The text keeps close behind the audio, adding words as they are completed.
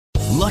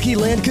Lucky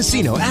Land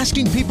Casino,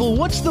 asking people,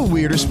 what's the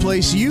weirdest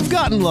place you've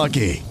gotten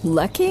lucky?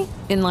 Lucky?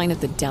 In line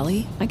at the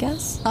deli, I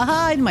guess?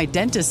 Aha, in my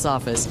dentist's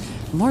office.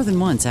 More than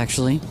once,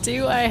 actually.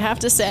 Do I have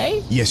to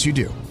say? Yes, you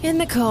do. In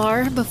the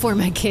car before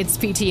my kids'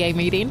 PTA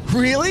meeting.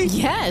 Really?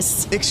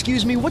 Yes.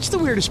 Excuse me, what's the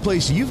weirdest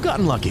place you've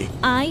gotten lucky?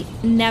 I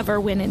never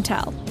win and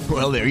tell.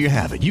 Well, there you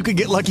have it. You can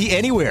get lucky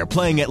anywhere,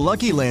 playing at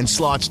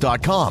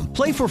LuckyLandSlots.com.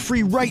 Play for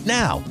free right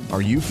now.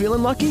 Are you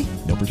feeling lucky?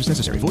 No purchase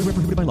necessary. Void where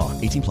prohibited by law.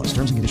 18 plus.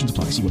 Terms and conditions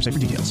apply. See website for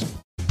details.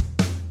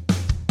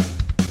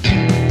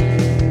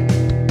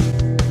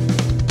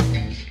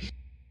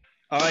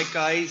 All right,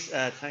 guys.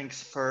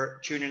 Thanks for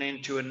tuning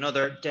in to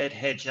another Dead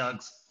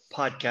Hedgehogs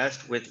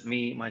podcast with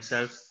me,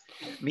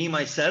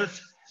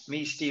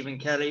 Stephen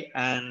Kelly,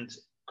 and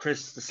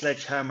Chris the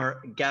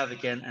Sledgehammer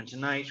Gavigan. And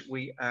tonight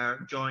we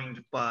are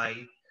joined by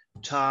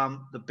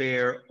Tom the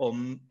Bear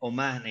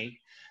O'Mahony.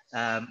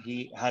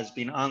 He has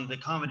been on the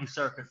comedy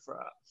circuit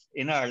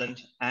in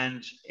Ireland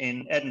and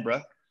in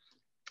Edinburgh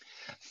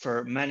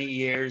for many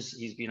years.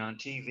 He's been on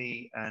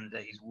TV, and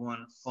he's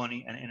one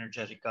funny and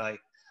energetic guy.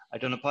 I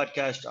done a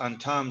podcast on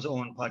Tom's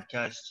own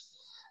podcast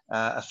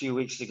a few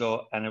weeks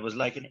ago, and it was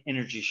like an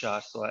energy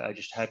shot. So I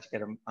just had to get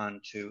him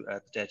onto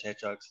the Dead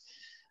Hedgehogs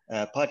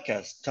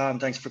podcast. Tom,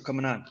 thanks for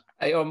coming on.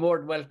 You're more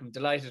than welcome.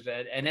 Delighted.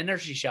 An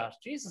energy shot.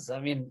 Jesus, I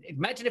mean,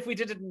 imagine if we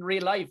did it in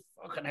real life.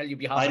 Fucking hell, you'd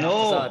be hopping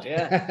off the side.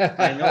 Yeah.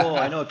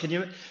 I know. Can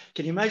you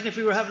imagine if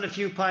we were having a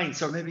few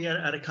pints, or maybe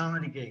at a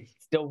comedy gig?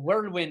 The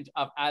whirlwind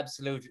of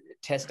absolute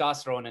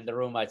testosterone in the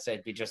room, I'd say,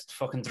 it'd be just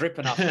fucking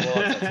dripping off the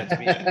walls.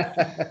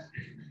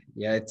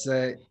 Yeah, it's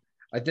I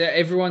think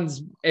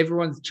everyone's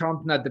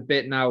chomping at the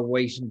bit now,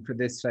 waiting for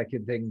this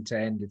fucking thing to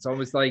end. It's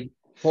almost like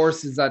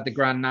horses at the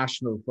Grand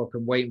National,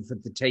 fucking waiting for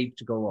the tape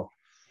to go up.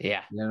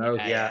 Yeah, you know.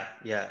 Yeah.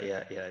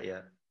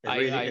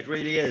 It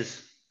really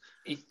is.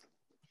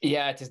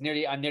 Yeah,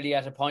 I'm nearly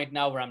at a point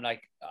now where I'm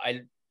like,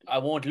 I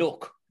won't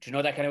look. Do you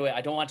know that kind of way? I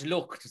don't want to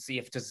look to see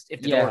if the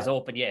door is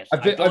open yet.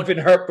 I've been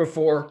hurt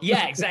before.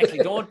 Yeah, exactly.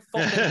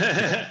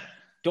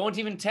 Don't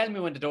even tell me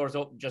when the door's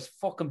open. Just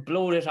fucking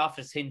blow it off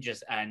its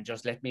hinges and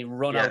just let me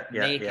run out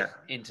naked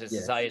into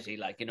society.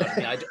 Like, you know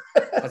what I mean?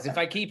 Because if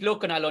I keep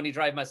looking, I'll only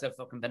drive myself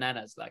fucking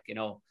bananas. Like, you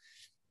know.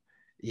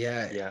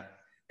 Yeah.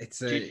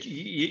 It's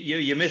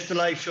you missed the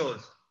live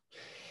shows.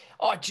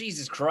 Oh,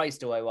 Jesus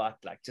Christ, do I what?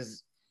 Like,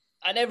 just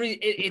and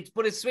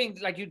but it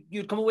swings like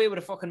you'd come away with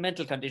a fucking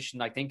mental condition,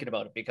 like thinking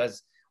about it,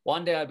 because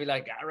one day I'd be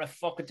like,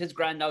 fucking, tis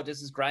grand now.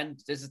 This is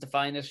grand. This is the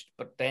finest.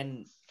 But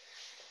then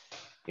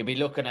you'll be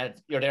looking at,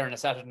 you're there on a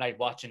Saturday night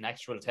watching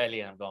actual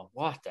telly, and I'm going,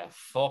 what the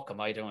fuck am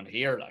I doing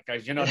here? Like,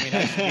 you know what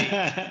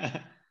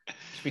I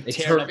mean?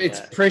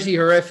 It's pretty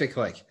horrific.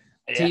 Like,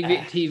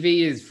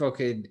 TV is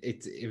fucking.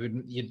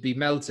 You'd be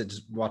melted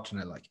watching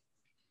it. Like,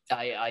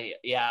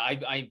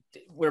 I'm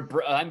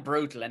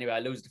brutal anyway. I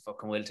lose the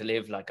fucking will to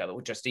live. Like, I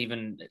would just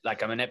even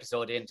like, I'm an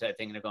episode into a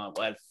thing and I'm going,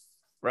 well,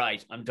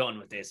 right, I'm done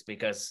with this,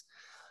 because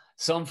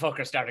some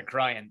fucker started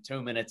crying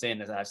 2 minutes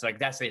in. It's like,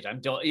 that's it,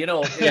 I'm done. You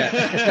know,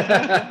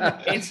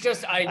 it's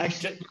just,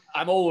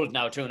 I'm old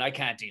now too, and I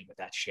can't deal with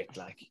that shit.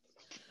 Like,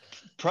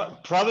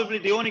 probably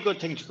the only good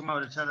thing to come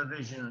out of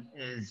television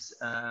is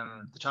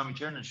the Tommy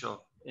Tiernan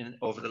show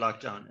over the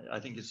lockdown. I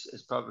think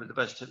it's probably the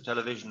best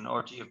television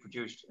RT have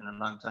produced in a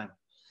long time.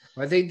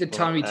 I think the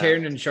Tommy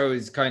Tiernan show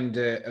is kind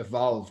of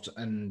evolved,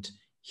 and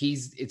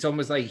it's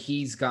almost like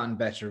he's gotten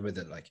better with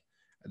it. Like,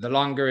 the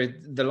longer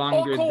they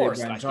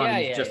went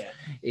on,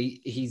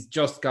 he's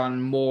just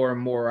gone more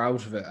and more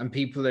out of it, and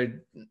people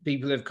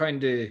have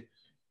kind of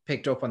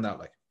picked up on that.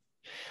 Like,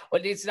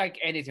 well, it's like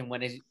anything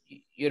when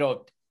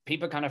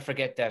people kind of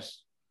forget that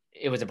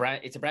it's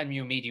a brand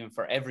new medium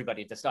for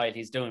everybody, the style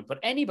he's doing. But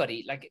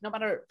anybody, like, no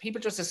matter,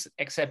 people just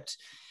accept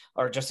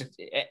or just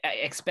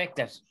expect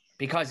that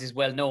because he's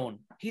well known,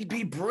 he'll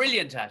be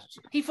brilliant at it.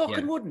 He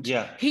fucking wouldn't.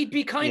 Yeah. He'd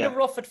be kind of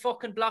rough at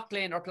fucking Block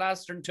Lane or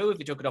Plastering too if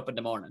he took it up in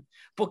the morning.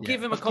 But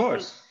give him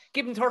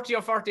give him 30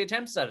 or 40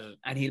 attempts at it,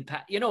 and he'll,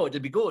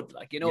 it'll be good.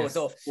 Like, yes,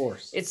 so of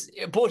course.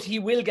 But he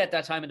will get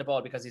that time in the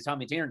ball because he's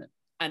Tommy Tiernan.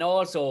 And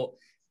also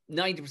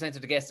 90%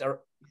 of the guests are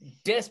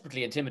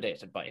desperately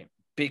intimidated by him,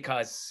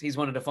 because he's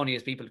one of the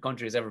funniest people the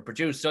country has ever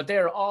produced. So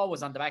they're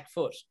always on the back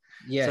foot.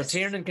 Yes. So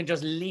Tiernan can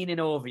just lean in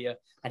over you,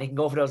 and he can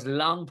go for those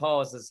long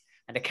pauses.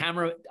 And the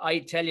camera, I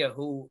tell you,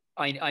 who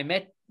I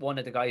met one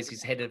of the guys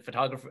who's head of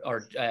photography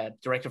or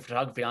director of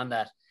photography on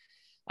that,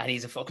 and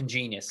he's a fucking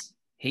genius.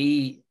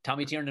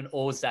 Tommy Tiernan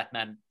owes that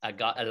man a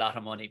lot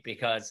of money,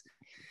 because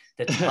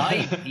the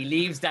time he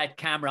leaves that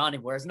camera on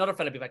him, whereas another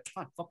fella be like,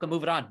 come on, fucking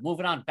move it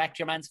on, back to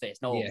your man's face.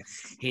 No,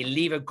 he'll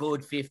leave a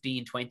good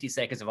 15, 20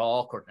 seconds of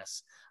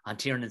awkwardness on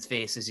Tiernan's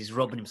face as he's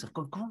rubbing himself,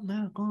 going, come on,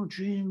 man, go on,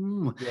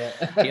 Jim.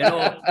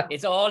 Yeah.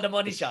 It's all the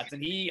money shots.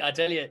 And I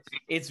tell you,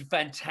 it's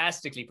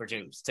fantastically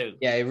produced too.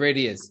 Yeah, it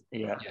really is.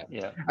 Yeah.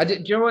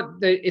 Do you know what?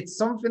 It's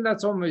something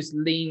that's almost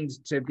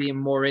leaned to being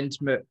more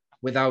intimate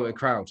without a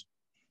crowd.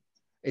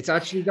 It's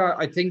actually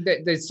got, I think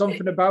that there's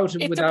something about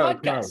it without a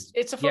crowd.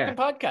 It's a fucking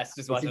podcast,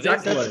 is what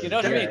exactly it is. You know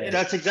what I mean?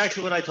 That's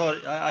exactly what I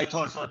thought. I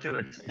thought so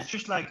too. It's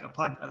just like a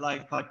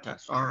live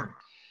podcast, or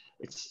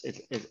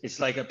it's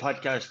like a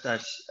podcast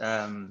that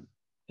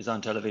is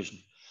on television.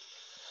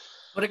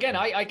 But again,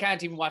 I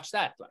can't even watch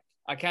that. Like,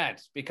 I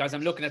can't, because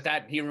I'm looking at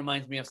that. He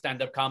reminds me of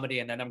stand-up comedy,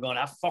 and then I'm going,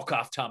 fuck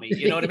off, Tommy.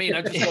 You know what I mean?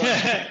 I'm just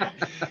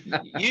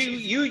going.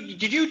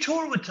 Did you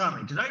tour with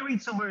Tommy? Did I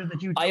read somewhere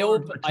that you? I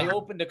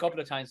opened a couple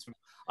of times.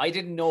 I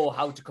didn't know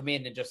how to come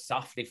in and just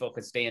softly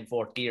fucking stay in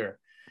fourth gear.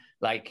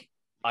 Like,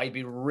 I'd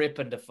be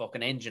ripping the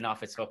fucking engine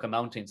off its fucking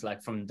mountings,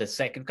 like, from the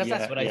second, because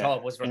that's what I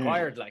thought was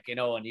required, like, you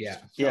know. And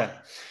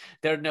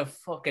there's no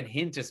fucking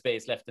hint of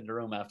space left in the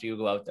room after you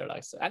go out there,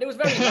 like. And it was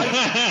very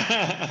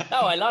nice.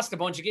 No, I lost a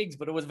bunch of gigs,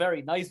 but it was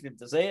very nice of him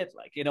to say it,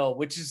 like, you know,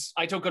 which is,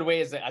 I took it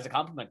away as a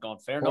compliment, going,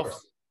 fair enough,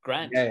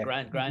 grand.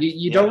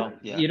 You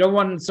don't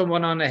want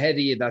someone on ahead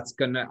of you that's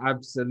gonna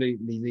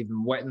absolutely leave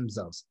them wet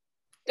themselves.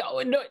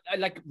 No,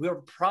 like, we're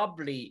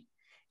probably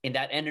in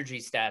that energy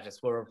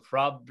status. We're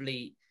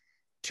probably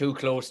too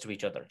close to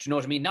each other. Do you know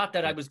what I mean? Not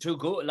that I was too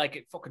good,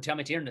 like fucking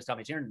Tommy Tiernan,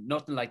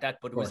 nothing like that,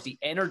 but it was the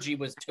energy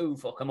was too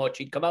fucking much.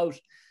 He'd come out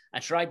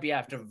and sure, I'd be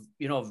after,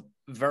 you know,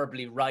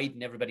 verbally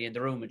riding everybody in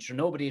the room, and sure,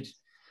 there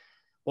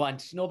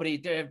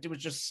was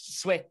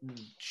just sweating,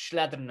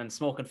 slathering and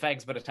smoking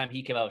fags by the time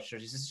he came out. Sure,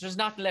 there's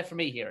nothing left for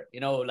me here, you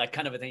know, like,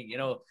 kind of a thing, you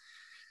know.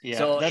 Yeah,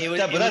 so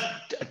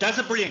that's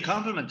a brilliant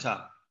compliment,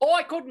 Tom. Oh,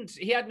 I couldn't.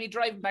 He had me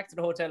driving back to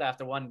the hotel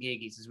after one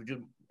gig. He says,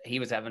 he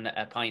was having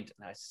a pint.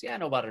 And I said, yeah,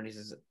 no bother. And he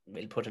says,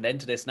 we'll put an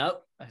end to this now.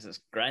 I says,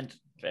 Grant,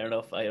 fair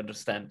enough. I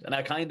understand. And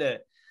I kind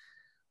of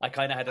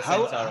had a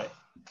sense, all right.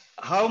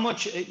 How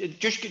much,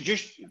 just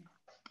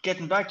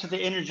getting back to the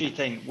energy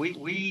thing,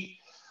 we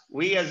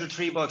as the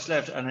Three Bucks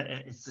Left, and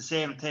it's the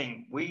same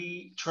thing.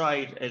 We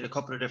tried it a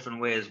couple of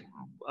different ways.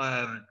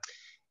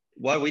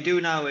 What we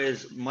do now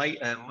is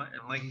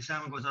Mikey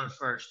Salmon goes out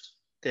first,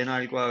 then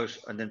I'll go out,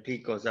 and then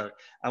Pete goes out.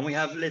 And we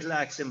have little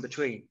acts in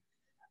between.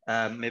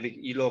 Maybe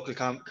you local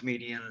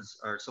comedians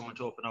or someone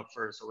to open up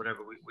for us or whatever.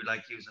 We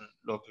like using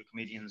local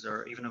comedians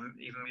or even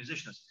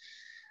musicians.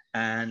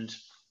 And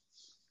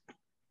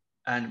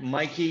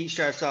Mikey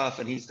starts off,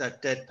 and he's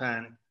that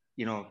deadpan,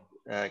 you know,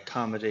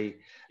 comedy,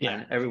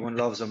 and everyone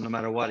loves him no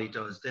matter what he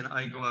does. Then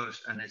I go out,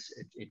 and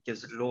it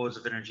gives it loads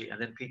of energy,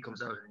 and then Pete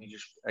comes out, and he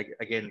just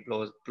again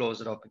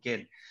blows it up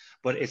again.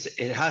 But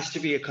it has to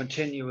be a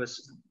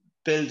continuous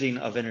building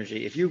of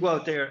energy. If you go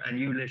out there and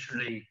you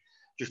literally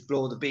just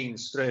blow the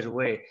beans straight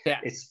away,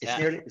 it's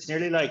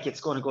nearly like it's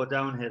going to go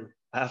downhill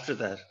after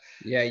that.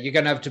 Yeah, you're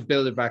going to have to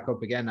build it back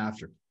up again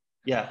after.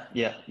 Yeah.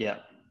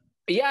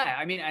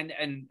 I mean,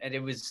 and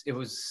it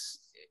was,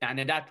 and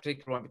in that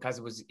particular one, because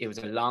it was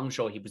a long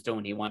show he was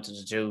doing, he wanted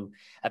to do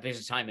a bit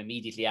of time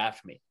immediately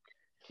after me,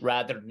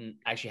 rather than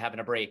actually having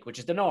a break, which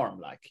is the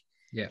norm. Like,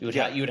 you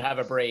would have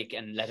a break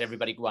and let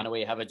everybody go on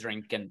away, have a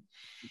drink, and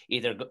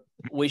either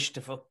wish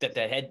to fuck that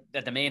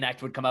the main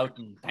act would come out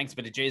and thanks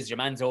for the jizz, your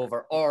man's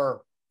over,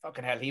 or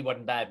fucking hell, he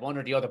wasn't bad, one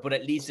or the other. But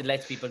at least it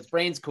lets people's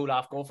brains cool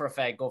off, go for a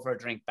fag, go for a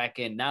drink, back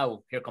in.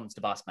 Now here comes the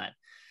boss man,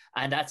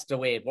 and that's the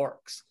way it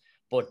works.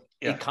 But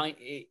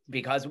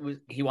because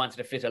he wanted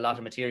to fit a lot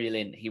of material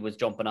in, he was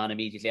jumping on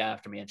immediately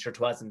after me, and sure it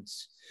wasn't.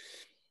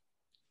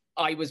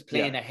 I was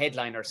playing a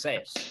headliner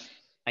set,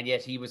 and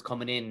yet he was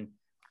coming in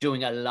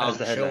doing a long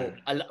show.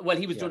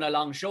 He was doing a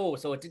long show,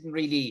 so it didn't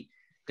really,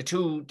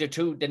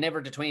 the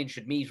never the twain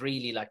should meet,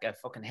 really. Like, a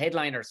fucking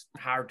headliner's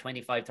hard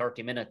 25,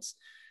 30 minutes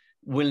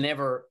will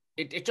never,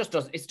 it just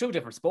does. It's two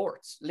different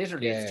sports.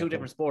 Literally, it's two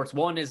different sports.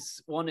 One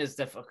is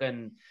the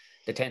fucking,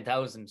 the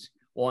 10,000.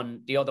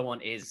 The other one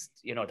is,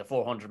 you know, the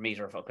 400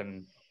 meter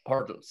fucking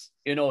hurdles,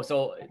 you know,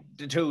 so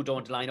the two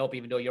don't line up,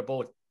 even though you're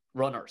both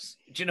runners.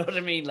 Do you know what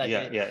I mean? Like,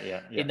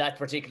 in that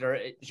particular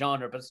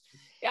genre. But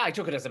I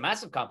took it as a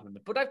massive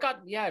compliment. But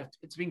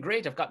it's been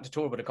great. I've gotten to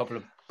tour with a couple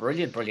of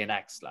brilliant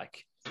acts.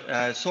 Like,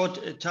 so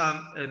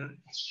Tom,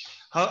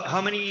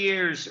 how many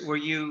years were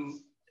you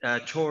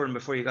touring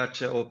before you got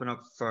to open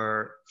up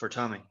for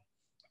Tommy?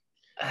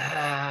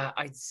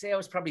 I'd say I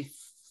was probably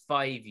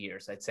 5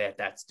 years. I'd say at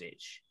that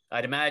stage,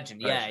 I'd imagine.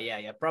 Right.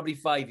 Yeah, probably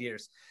 5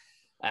 years.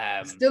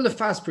 Still a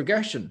fast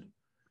progression.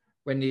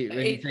 When you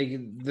take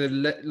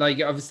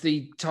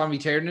obviously Tommy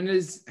Tiernan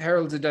is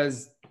heralded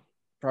as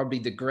probably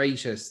the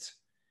greatest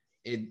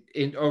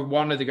or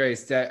one of the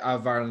greatest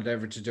of Ireland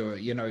ever to do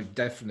it. You know,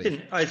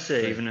 definitely. I'd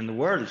say even in the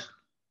world.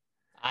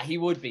 He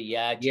would be.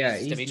 Yeah.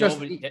 There'd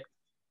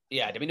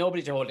be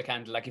nobody to hold a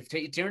candle. Like, if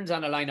Tiernan's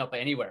on a lineup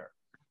anywhere,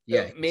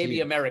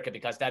 maybe America,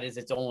 because that is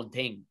its own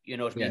thing. You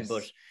know what I mean?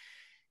 But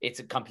it's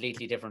a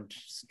completely different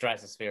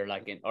stratosphere,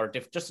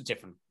 just a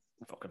different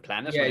fucking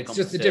planet. Yeah, it's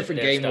just a different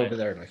game over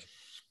there, like.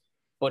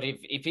 But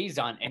if he's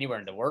on anywhere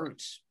in the world,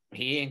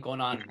 he ain't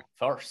going on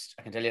first.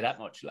 I can tell you that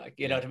much. Like,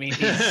 you know what I mean?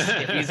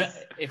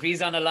 If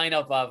he's on a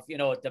lineup of, you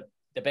know,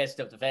 the best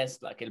of the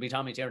best, like, it'll be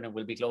Tommy Tiernan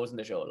will be closing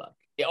the show, like.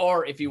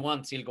 Or if he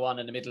wants, he'll go on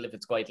in the middle if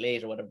it's quite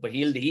late or whatever. But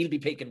he'll be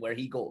picking where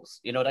he goes.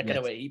 You know, that kind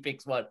of way. He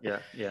picks what. Yeah.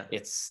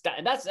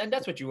 And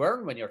that's what you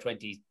earn when you're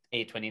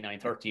 28, 29,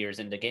 30 years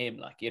in the game.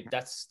 Like,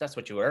 that's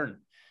what you earn,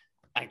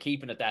 and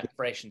keeping it that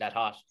fresh and that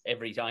hot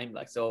every time.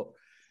 Like, so.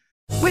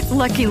 With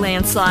Lucky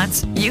Land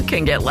Slots, you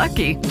can get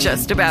lucky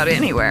just about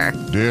anywhere.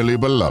 Dearly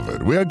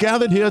beloved, we are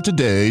gathered here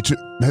today to...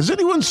 Has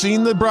anyone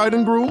seen the bride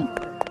and groom?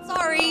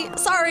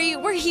 Sorry,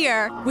 we're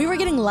here. We were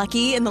getting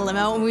lucky in the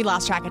limo and we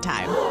lost track of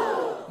time.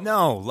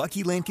 No,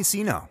 Lucky Land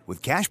Casino,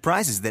 with cash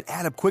prizes that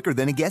add up quicker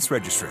than a guest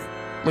registry.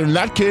 In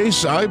that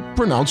case, I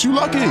pronounce you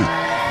lucky.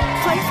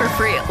 Play for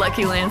free at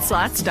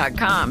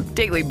LuckyLandSlots.com.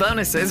 Daily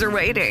bonuses are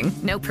waiting.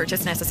 No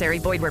purchase necessary.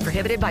 Void where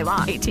prohibited by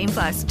law.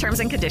 18+. Terms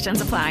and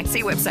conditions apply.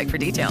 See website for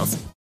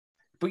details.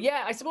 But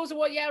yeah, I suppose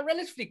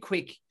relatively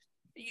quick.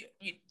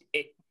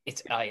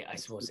 I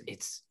suppose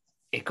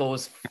it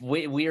goes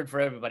weird for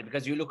everybody,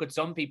 because you look at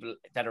some people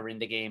that are in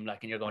the game,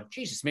 like, and you're going,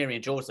 Jesus, Mary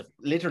and Joseph,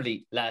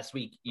 literally last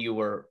week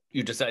you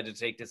decided to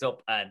take this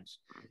up, and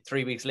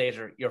 3 weeks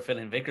later you're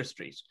filling Vicar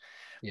Street,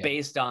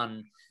 based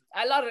on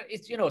a lot of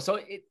it's, so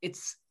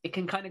it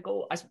can kind of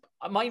go.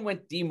 Mine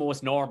went the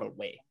most normal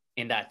way,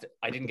 in that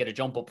I didn't get a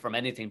jump up from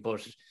anything,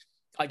 but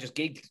I just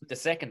gigged the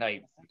second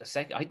I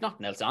had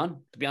nothing else on,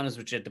 to be honest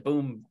with you. The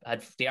boom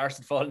had the arse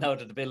had fallen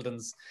out of the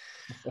buildings.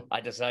 I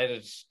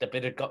decided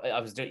I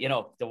was doing,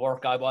 the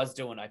work I was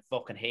doing, I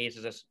fucking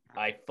hated it.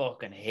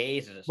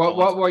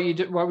 What were you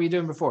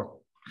doing before?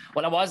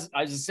 Well, I was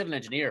a civil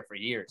engineer for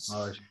years,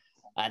 right.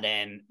 And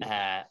then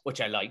which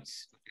I liked,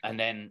 and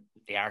then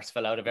the arse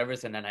fell out of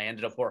everything, and I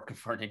ended up working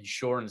for an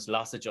insurance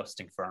loss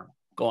adjusting firm,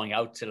 going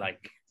out to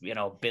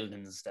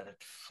buildings that had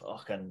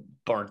fucking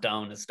burnt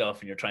down and stuff,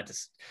 and you're trying to.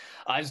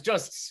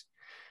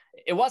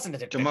 It wasn't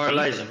a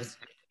demoralizing.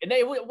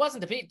 It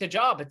wasn't the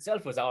job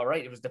itself was all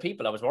right. It was the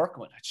people I was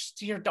working with.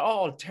 You're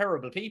all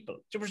terrible people.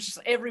 There was just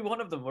every one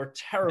of them were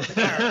terrible.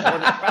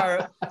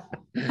 I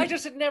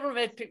just had never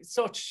met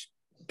such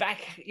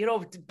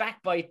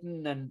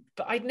backbiting, and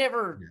I'd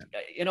never,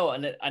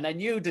 and I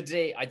knew the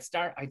day I'd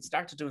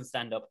started doing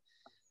stand up.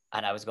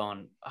 And I was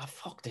going, oh,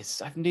 fuck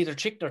this. I've neither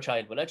chick nor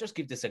child. Will I just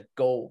give this a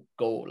go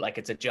like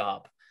it's a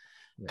job?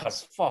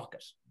 Because fuck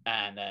it.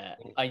 And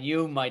I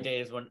knew my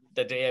days when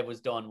the day I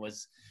was done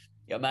was,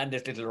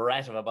 this little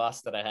rat of a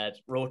boss that I had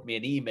wrote me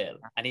an email.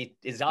 And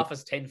his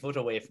office 10 foot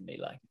away from me.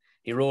 Like,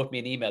 he wrote me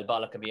an email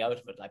bollocking me out of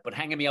it, but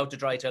hanging me out to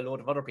dry to a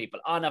load of other people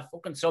on a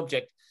fucking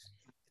subject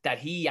that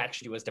he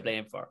actually was to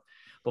blame for.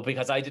 But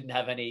because I didn't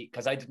have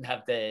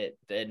the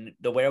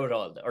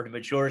wherewithal or the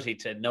maturity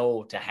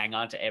to hang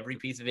on to every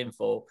piece of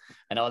info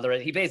and all the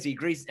rest, he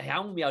basically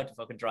hung me out to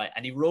fucking dry,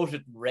 and he wrote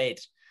it in red.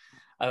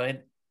 I went,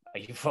 are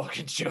you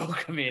fucking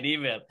joking me an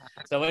email?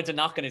 So I went to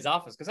knock on his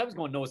office, because I was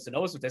going nose to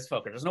nose with this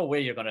fucker. There's no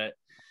way you're going to,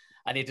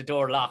 I need the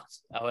door locked.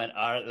 I went,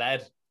 all right,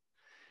 lad,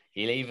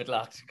 you leave it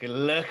locked. Good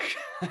luck.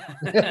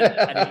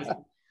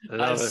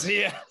 I'll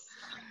see you.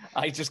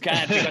 I just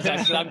can't,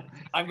 because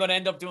I'm going to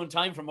end up doing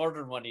time for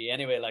murder money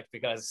anyway,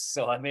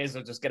 so I may as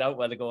well just get out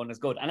while the going is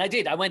good. And I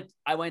did. I went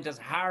as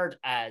hard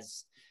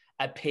as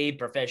a paid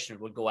professional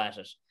would go at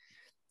it,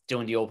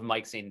 doing the open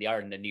mic scene in the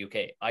Ireland and the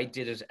UK. I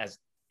did it as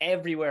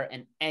everywhere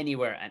and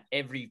anywhere and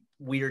every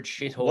weird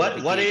shithole.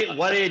 What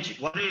age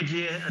are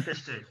you at this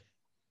stage?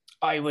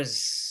 I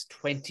was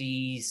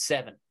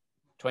 27.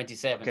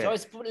 Okay. So I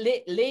was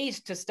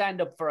late to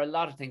stand up for a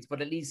lot of things, but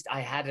at least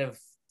I had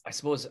I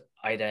suppose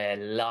I had a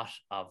lot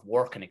of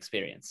working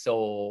experience.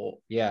 So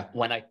yeah,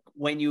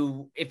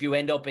 if you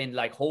end up in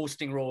like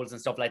hosting roles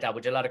and stuff like that,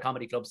 which a lot of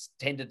comedy clubs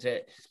tended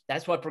to,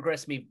 that's what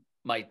progressed me.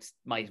 My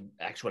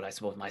actual, I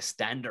suppose, my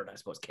standard, I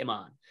suppose, came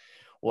on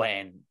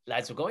when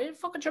lads would go, hey,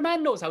 fucking your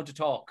man knows how to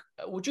talk.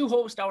 Would you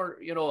host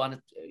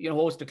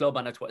host the club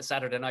on a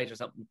Saturday night or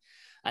something?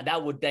 And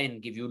that would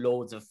then give you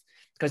loads of,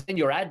 because then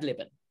you're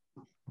ad-libbing.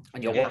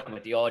 And you're working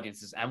with the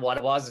audiences. And what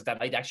it was is that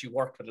I'd actually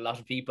worked with a lot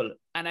of people,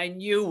 and I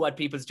knew what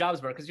people's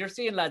jobs were, because you're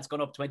seeing lads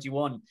going up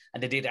 21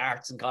 and they did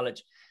arts in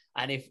college.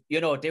 And if,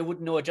 they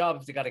wouldn't know a job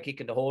if they got a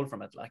kick in the hole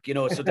from it.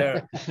 So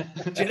they're,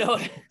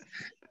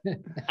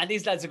 and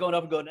these lads are going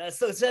up and going,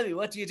 so tell me,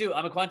 what do you do?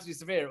 I'm a quantity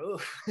surveyor. Oh,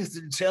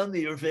 tell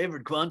me your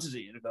favorite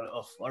quantity. And they're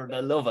going,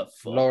 I love it.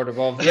 Lord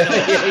above.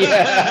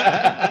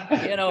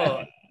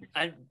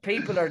 And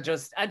people are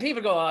just, and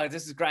people go, oh,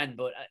 this is grand.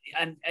 But,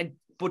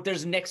 but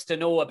there's next to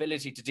no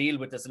ability to deal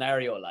with the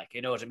scenario,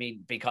 you know what I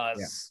mean?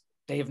 Because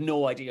they have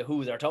no idea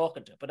who they're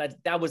talking to. But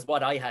that was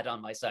what I had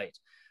on my side.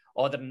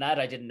 Other than that,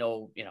 I didn't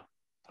know,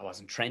 I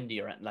wasn't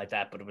trendy or anything like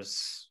that, but it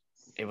was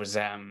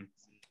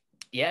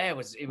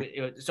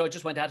so I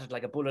just went at it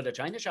like a bull at a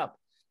china shop.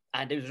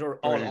 And it was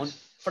all on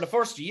for the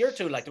first year or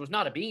two, there was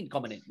not a bean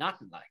coming in,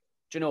 nothing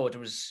it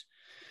was.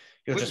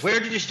 Where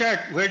did you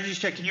start?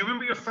 Can you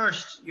remember your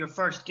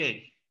first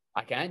gig?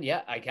 I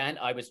can.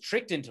 I was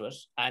tricked into it.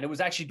 And it was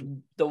actually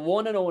the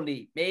one and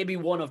only, maybe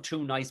one of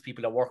two nice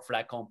people that worked for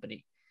that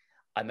company.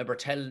 I remember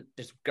telling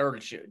this girl,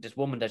 this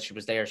woman that she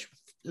was there. She was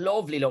a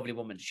lovely, lovely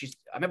woman.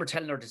 I remember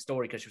telling her the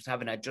story because she was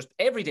having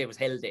every day was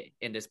hell day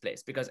in this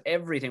place, because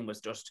everything was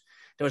there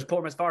was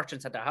poor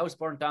misfortunes, had their house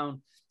burnt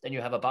down. Then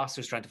you have a boss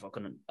who's trying to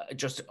fucking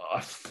just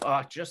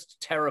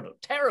terrible,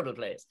 terrible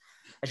place.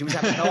 And she was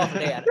having an awful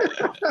day at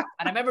it.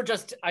 And I remember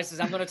I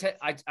said,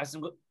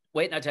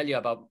 wait and I'll tell you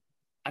about.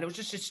 And it was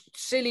just a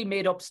silly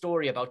made up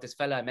story about this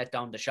fella I met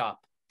down the shop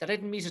that I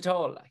didn't meet at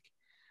all.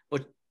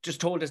 But just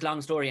told this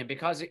long story, and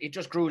because it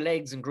just grew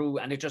legs and grew,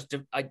 and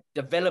I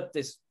developed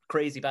this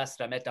crazy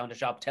bastard I met down the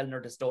shop telling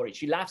her the story.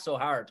 She laughed so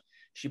hard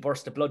she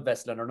burst a blood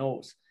vessel in her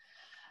nose.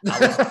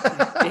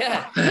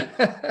 Yeah.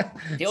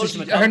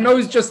 Her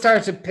nose just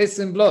started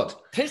pissing blood.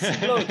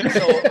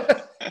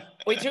 So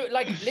we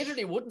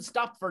literally wouldn't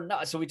stop for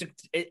now. So we took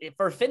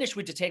for a finish.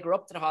 We had to take her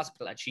up to the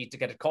hospital, and she had to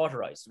get it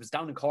cauterized. It was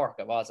down in Cork.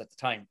 I was at the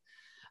time.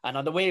 And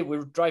on the way, we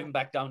were driving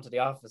back down to the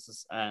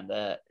offices, and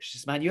she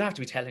says, "Man, you have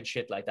to be telling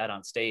shit like that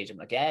on stage." I'm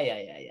like,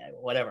 yeah,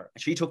 whatever.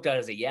 And she took that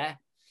as a yeah.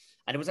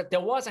 And it was like, there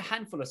was a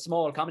handful of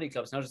small comedy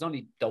clubs. Now, there's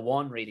only the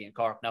one really in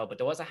Cork now, but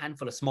there was a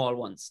handful of small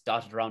ones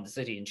dotted around the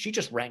city. And she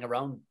just rang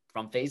around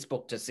from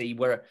Facebook to see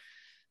where,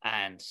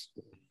 and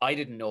I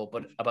didn't know.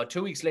 But about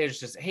 2 weeks later, she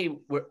says, "Hey,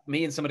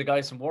 me and some of the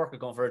guys from work are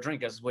going for a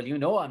drink." I said, "Well,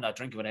 I'm not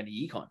drinking with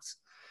any econs."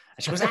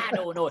 And she goes,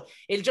 no,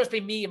 it'll just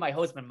be me and my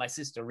husband and my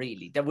sister,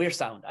 really, that we're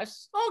sound. I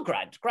said, "Oh,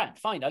 grand,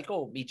 fine. I'll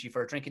go meet you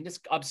for a drink in this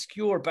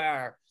obscure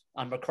bar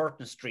on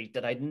McCurtain Street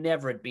that I'd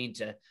never had been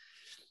to."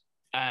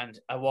 And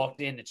I walked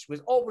in, and she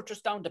was, "Oh, we're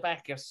just down the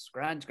back." Yes,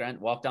 grand.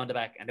 Walked down the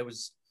back, and there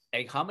was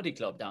a comedy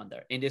club down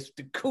there in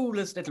the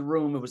coolest little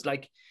room. It was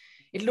like,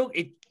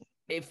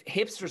 if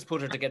hipsters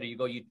put it together, you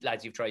go, "You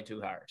lads, you've tried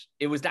too hard."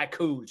 It was that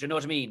cool. Do you know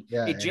what I mean?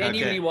 Yeah, it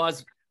genuinely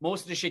was.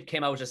 Most of the shit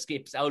came out of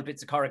skips, old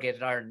bits of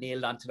corrugated iron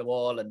nailed onto the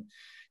wall, and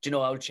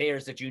old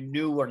chairs that you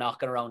knew were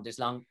knocking around this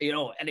long,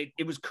 and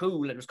it was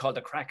cool. It was called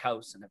the Crack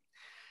House, and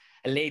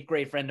a late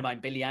great friend of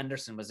mine, Billy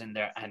Anderson, was in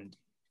there, and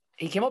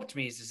he came up to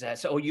me. He says,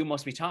 "So you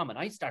must be Tom." And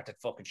I started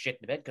fucking shit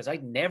in the bed because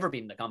I'd never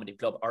been in a comedy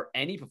club or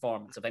any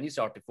performance of any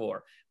sort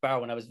before, bar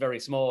when I was very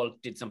small,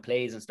 did some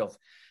plays and stuff.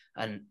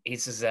 And he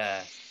says,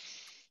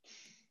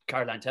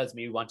 "Caroline tells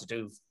me you want to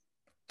do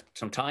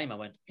some time." I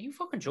went, "Are you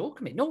fucking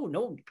joking me?"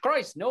 No,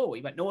 Christ, no.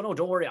 He went, no,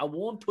 don't worry. I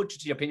won't put you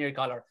to your pinny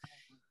collar.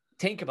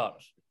 Think about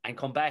it and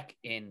come back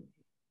in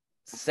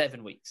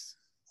 7 weeks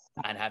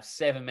and have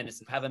 7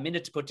 minutes, have a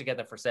minute to put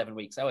together for 7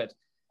 weeks. I went,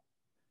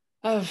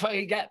 "Oh,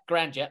 yeah,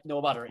 grand, yeah,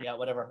 no bother, yeah,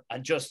 whatever."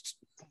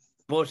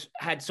 But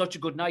had such a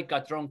good night,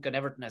 got drunk and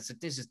everything. I said,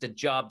 "This is the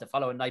job." The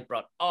following night,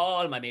 brought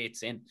all my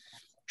mates in.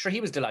 Sure,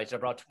 he was delighted. I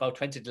brought about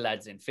 20 of the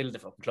lads in, filled the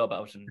fucking club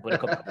out, and with a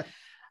couple.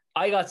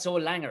 I got so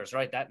langers,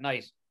 right, that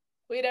night.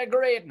 We had a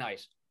great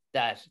night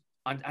that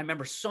I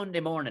remember Sunday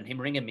morning, him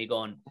ringing me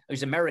going, he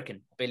was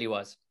American, Billy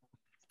was.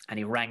 And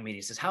he rang me and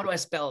he says, how do I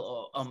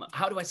spell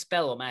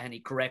O'Mahony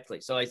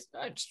correctly? So I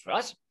just,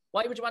 "What?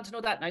 Why would you want to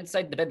know that?" And I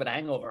inside the bed with a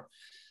hangover.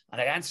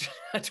 And I answered,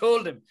 I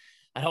told him,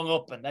 I hung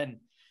up, and then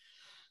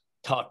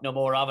thought no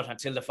more of it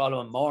until the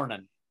following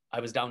morning.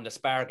 I was down the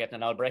Spar getting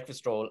an old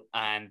breakfast roll,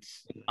 and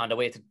on the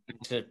way to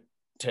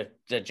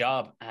the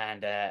job,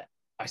 and I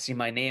see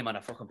my name on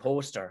a fucking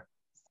poster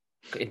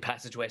in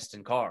Passage West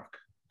in Cork.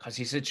 Because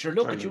he said, "Sure,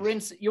 look, but you were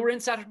in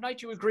Saturday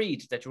night, you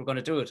agreed that you were going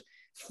to do it.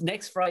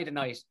 Next Friday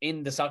night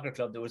in the soccer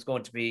club, there was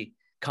going to be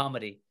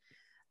comedy,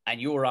 and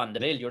you were on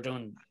the bill. You're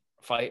doing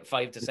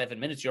 5 to 7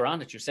 minutes. You're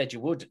on it. You said you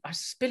would." I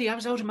said, "Billy, I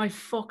was out of my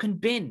fucking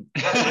bin."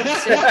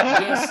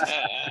 I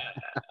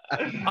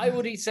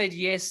would have said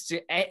yes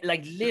to,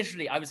 like,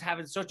 literally, I was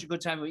having such a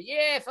good time.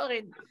 Yeah,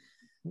 fucking.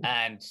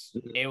 And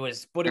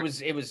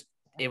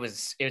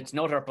it's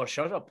not her, but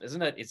shut up,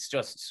 isn't it? It's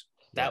just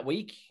that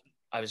week.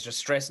 I was just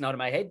stressing out of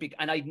my head,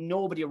 and I had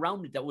nobody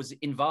around me that was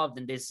involved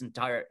in this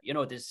entire,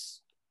 this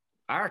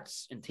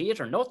arts and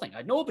theatre, nothing. I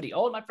had nobody.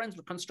 All my friends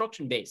were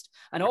construction based,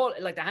 and all,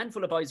 like, the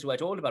handful of boys who I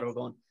told about it were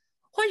going,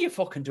 "Why are you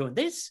fucking doing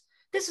this?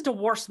 This is the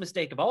worst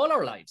mistake of all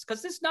our lives."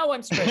 Because now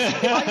I'm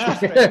stressed.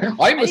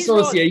 I'm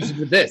associated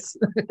with this.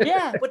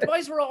 Yeah, but the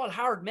boys were all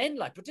hard men,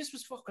 like, but this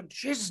was fucking,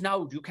 Jesus,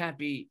 now you can't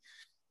be.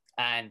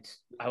 And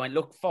I went,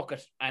 "Look, fuck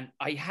it." And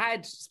I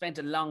had spent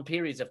a long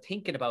periods of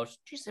thinking about,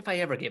 just if I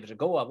ever give it a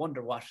go, I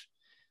wonder what,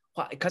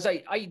 because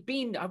I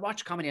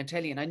watched comedy on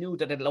telly, and I knew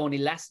that it'll only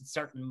last a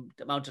certain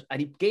amount and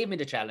he gave me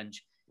the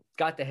challenge,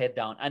 got the head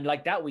down, and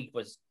like that week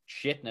was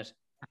shitting it.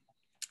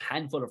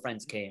 Handful of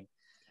friends came,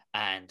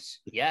 and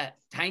yeah,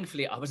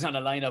 thankfully I was on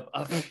a lineup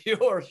of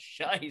pure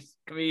shite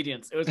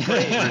comedians. It was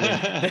great.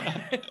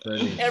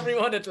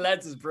 Everyone at the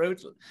lads is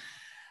brutal.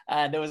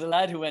 And there was a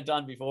lad who went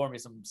on before me,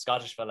 some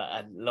Scottish fella,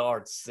 and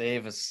Lord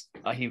save us,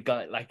 he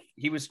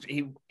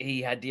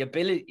had the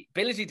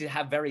ability to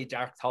have very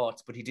dark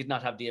thoughts, but he did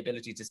not have the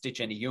ability to stitch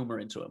any humor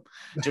into them.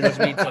 Do you know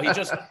what I mean? So he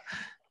just,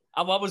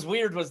 and what was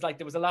weird was, like,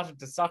 there was a lot of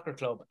the soccer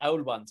club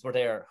old ones were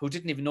there who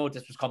didn't even know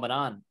this was coming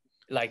on.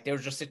 Like, they were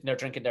just sitting there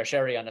drinking their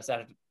sherry on a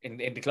Saturday in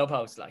the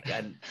clubhouse, like,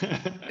 and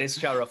this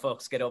shower of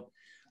fucks get up.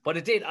 But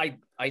it did. I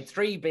had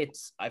 3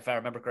 bits, if I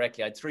remember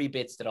correctly. I had 3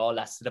 bits that all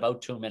lasted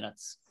about 2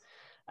 minutes.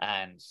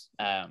 And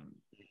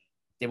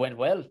they went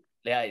well.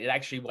 Yeah, it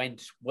actually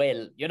went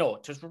well. It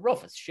was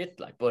rough as shit,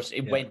 like, but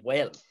it went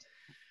well.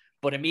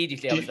 But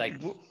immediately I was like,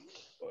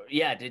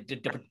 yeah,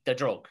 the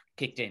drug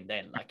kicked in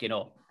then, like,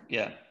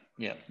 Yeah.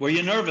 Were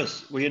you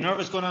nervous? Were you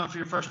nervous going on for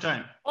your first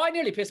time? Oh, I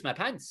nearly pissed my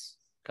pants,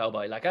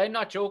 cowboy. Like, I'm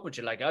not joking with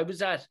you. Like, I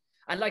was at,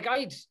 and like,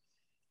 I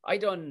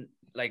done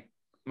like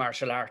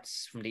martial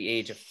arts from the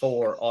age of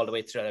 4 all the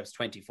way through I was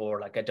 24.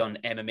 Like, I'd done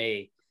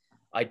MMA.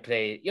 I'd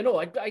play,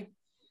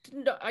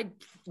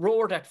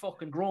 roared at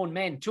fucking grown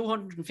men,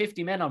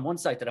 250 men on one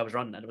side that I was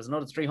running, and there was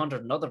another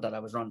 300 another that I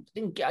was running.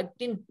 I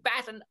didn't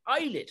bat an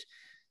eyelid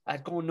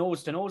at going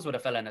nose to nose with a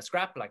fella in a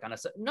scrap, like, and I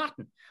said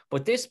nothing.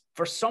 But this,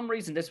 for some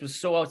reason, this was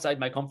so outside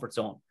my comfort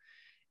zone.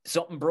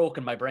 Something broke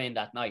in my brain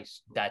that night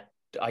that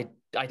I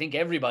think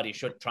everybody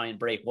should try and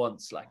break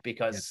once, like,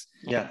 because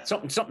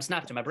something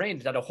snapped in my brain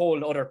that a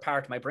whole other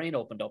part of my brain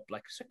opened up.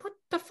 Like, so what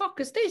the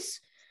fuck is this?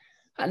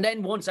 And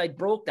then once I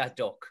broke that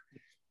duck,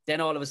 then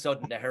all of a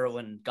sudden the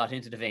heroin got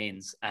into the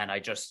veins, and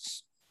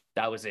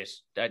that was it.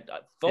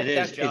 Fuck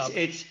that job.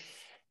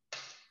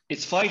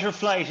 It's fight or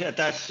flight at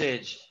that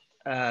stage.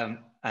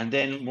 And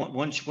then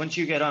once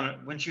you get on it,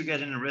 once you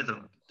get in a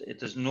rhythm,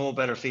 there's no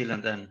better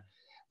feeling than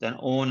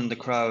owning the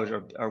crowd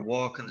or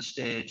walking the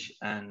stage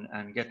and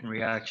getting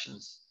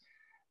reactions.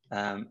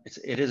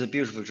 It is a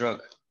beautiful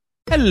drug.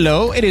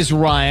 Hello, it is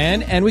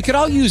Ryan, and we could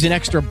all use an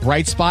extra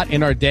bright spot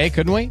in our day,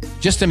 couldn't we?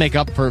 Just to make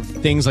up for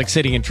things like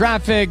sitting in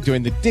traffic,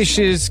 doing the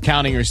dishes,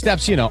 counting your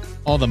steps,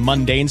 all the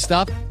mundane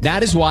stuff.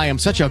 That is why I'm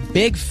such a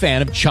big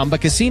fan of Chumba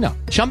Casino.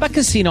 Chumba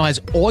Casino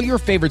has all your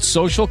favorite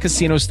social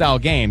casino-style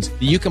games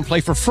that you can play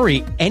for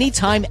free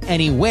anytime,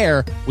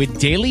 anywhere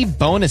with daily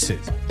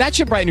bonuses. That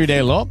should brighten your day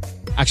a little.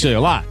 Actually,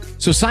 a lot.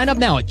 So sign up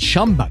now at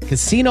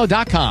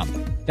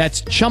ChumbaCasino.com.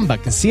 That's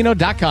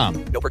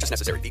ChumbaCasino.com. No purchase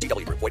necessary.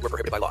 VGW Group. Void where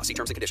prohibited by law. See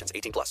terms and conditions.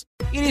 18+.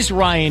 It is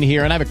Ryan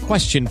here, and I have a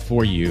question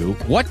for you.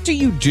 What do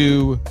you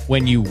do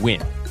when you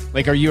win?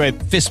 Like, are you a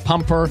fist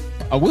pumper,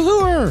 a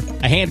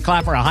woohooer, a hand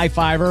clapper, a high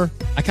fiver?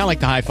 I kind of like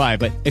the high five,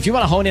 but if you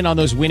want to hone in on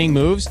those winning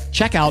moves,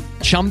 check out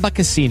Chumba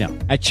Casino.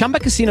 At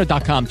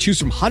ChumbaCasino.com, choose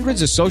from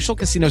hundreds of social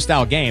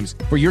casino-style games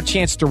for your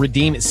chance to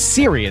redeem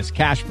serious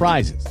cash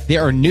prizes.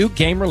 There are new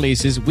game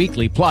releases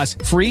weekly, plus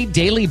free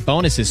daily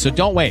bonuses, so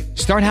don't wait.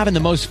 Start having the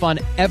most fun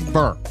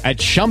ever at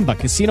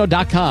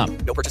ChumbaCasino.com.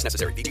 No purchase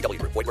necessary. VGW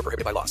Group. Void where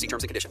prohibited by law. See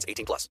terms and conditions.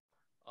 18+.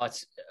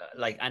 It's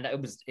and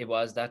it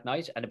was that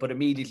night, but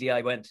immediately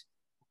I went,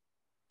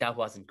 that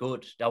wasn't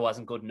good. That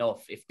wasn't good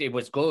enough. If it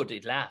was good,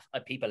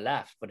 people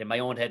laughed. But in my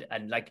own head,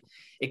 and like,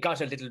 it got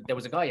a little, there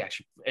was a guy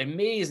actually,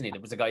 amazingly, there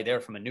was a guy there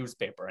from a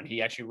newspaper, and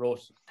he actually wrote,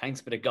 thanks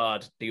be to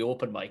God, the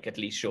open mic at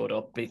least showed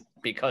up,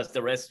 because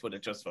the rest would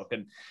have just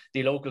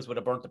the locals would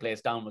have burnt the place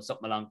down with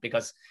something along,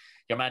 because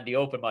your man, the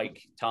open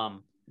mic,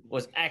 Tom,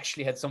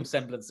 actually had some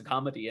semblance of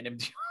comedy in him.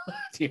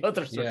 The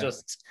others were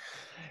just,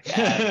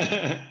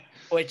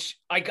 which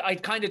I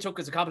kind of took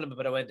as a compliment,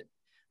 but I went,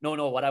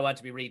 no, what I want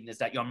to be reading is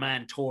that your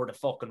man tore the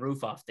fucking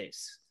roof off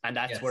this, and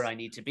that's where I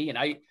need to be. And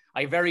I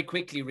very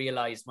quickly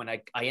realized when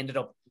I ended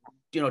up,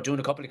 doing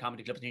a couple of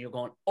comedy clubs, and you're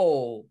going,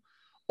 oh,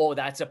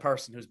 that's a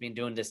person who's been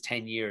doing this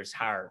 10 years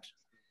hard.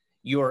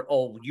 You're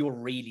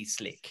really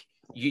slick.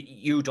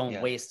 You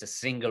don't waste a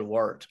single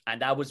word.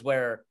 And that was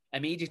where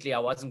immediately I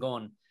wasn't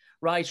going,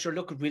 right, sure,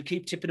 look, we'll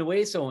keep tipping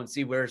away so and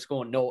see where it's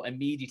going. No,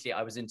 immediately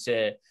I was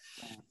into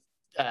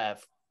I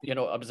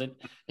was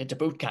into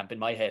boot camp in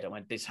my head. I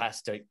went, this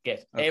has to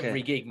get,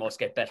 every gig must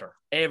get better.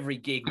 Every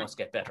gig must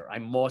get better. I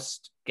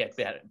must get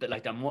better. But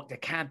like, I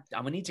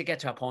need to get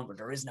to a point where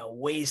there isn't a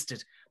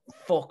wasted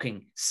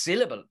fucking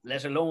syllable,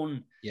 let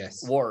alone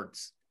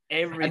words.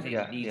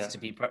 Everything needs to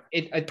be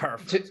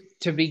perfect.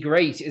 To be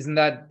great, isn't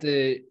that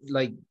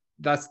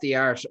that's the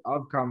art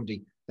of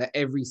comedy, that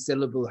every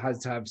syllable has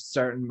to have a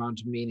certain amount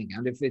of meaning.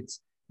 And if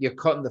you're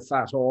cutting the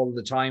fat all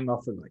the time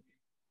off it, like,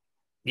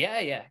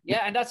 Yeah.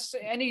 And that's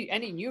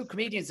any new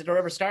comedians that are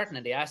ever starting,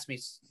 and they ask me,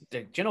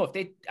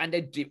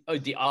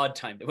 the odd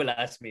time they will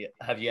ask me,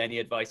 have you any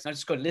advice? And I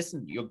just go,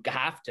 listen, you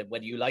have to,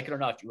 whether you like it or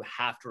not, you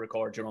have to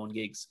record your own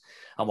gigs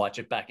and watch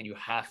it back, and you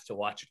have to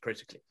watch it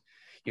critically.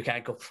 You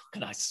can't go,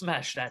 fucking, I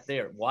smash that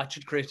there. Watch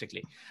it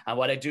critically. And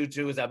what I do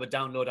is I would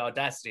download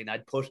Audacity, and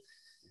I'd put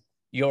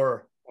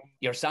your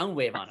sound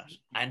wave on it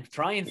and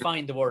try and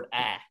find the word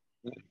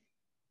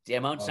the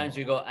amount of times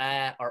we go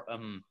or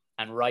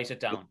and write it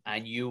down,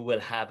 and you will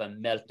have a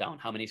meltdown.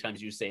 How many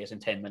times you say it in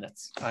 10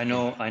 minutes? I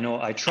know.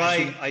 I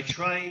try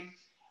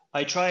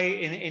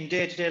in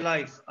day-to-day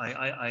life.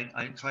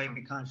 I try and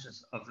be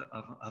conscious of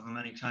how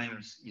many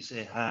times you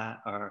say ha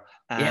or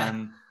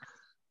And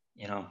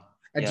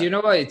do you know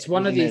what? It's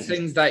one of these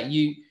things that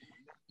you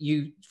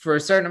for a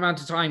certain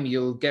amount of time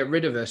you'll get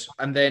rid of it,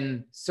 and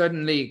then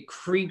suddenly it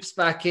creeps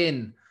back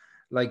in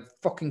like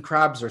fucking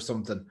crabs or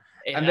something.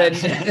 And then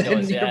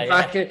you're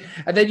back in,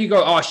 and then you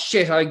go, oh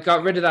shit, I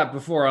got rid of that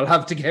before, I'll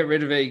have to get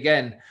rid of it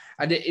again.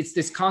 And it's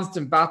this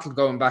constant battle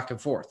going back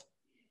and forth.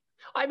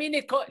 I mean,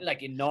 it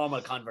like in normal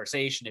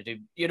conversation,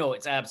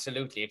 it's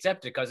absolutely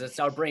accepted because it's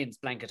our brains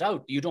blank it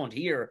out. You don't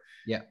hear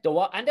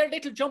and they're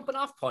little jumping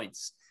off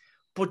points,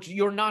 but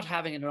you're not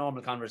having a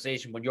normal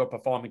conversation when you're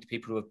performing to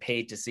people who have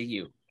paid to see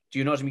you. Do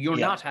you know what I mean? You're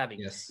not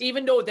having,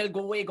 even though they'll go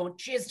away going,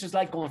 geez, just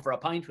like going for a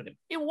pint with him.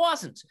 It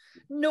wasn't.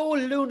 No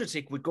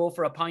lunatic would go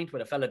for a pint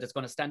with a fella that's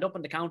going to stand up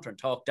on the counter and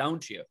talk down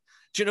to you.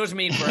 Do you know what I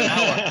mean? For an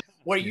hour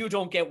where you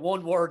don't get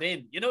one word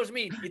in. You know what I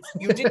mean?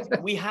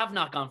 We have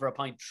not gone for a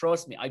pint.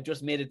 Trust me. I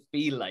just made it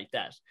feel like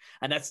that.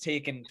 And that's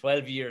taken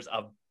 12 years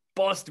of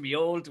bust me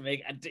old to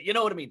make, and you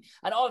know what I mean?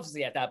 And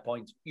obviously at that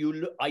point,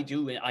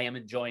 I am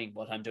enjoying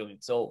what I'm doing.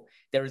 So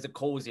there is a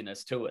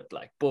coziness to it,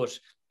 like, but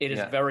it is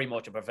very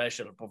much a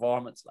professional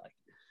performance, like.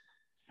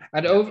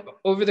 And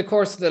over the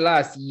course of the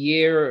last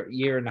year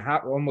and a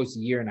half, almost a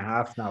year and a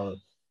half now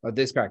of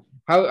this crack,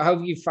 how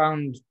have you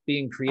found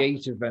being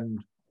creative and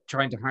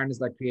trying to harness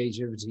that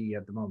creativity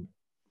at the moment?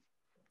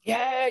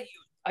 Yeah,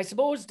 I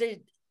suppose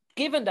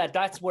given that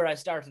that's where I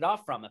started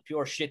off from, a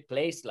pure shit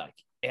place, like,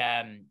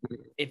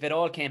 if it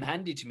all came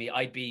handy to me,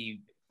 I'd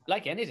be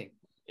like anything.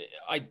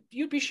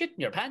 You'd be shitting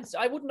your pants.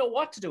 I wouldn't know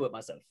what to do with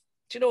myself.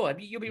 Do you know?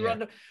 You'd be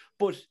running.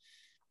 But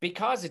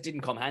because it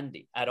didn't come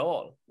handy at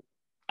all,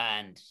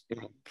 and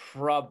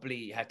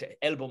probably had to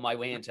elbow my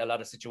way into a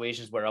lot of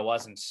situations where I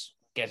wasn't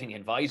getting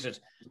invited,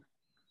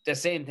 the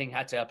same thing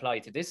had to apply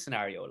to this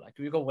scenario. Like,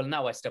 we go, well,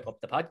 now I step up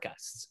the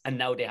podcasts, and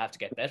now they have to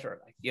get better.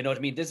 Like, you know what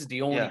I mean? This is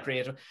the only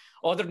creative,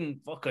 other than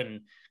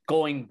fucking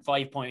going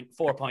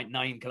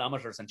 4.9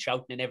 kilometers and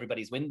shouting in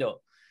everybody's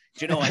window.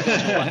 Do you know?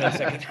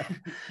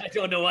 I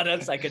don't know what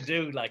else I could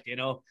do. Like, you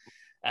know,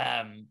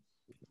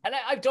 and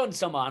I've done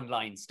some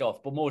online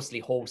stuff, but mostly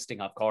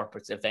hosting of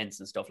corporate events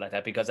and stuff like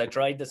that, because I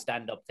tried the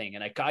stand-up thing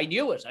and I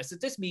knew it. I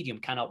said, this medium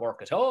cannot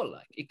work at all.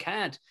 Like, it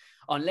can't,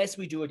 unless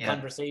we do it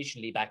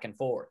conversationally back and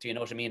forth. You know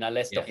what I mean?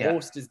 Unless the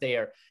host is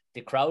there, the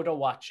crowd are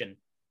watching,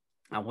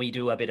 and we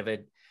do a bit of a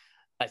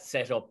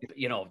setup,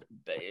 you know,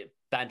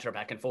 banter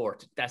back and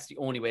forth. That's the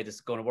only way this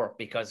is going to work,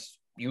 because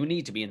you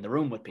need to be in the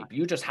room with people.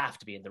 You just have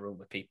to be in the room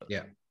with people.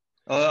 Yeah.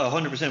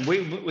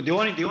 100%.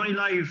 The only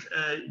live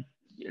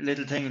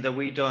little thing that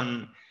we've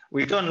done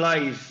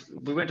live,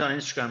 we went on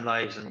Instagram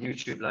lives and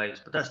YouTube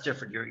lives, but that's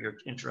different. You're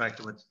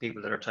interacting with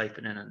people that are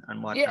typing in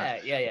and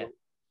whatnot. Yeah.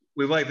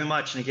 We might be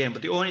matching again,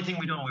 but the only thing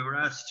we were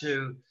asked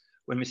to,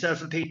 when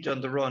myself and Pete done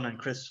the run, and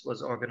Chris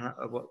was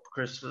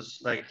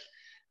like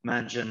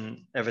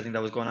managing everything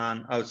that was going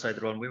on outside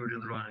the run. We were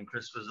doing the run, and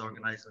Chris was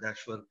organising the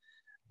actual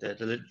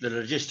the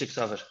logistics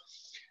of it.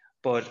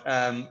 But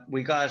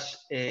we got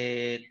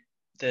the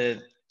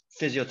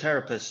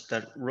physiotherapist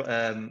that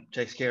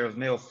takes care of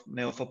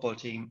Mayo football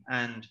team,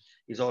 and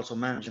he's also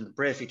managing the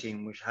Brafey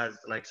team, which has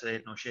the likes of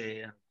Aidan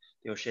O'Shea and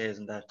the O'Sheas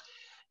and that.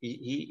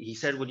 He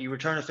said, would you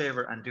return a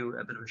favour and do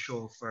a bit of a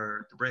show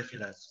for the Brafey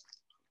lads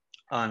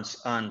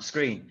on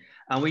screen?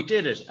 And we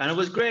did it, and it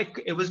was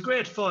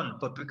great fun.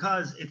 But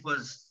because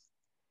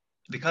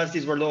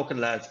these were local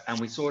lads and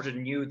we sort of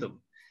knew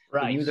them,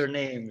 we knew their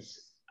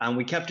names, and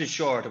we kept it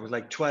short. It was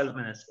like 12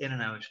 minutes in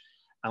and out.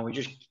 And we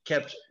just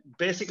kept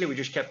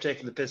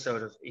taking the piss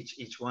out of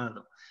each one of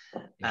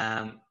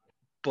them.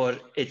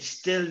 But it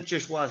still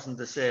just wasn't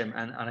the same.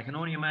 And I can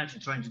only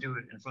imagine trying to do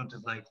it in front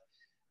of like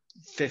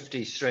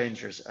 50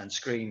 strangers and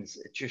screens.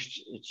 It just,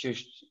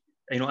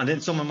 you know, and then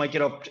someone might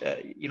get up,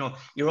 you know,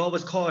 you're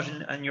always caught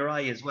in your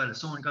eye as well. If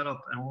someone got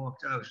up and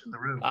walked out in the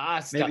room,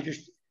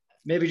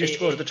 maybe just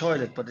go to the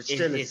toilet, but it's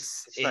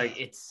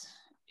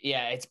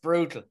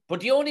brutal. But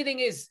the only thing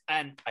is,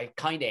 and I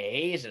kind of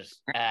hate it,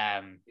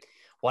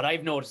 what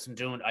I've noticed in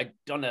doing, I've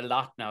done a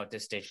lot now at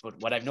this stage,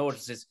 but what I've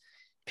noticed is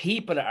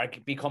people are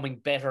becoming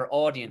better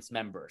audience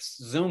members.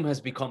 Zoom has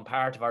become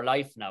part of our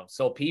life now.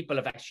 So people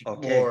have actually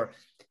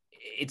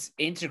it's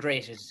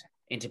integrated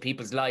into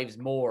people's lives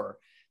more,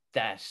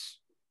 that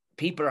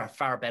people are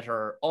far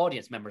better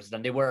audience members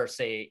than they were,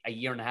 say, a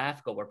year and a half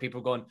ago, where people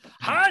were going,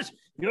 "Hard!"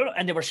 You know,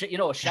 and they were,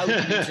 shouting,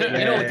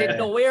 they didn't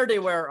know where they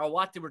were or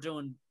what they were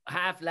doing.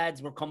 Half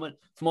lads were coming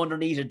from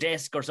underneath a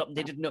desk or something.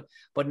 They didn't know.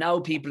 But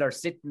now people are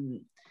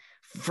sitting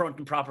front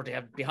and proper, to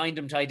have behind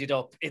them tidied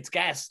up. It's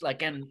gas,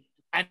 like, and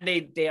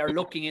they are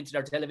looking into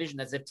their television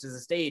as if it's a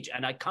stage,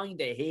 and I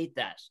kind of hate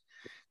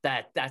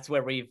that's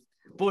where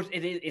but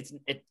it's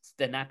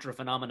the natural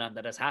phenomenon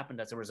that has happened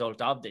as a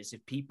result of this.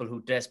 If people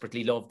who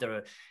desperately love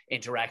the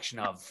interaction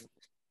of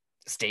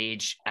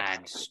stage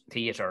and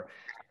theatre,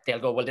 they'll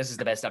go, well, this is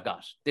the best I've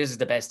got. This is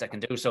the best I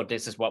can do. So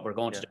this is what we're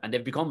going to do. And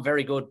they've become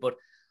very good, but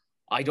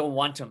I don't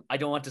want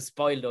to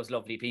spoil those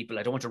lovely people.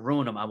 I don't want to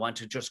ruin them. I want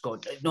to just go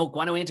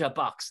on into a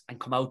box and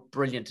come out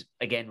brilliant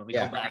again when we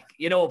come back,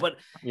 you know, but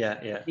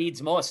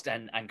needs must,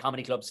 and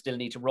comedy clubs still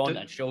need to run,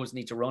 and shows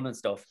need to run and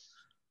stuff.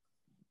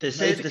 They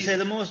say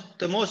the most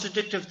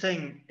addictive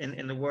thing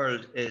in the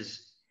world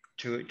is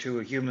to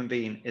a human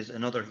being is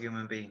another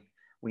human being.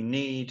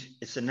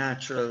 It's a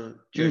natural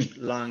just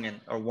longing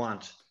or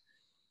want.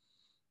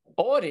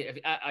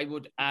 I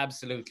would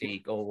absolutely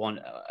go one.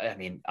 I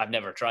mean, I've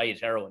never tried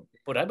heroin,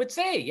 but I would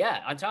say,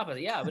 on top of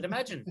it, I would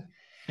imagine.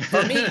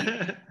 For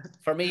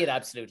me, it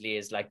absolutely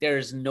is. Like,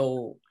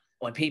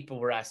 when people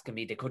were asking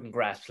me, they couldn't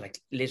grasp, like,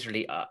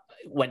 literally,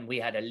 when we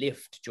had a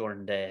lift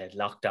during the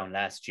lockdown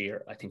last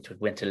year, I think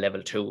it went to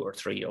level 2 or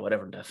 3 or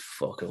whatever the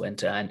fuck it went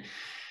to, and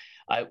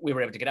we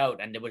were able to get out,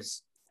 and there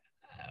was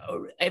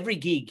every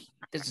gig.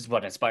 This is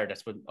what inspired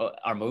us with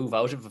our move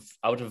out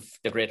of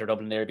the Greater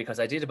Dublin area, because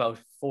I did about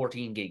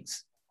 14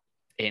 gigs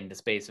in the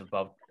space of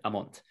about a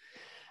month,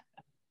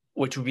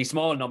 which would be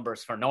small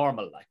numbers for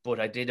normal, like, but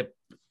I did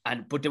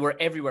but they were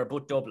everywhere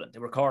but Dublin. They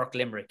were Cork,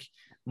 Limerick,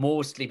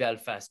 mostly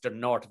Belfast, or the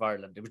north of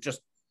Ireland. It was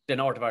just the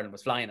north of Ireland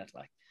was flying it,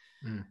 like.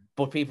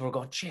 But people were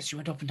going, "Jeez, you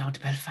went up and down to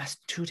Belfast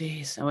in 2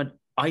 days." I went,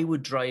 "I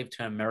would drive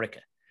to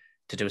America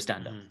to do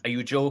stand-up. Are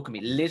you joking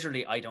me?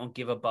 Literally, I don't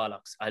give a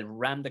bollocks. I'll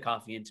ram the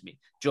coffee into me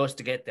just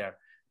to get there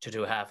to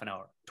do half an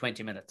hour,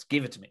 20 minutes.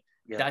 Give it to me."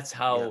 Yeah, that's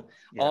how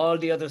all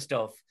the other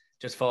stuff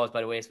just falls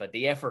by the wayside.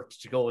 The effort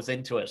that goes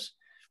into it,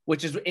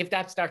 which is, if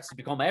that starts to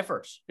become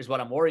effort, is what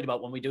I'm worried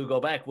about when we do go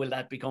back. Will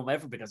that become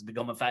effort because I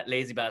become a fat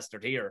lazy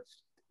bastard here?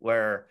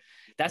 Where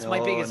that's my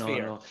biggest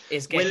fear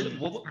is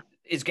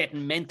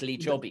getting mentally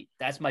chubby.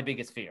 That's my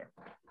biggest fear.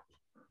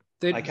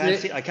 I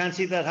can't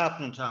see that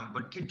happening, Tom.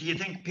 But do you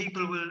think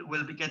people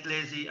will get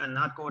lazy and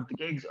not go to the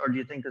gigs, or do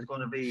you think there's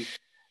going to be?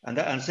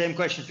 And same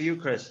question for you,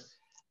 Chris.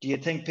 Do you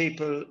think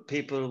people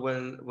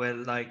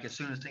will like, as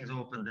soon as things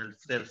open,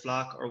 they'll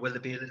flock, or will they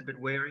be a little bit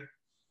wary?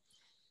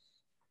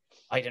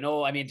 I don't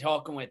know. I mean,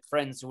 talking with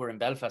friends who were in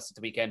Belfast at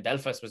the weekend,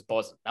 Belfast was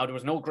buzzing. Now, there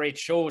was no great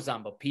shows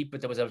on, but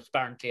there was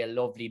apparently a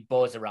lovely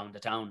buzz around the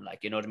town,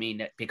 like, you know what I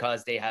mean?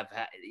 Because they have,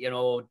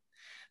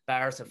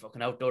 bars are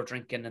fucking outdoor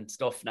drinking and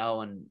stuff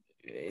now, and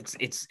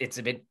it's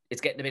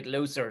getting a bit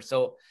looser.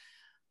 So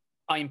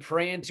I'm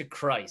praying to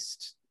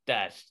Christ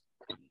that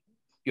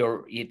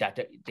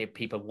the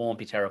people won't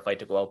be terrified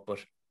to go out, but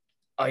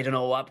I don't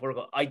know what we're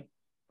going. I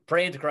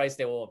praying to Christ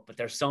they won't, but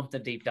there's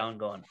something deep down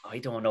going, I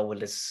don't know,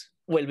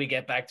 will we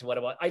get back to what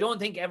it was? I don't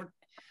think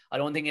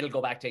it'll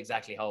go back to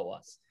exactly how it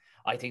was.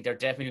 I think there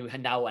definitely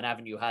now an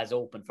avenue has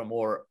opened for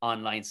more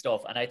online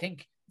stuff, and I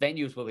think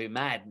venues will be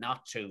mad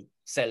not to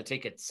sell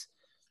tickets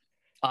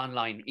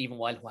online even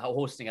while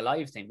hosting a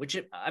live thing, which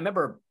I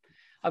remember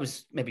I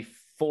was maybe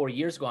 4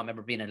 years ago. I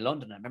remember being in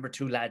London. I remember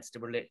two lads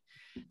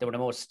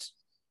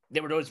they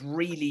were those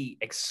really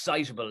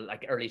excitable,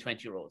 like early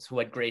 20-year-olds who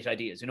had great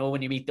ideas. You know,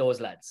 when you meet those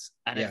lads,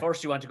 and at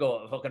first you want to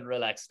go, fucking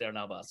relax there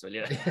now, boss, will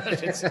you?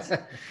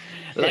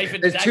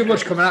 There's too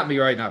much coming at me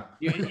right now.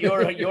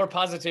 Your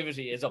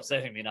positivity is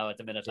upsetting me now at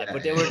the minute. Like,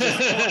 but they were just,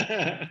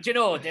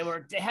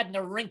 they hadn't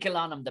a wrinkle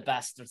on them, the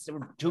bastards. They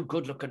were two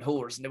good-looking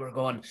whores, and they were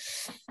going,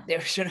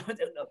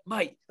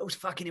 mate, that was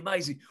fucking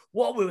amazing.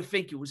 What we were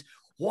thinking was,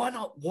 why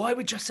are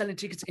we just selling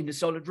tickets in the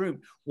solid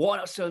room? Why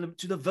not sell them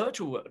to the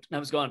virtual world? And I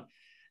was going,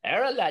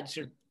 lads,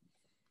 who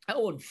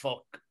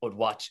would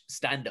watch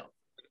stand-up?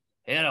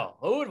 You know,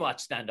 who would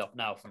watch stand-up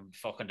now from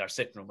fucking their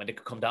sitting room when they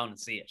could come down and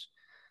see it?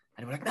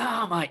 And they were like,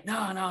 no, mate,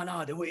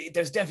 no.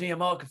 There's definitely a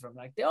market for them.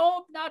 Like,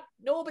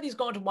 nobody's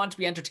going to want to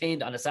be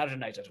entertained on a Saturday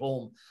night at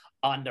home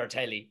on their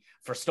telly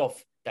for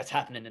stuff that's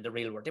happening in the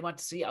real world. They want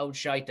to see old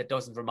shite that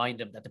doesn't remind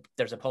them that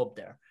there's a pub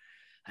there.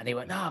 And they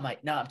went, no, mate,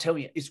 I'm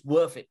telling you, it's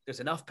worth it. There's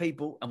enough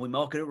people and we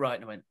market it right.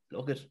 And I went,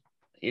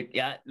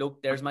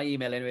 look, there's my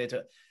email anyway.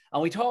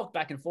 And we talked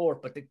back and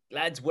forth, but the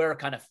lads were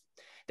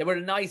they were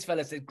nice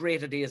fellas, they had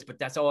great ideas, but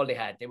that's all they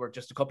had. They were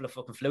just a couple of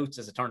fucking flutes,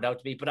 as it turned out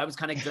to be. But I was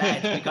kind of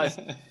glad because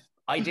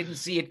I didn't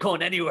see it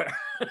going anywhere.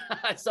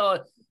 I saw,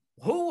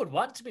 who would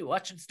want to be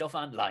watching stuff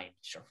online?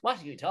 Sure. What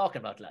are you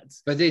talking about,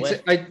 lads? But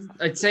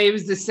I'd say it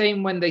was the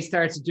same when they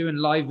started doing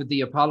live at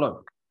the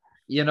Apollo,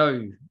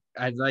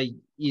 and like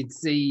you'd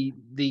see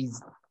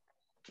these,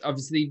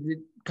 obviously the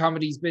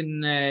comedy's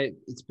been,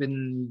 it's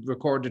been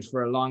recorded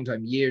for a long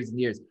time, years and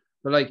years,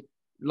 but like,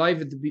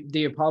 live at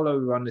the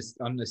Apollo on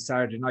a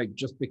Saturday night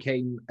just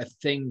became a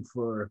thing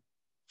for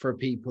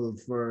people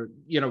for,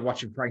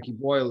 watching Frankie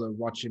Boyle or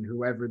watching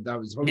whoever that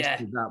was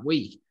hosted that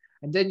week.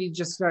 And then you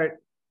just start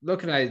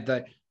looking at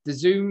it, the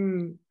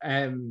Zoom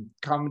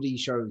comedy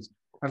shows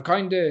have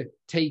kind of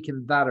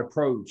taken that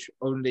approach,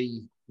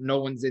 only no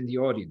one's in the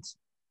audience.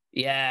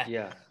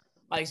 Yeah.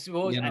 I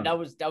suppose, and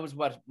that was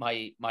what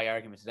my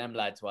argument to them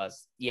lads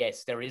was.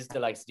 Yes, there is the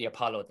likes of the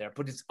Apollo there,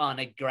 but it's on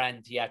a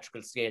grand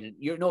theatrical scale.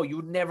 You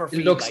would never feel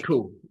it looks like,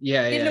 cool.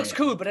 It looks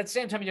cool, but at the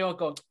same time, you don't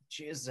go,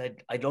 "Jeez,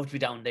 I'd love to be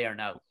down there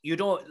now." You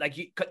don't like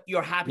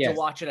you're happy to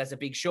watch it as a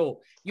big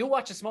show. You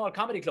watch a small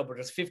comedy club where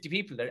there's 50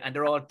 people there and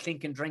they're all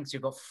clinking drinks. You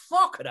go,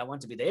 "Fuck it, I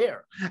want to be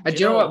there." And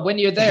do you know what? When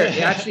you're there,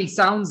 it actually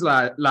sounds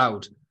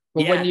loud,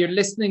 but when you're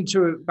listening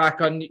to it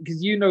back on,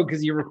 because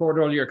you record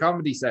all your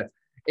comedy sets.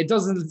 It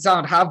doesn't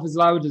sound half as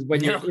loud as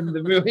when you're in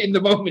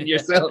the moment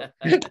yourself.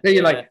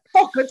 You're like,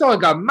 fuck, it's all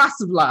got a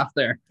massive laugh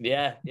there.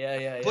 Yeah.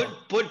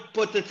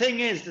 But the thing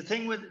is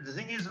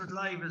with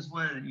live as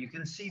well, you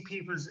can see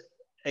people's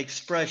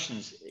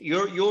expressions.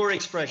 Your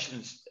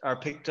expressions are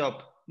picked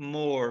up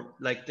more.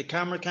 Like the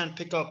camera can't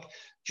pick up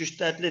just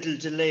that little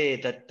delay,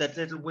 that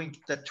little wink,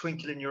 that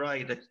twinkle in your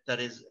eye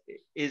that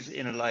is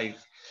in a live.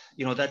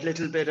 That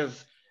little bit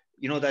of,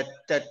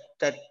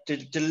 that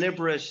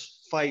deliberate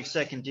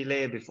 5-second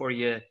delay before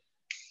you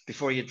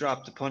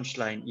drop the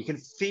punchline. You can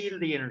feel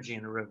the energy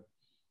in the room.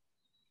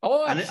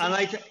 Oh, and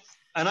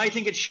I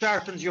think it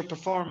sharpens your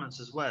performance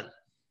as well.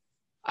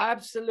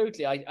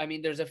 Absolutely. I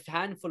mean, there's a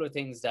handful of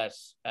things that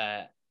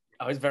I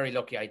was very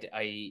lucky.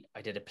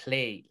 I did a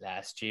play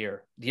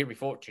the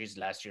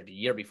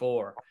year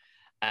before,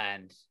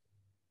 and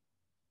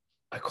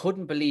I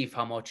couldn't believe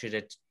how much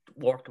it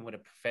working with a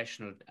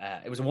professional,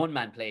 it was a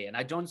one-man play, and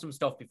I'd done some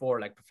stuff before,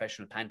 like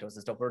professional pantos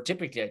and stuff, where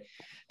typically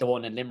the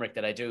one in Limerick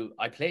that I do,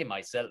 I play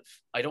myself.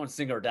 I don't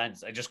sing or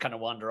dance. I just kind of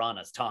wander on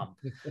as Tom.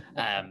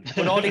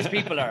 But all these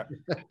people are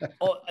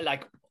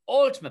like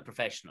ultimate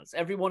professionals.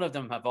 Every one of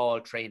them have all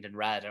trained in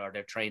RADA, or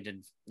they're trained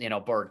in, you know,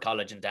 Bird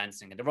College and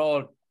dancing, and they're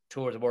all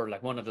tour the world.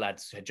 Like one of the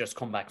lads had just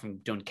come back from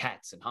doing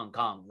Cats in Hong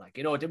Kong. Like,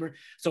 you know, they were,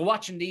 so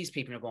watching these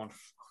people, you're going,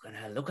 fucking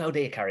hell, look how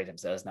they carry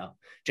themselves now.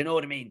 Do you know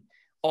what I mean?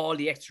 All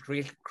the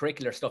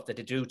extracurricular stuff that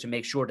they do to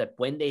make sure that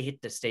when they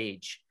hit the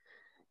stage,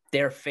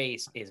 their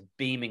face is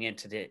beaming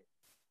into the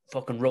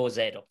fucking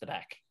rosette up the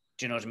back.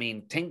 Do you know what I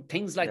mean?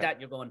 Things like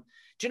that, you're going,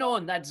 do you know,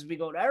 and that's, we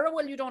go, oh,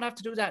 well, you don't have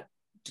to do that.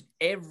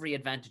 Every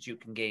advantage you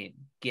can gain,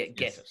 get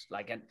it.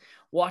 Like, and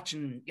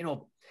watching, you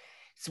know,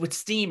 with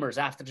steamers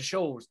after the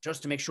shows,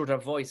 just to make sure their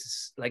voice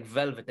is like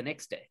velvet the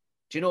next day.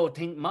 Do you know,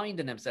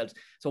 minding themselves.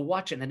 So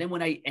watching, and then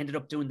when I ended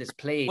up doing this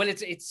play, well,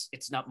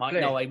 it's not my,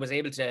 no, I was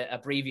able to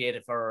abbreviate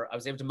it I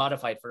was able to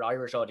modify it for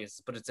Irish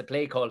audiences, but it's a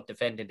play called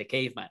Defending the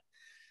Caveman.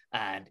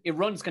 And it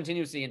runs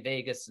continuously in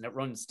Vegas, and it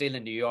runs still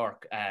in New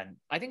York. And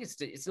I think it's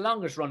the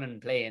longest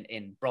running play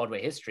in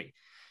Broadway history.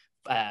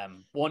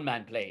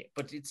 One-man play,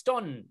 but it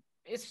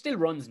still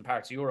runs in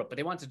parts of Europe, but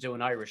they want to do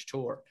an Irish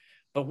tour.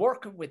 But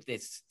working with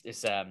this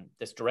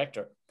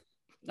director,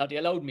 now they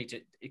allowed me to,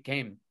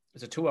 it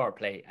was a 2-hour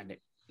play, and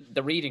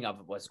the reading of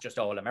it was just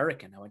all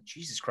American. I went,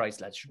 Jesus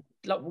Christ, lads,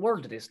 what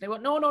world of this? And they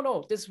went,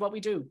 no, this is what we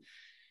do.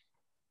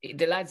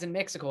 The lads in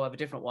Mexico have a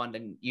different one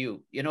than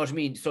you. You know what I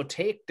mean? So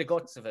take the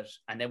guts of it,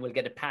 and then we'll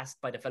get it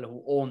passed by the fellow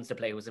who owns the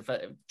play, who's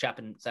a chap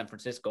in San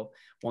Francisco.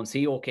 Once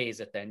he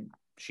okays it, then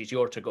she's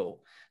yours to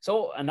go.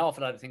 So an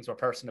awful lot of things were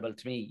personable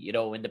to me, you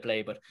know, in the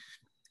play, but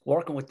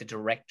working with the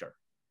director,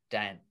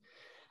 Dan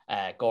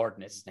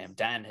Gordon is his name.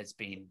 Dan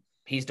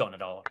he's done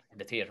it all in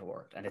the theatre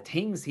world. And the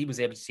things he was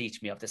able to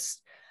teach me of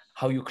this,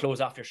 how you close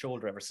off your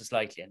shoulder ever so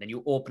slightly, and then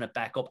you open it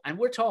back up. And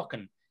we're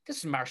talking, this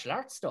is martial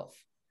arts stuff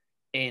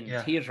in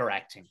theatre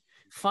acting.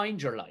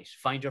 Find your light,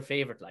 find your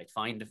favorite light,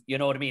 you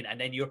know what I mean? And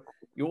then you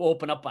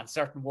open up on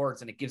certain words,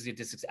 and it gives you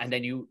this, and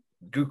then you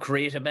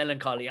create a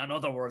melancholy on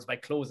other words by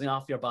closing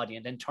off your body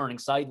and then turning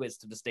sideways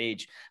to the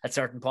stage at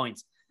certain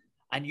points.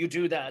 And you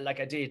do that like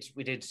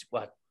we did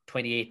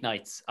 28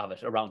 nights of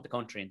it around the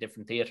country in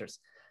different theatres.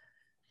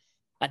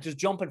 And just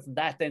jumping from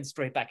that then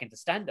straight back into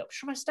stand-up.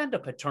 Sure, my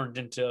stand-up had turned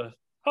into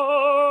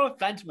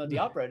Phantom of the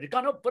Opera. It had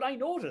gone up, but I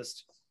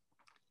noticed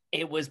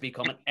it was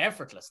becoming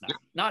effortless now.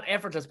 Not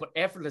effortless, but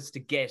effortless to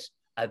get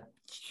a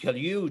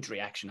huge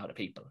reaction out of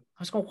people. I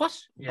was going,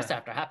 what's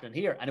after happening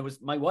here? And it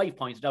was, my wife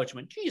pointed out, she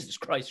went, Jesus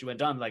Christ, you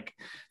went on like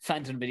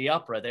Phantom of the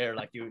Opera there.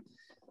 Like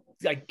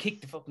I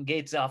kicked the fucking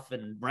gates off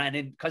and ran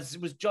in, because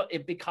it was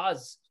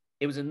because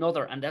it was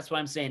another, and that's what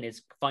I'm saying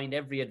is find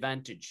every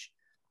advantage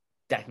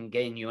that can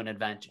gain you an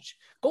advantage.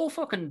 Go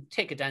fucking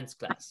take a dance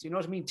class. You know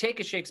what I mean?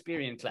 Take a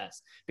Shakespearean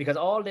class, because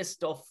all this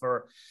stuff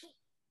for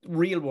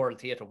real world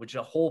theatre, which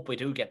I hope we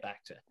do get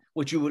back to,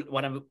 which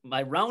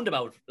my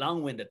roundabout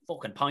long-winded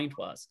fucking point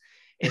was,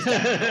 is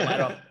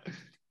that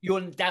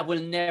that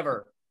will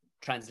never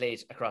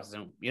translate across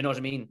Zoom. You know what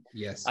I mean?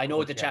 Yes. I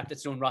know the chap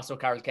that's doing Ross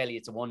O'Carroll Kelly.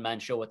 It's a one-man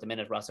show at the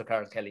minute. Ross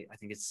O'Carroll Kelly. I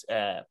think it's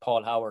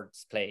Paul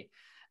Howard's play.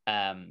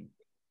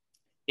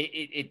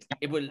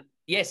 It will,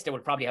 yes, they will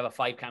probably have a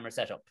 5-camera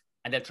setup,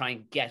 and they'll try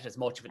and get as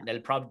much of it, and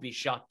they'll probably be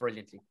shot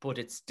brilliantly, but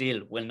it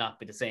still will not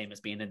be the same as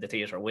being in the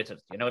theatre with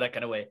it, you know, that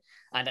kind of way.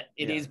 And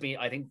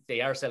I think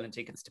they are selling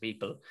tickets to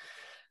people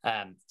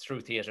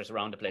through theatres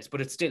around the place,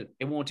 but it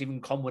won't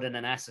even come within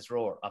an ass's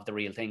roar of the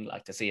real thing,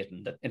 like to see it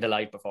in the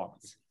live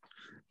performance.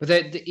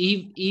 But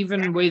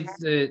even with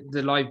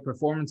the live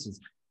performances,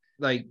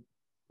 like,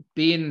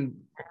 being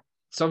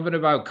something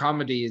about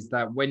comedy is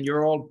that when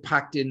you're all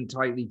packed in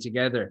tightly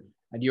together,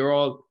 and you're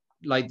all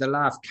like, the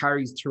laugh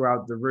carries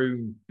throughout the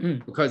room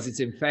because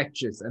it's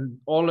infectious, and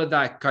all of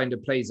that kind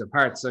of plays a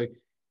part. So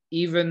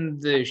even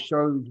the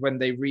shows, when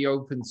they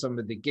reopened some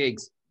of the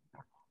gigs,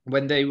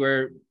 when they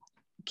were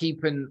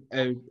keeping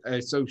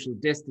a social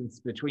distance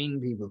between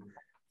people,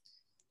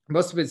 it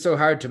must have been so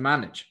hard to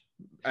manage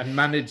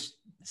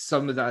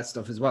some of that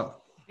stuff as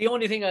well. The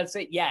only thing I'd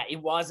say,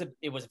 it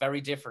was very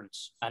different.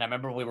 And I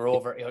remember we were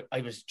over,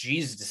 I was,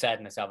 Jesus, the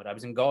sadness of it. I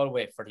was in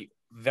Galway for the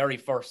very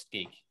first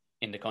gig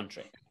in the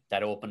country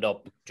that opened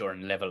up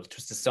during Level. It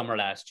was the summer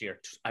last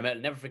year. I'll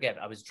never forget,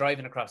 I was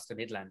driving across the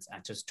Midlands,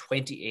 and it was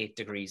 28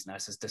 degrees. And I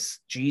says, this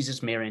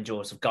Jesus, Mary and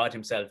Joseph, God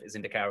himself is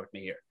in the car with me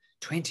here.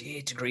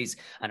 28 degrees.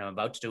 And I'm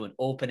about to do an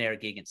open air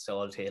gig in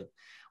Salt Hill.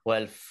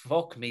 Well,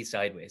 fuck me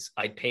sideways.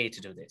 I'd pay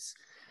to do this.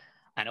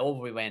 And over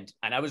we went.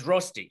 And I was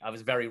rusty. I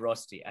was very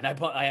rusty. And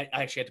I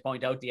actually had to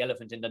point out the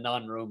elephant in the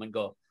non-room and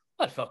go,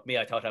 well, fuck me,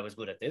 I thought I was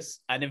good at this.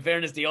 And in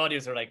fairness, the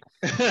audience are like,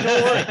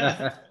 don't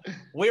worry,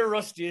 we're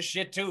rusty as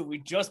shit too.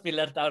 We'd just be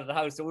left out of the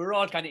house. So we were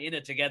all kind of in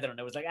it together. And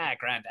it was like,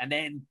 grand. And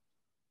then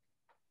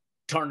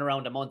turned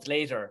around a month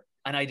later,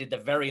 and I did the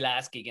very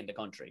last gig in the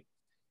country,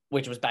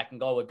 which was back in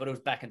Galway, but it was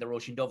back in the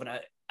Roisin Dove.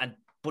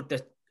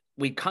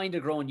 We kind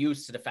of grown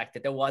used to the fact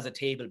that there was a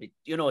table,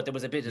 there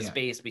was a bit of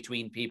space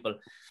between people.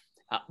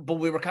 But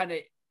we were kind of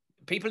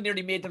people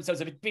nearly made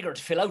themselves a bit bigger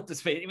to fill out the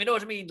space. You know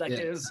what I mean? Like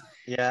there's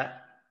yeah.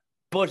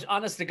 But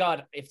honest to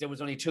God, if there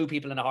was only 2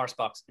 people in a horse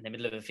box in the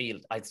middle of a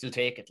field, I'd still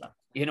take it. Like,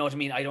 you know what I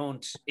mean?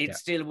 It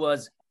still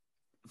was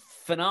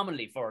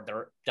phenomenally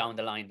further down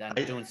the line than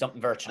doing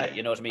something virtually.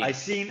 You know what I mean? I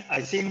seen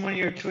one of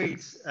your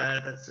tweets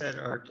that said,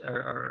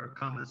 or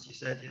comments, you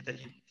said that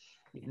you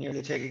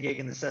nearly take a gig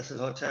in the Cecil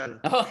Hotel.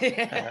 Oh,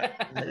 yeah.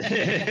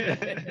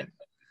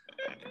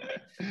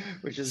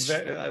 Which is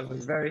it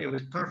was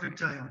perfect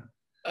time.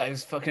 It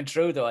was fucking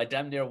true though. I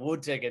damn near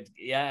would take it.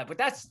 Yeah, but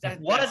that's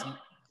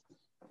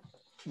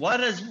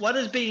what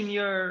has been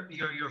your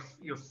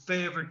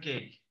favorite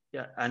gig?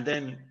 Yeah, and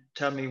then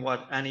tell me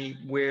what any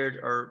weird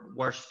or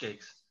worst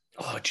gigs.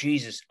 Oh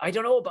Jesus, I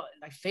don't know about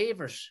my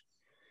favorite.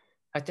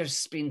 Like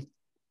there's been,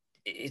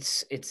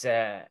 it's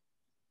the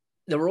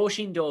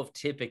Roisin Dove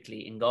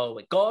typically in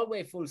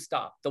Galway full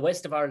stop, the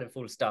west of Ireland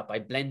full stop. I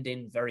blend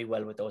in very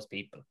well with those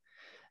people.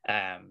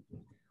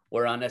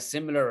 We're on a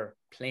similar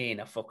plane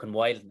of fucking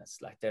wildness.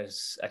 Like I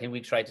think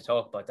we tried to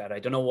talk about that. I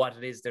don't know what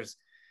it is. There's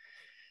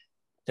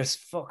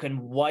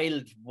fucking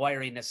wild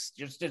wiriness.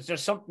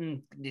 There's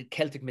something in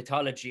Celtic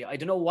mythology. I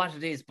don't know what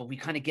it is, but we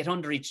kind of get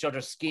under each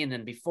other's skin,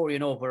 and before you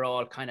know, we're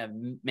all kind of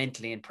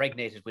mentally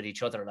impregnated with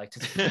each other. Like,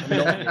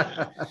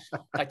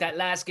 like that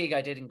last gig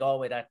I did in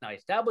Galway that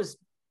night. That was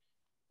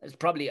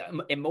probably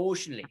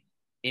emotionally.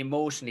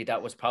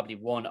 That was probably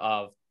one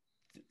of,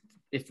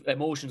 if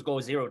emotions go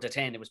 0 to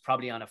 10, it was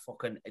probably on a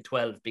fucking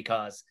 12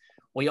 because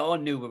we all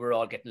knew we were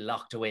all getting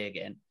locked away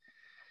again.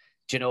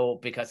 You know,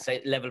 because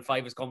level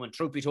 5 was coming.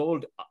 Truth be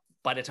told,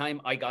 by the time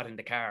I got in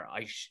the car,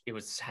 it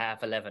was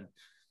 11:30.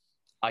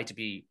 I had to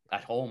be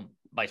at home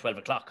by 12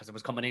 o'clock because it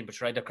was coming in, but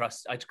I had to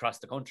cross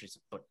the country.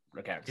 But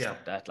regardless of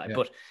that,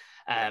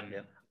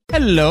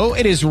 Hello,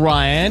 it is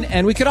Ryan,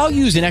 and we could all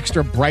use an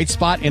extra bright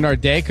spot in our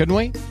day, couldn't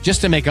we? Just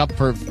to make up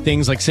for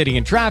things like sitting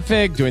in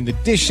traffic, doing the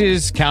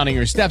dishes, counting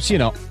your steps, you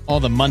know,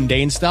 all the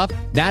mundane stuff.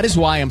 That is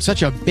why I'm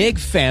such a big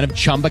fan of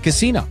Chumba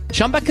Casino.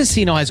 Chumba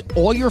Casino has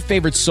all your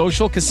favorite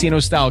social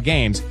casino-style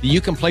games that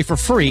you can play for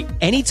free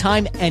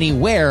anytime,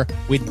 anywhere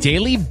with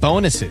daily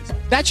bonuses.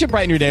 That should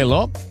brighten your day a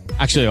little.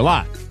 Actually, a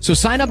lot. So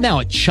sign up now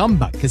at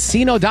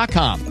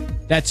ChumbaCasino.com.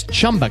 That's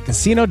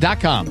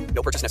ChumbaCasino.com.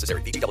 No purchase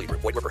necessary. VGW Group.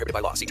 Void where prohibited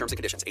by law. See terms and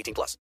conditions.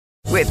 18+.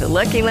 With the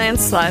Lucky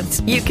Land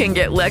Slots, you can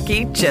get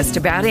lucky just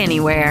about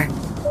anywhere.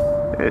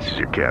 This is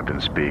your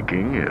captain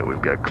speaking.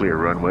 We've got clear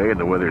runway and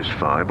the weather's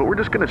fine, but we're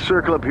just going to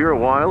circle up here a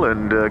while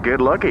and get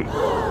lucky.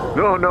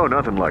 No,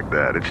 nothing like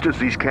that. It's just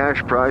these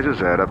cash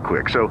prizes add up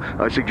quick. So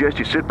I suggest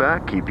you sit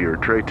back, keep your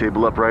tray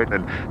table upright,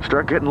 and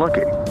start getting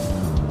lucky.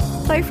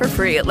 Play for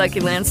free at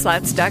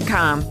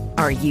LuckyLandSlots.com.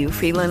 Are you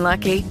feeling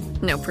lucky?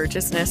 No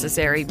purchase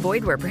necessary.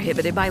 Void where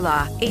prohibited by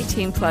law.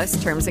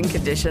 18+ terms and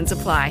conditions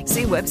apply.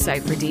 See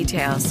website for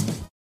details.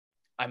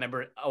 I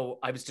remember,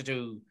 I was to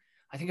do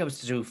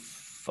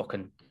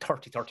fucking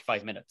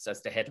 35 minutes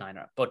as the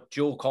headliner. But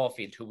Jo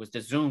Caulfield, who was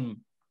the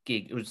Zoom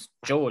gig, it was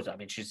Joe's, I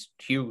mean, she's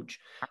huge,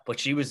 but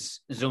she was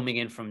Zooming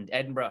in from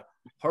Edinburgh.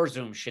 Her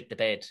Zoom shit the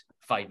bed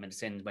 5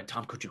 minutes in. When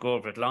Tom, could you go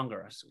over it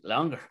longer? I said,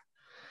 longer?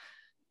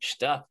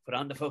 Stop, put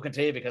on the fucking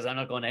tape because I'm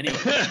not going anywhere.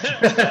 And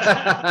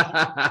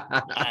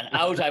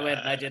out I went,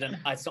 and I did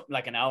something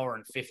like an hour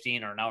and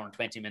 15 or an hour and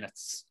 20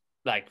 minutes.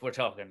 Like, we're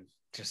talking,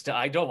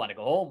 I don't want to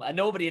go home. And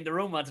nobody in the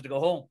room wanted to go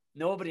home.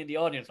 Nobody in the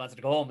audience wanted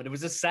to go home. And it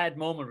was a sad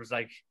moment. It was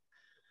like,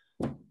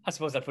 I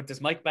suppose I'll put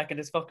this mic back in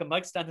this fucking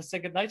mic stand and say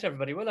goodnight to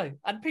everybody, will I?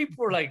 And people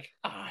were like,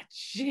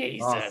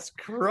 Jesus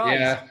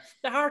Christ. Yeah.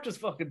 The heart was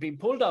fucking being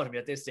pulled out of me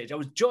at this stage. I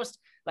was just,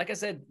 like I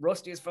said,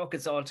 rusty as fucking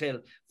Salthill.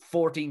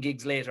 14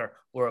 gigs later,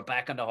 we were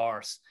back on the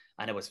horse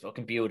and it was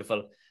fucking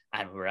beautiful.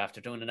 And we were after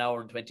doing an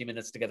hour and 20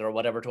 minutes together or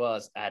whatever it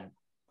was. And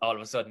all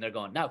of a sudden they're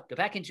going, now, go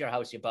back into your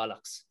house, you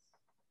bollocks.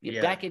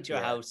 Get back into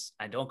your house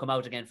and don't come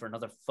out again for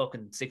another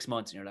fucking 6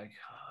 months. And you're like,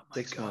 oh my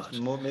 6 God.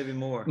 months, maybe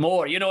more.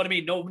 More, you know what I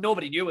mean?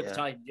 Nobody knew at the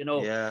time, you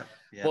know. Yeah.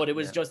 But it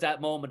was just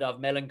that moment of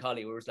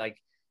melancholy where it was like,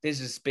 this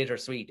is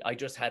bittersweet. I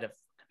just had a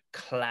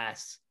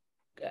class,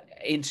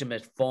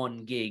 intimate,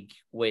 fun gig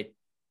with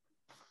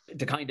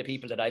the kind of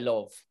people that I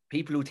love.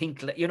 People who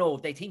think, you know,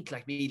 they think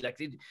like me.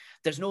 Like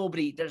there's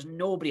nobody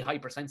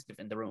hypersensitive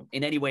in the room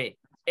in any way.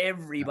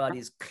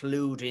 Everybody's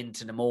clued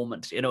into the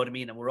moment. You know what I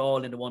mean? And we're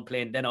all in the one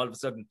plane. Then all of a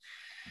sudden,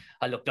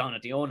 I look down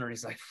at the owner and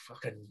he's like,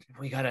 fucking,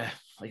 we gotta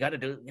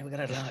fucking,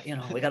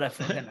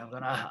 I'm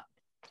gonna,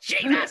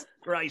 Jesus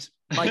Christ,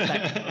 mic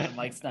back,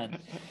 mic stand.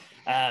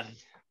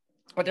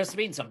 But there's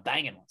been some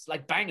banging ones,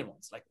 like,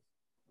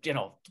 you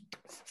know,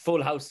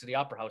 Full House to the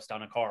Opera House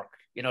down in Cork.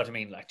 You know what I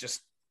mean? Like,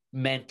 just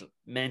mental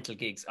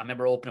gigs. I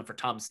remember opening for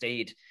Tom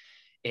Stade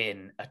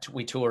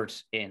we toured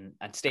in,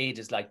 and Stade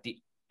is like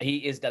he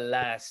is the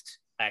last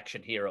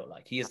action hero.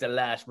 Like, he is the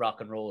last rock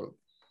and roll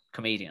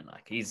comedian.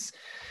 Like,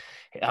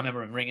 I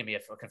remember him ringing me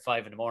at fucking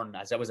 5 a.m.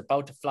 as I was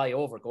about to fly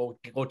over, go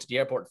to the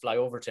airport and fly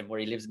over to him where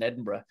he lives in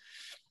Edinburgh.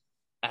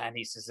 And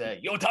he says,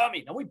 yo,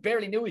 Tommy. Now, we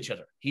barely knew each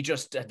other. He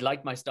just had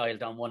liked my style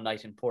down one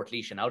night in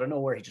Portlaoise, and out of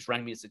nowhere, he just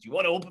rang me and said, you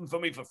want to open for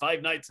me for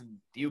 5 nights in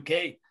the UK?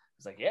 I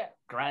was like, yeah,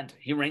 grand.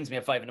 He rings me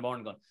at 5 a.m.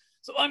 going,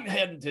 So I'm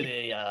heading to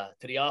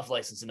the off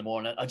license in the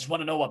morning. I just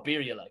want to know what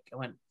beer you like. I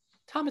went,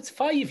 Tom, it's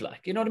 5,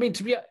 like, you know what I mean?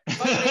 To be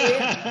 5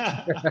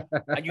 a.m.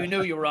 And you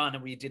knew you were on,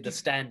 and we did the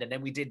stand, and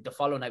then we did the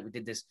following night. We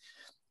did this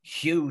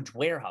huge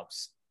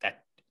warehouse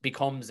that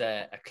becomes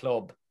a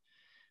club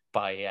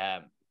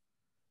by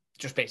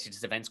just basically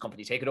this events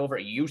company take it over.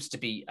 It used to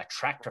be a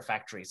tractor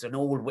factory. It's an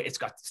old, it's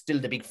got still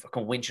the big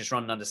fucking winches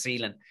running on the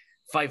ceiling,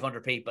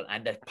 500 people,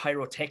 and the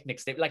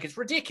pyrotechnics. Like, it's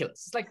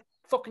ridiculous. It's like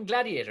fucking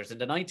Gladiators in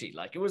the 90s.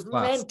 Like, it was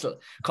mental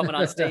coming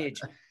on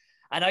stage.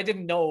 And I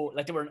didn't know,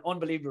 like, they were an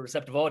unbelievably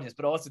receptive audience,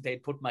 but also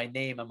they'd put my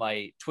name and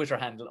my Twitter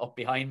handle up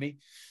behind me.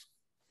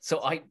 So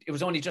it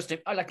was only just,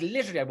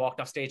 I walked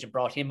off stage and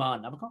brought him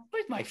on. I'm going,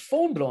 why's my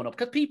phone blowing up?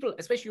 Because people,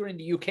 especially you're in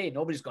the UK,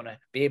 nobody's going to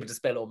be able to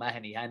spell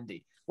O'Mahony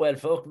handy. Well,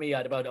 fuck me, I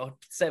had about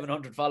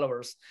 700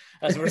 followers.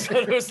 As a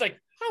result, it was like,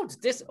 how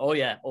did this? Oh,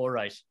 yeah, all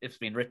right. It's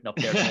been written up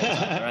there.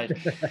 Right.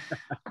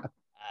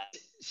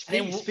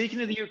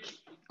 Speaking of the UK,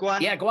 go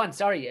on. Yeah, go on.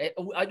 Sorry.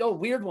 I know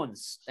weird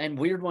ones.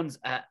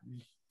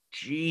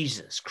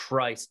 Jesus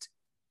Christ.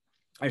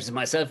 There's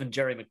myself and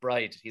Jerry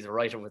McBride. He's a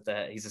writer with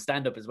he's a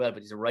stand-up as well,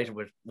 but he's a writer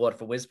with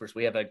Waterford Whispers.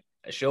 We have a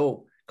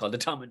show called the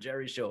Tom and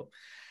Jerry Show,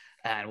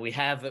 and we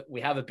have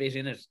a bit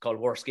in it called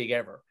Worst Gig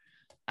Ever,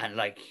 and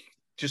like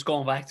just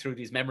going back through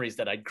these memories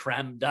that I'd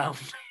crammed down.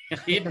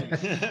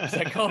 It's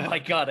like, oh my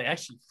God, I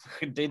actually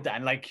fucking did that.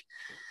 And like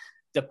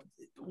the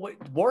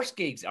worst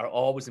gigs are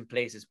always in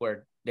places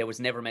where there was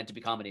never meant to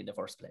be comedy in the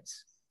first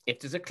place.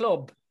 If there's a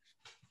club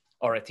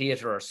or a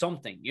theatre or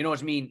something, you know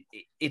what I mean?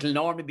 It'll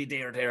normally be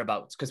there or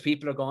thereabouts because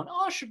people are going,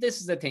 oh, sure, this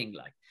is a thing.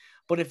 Like,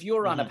 but if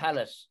you're on a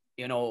pallet,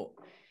 you know,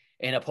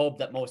 in a pub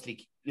that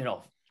mostly, you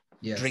know,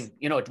 drink,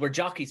 you know, where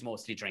jockeys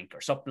mostly drink or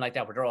something like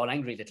that, where they're all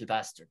angry little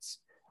bastards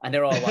and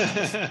they're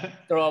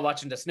all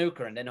watching the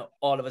snooker, and then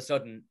all of a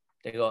sudden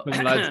they go,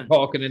 lads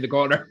talking in the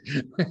corner.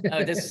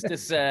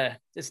 This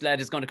lad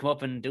is going to come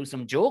up and do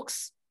some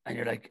jokes. And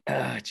you're like,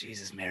 oh,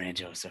 Jesus, Mary and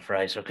Joseph,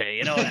 right? Okay,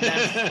 you know.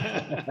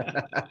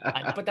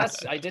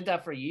 I did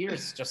that for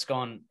years, just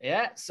going,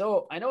 yeah.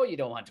 So I know you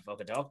don't want to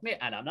fucking talk to me,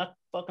 and I'm not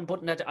fucking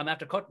putting that. I'm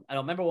after cutting. I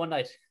remember one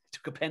night,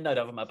 took a pen out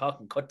of my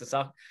pocket and cut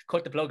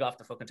the plug off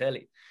the fucking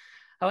telly.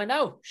 I went,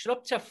 now, shut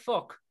up to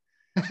fuck.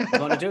 I'm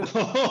gonna do.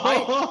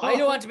 I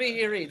don't want to be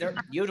here either.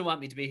 You don't want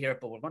me to be here,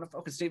 but we're gonna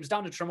fucking see. It was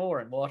down in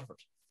Tremor in Waterford.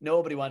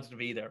 Nobody wanted to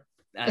be there,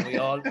 and we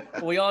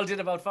all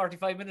did about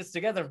 45 minutes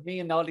together. Me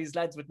and all these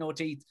lads with no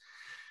teeth.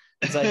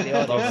 Inside the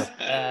audience.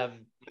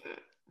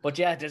 But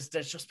yeah, there's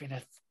just been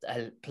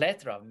a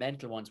plethora of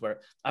mental ones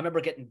where I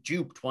remember getting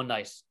duped one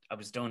night. I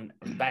was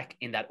back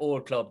in that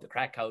old club, the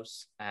Crack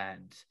House,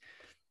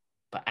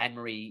 but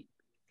Anne-Marie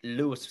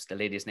Lewis was the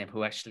lady's name,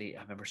 who actually,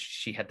 I remember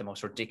she had the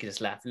most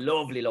ridiculous laugh.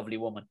 Lovely, lovely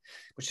woman.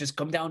 But she's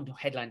come down to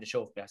headline the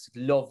show. I said,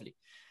 lovely.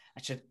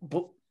 I said,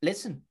 but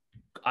listen,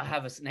 I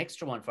have an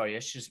extra one for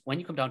you. She says, when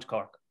you come down to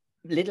Cork,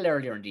 a little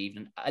earlier in the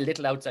evening, a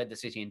little outside the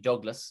city in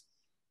Douglas,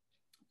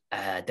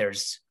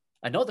 there's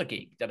another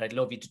gig that I'd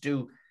love you to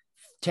do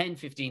 10,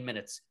 15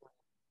 minutes,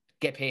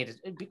 get paid.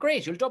 It'd be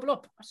great. You'll double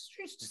up. I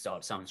said, this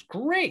all sounds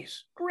great.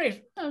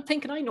 Great. I'm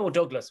thinking I know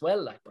Douglas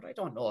well, like, but I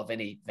don't know of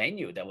any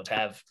venue that would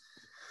have,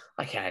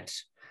 I can't.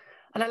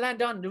 And I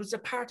land on, there was a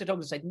part of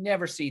Douglas I'd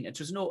never seen. It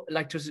was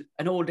it was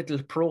an old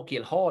little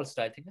parochial hall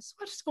style thing. I said,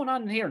 what's going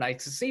on in here? And I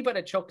could see by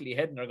the chuckly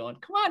head and they're going,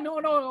 come on,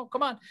 no,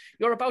 come on.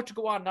 You're about to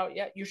go on now.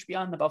 Yeah, you should be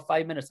on in about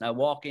 5 minutes. And I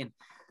walk in,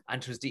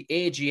 and it was the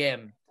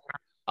AGM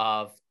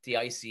of the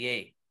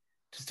ICA.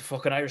 Just the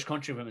fucking Irish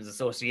Country Women's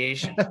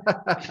Association.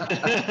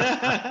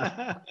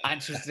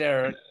 And just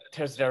there's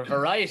their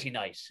variety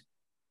night.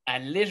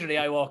 And literally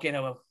I walk in and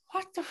I went,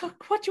 what the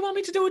fuck? What do you want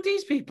me to do with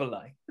these people?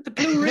 Like, with the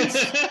blue rinse?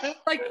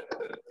 Like,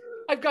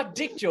 I've got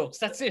dick jokes.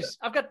 That's it.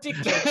 I've got dick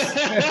jokes.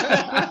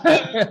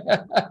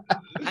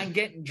 And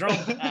getting drunk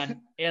and,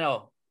 you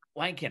know,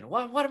 wanking.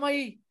 What am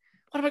I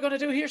going to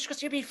do here? She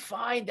goes, you'll be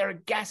fine. They're a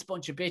gas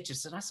bunch of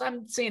bitches. And as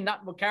I'm saying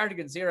that with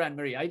cardigans here,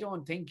 Anne-Marie, I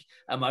don't think,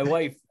 and my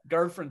wife,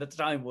 girlfriend at the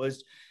time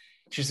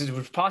she said it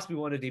was possibly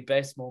one of the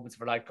best moments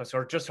of her life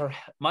because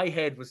my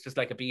head was just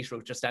like a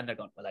beetroot just standing there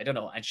going, well, I don't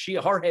know. And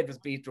her head was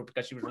beetroot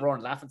because she was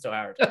roaring, laughing so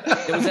hard.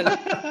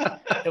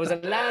 There was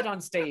a lad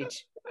on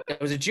stage. There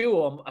was a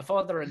duo, a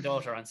father and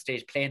daughter on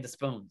stage playing the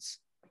spoons.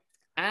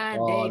 And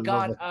they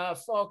got a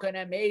fucking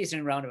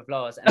amazing round of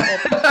applause.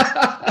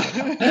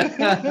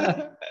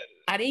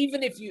 And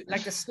even if you,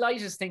 like, the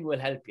slightest thing will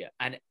help you,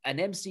 and an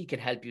MC can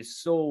help you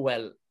so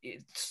well,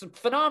 it's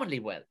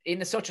phenomenally well.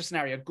 In such a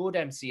scenario, a good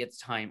MC at the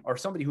time, or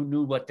somebody who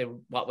knew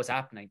what was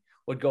happening,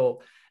 would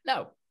go,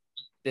 now,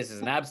 this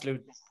is an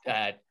absolute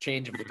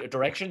change of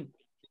direction.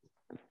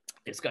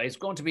 This guy is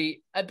going to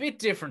be a bit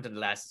different than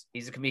the last.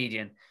 He's a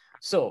comedian.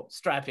 So,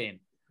 strap in.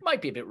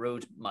 Might be a bit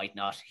rude, might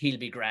not. He'll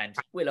be grand.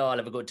 We'll all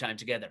have a good time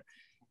together.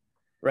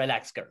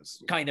 Relax,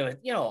 girls. Kind of,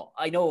 you know,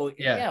 I know,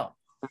 you know,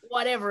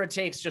 whatever it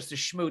takes just to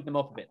schmoot them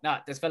up a bit.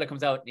 This fella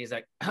comes out and he's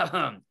like,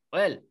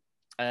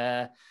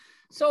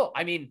 so,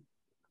 I mean,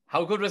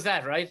 how good was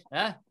that, right?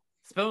 Huh?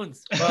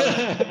 Spoons.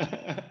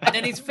 And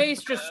then his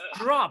face just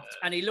dropped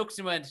and he looks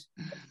and went,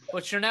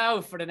 But sure,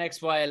 now for the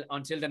next while,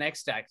 until the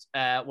next act,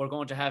 we're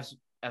going to have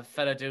a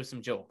fella do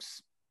some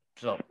jokes.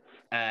 So,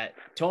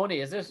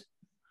 Tony, is it?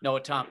 No,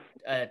 Tom.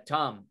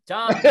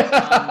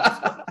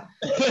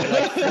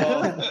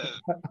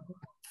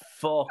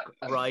 Fuck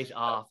right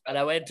off. And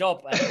I went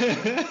up.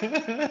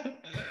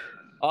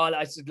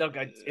 I said, look,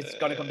 it's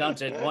going to come down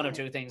to one or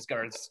two things,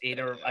 girls.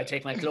 Either I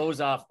take my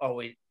clothes off, or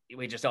we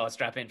just all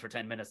strap in for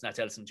 10 minutes and I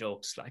tell some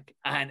jokes.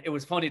 And it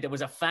was funny. There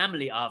was a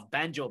family of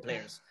banjo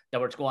players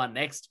that were to go on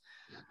next.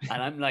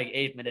 And I'm like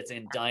 8 minutes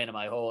in, dying in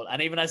my hole.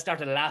 And even I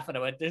started laughing. I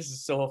went, this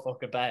is so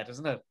fucking bad,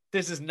 isn't it?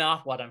 This is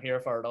not what I'm here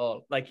for at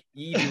all. Like,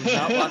 you do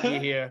not want me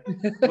here.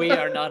 We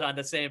are not on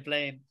the same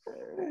plane.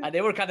 And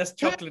they were kind of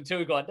chuckling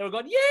too, they were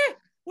going, yeah,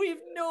 we have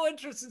no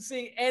interest in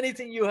seeing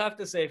anything you have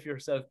to say for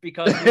yourself,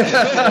 because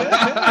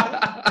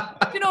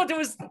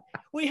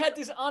we had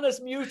this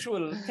honest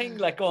mutual thing,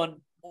 like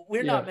going,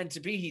 we're not meant to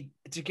be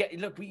to get.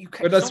 Look,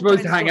 we're not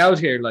supposed to hang out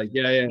here, like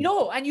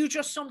and you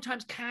just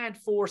sometimes can't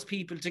force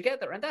people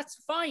together, and that's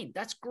fine.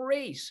 That's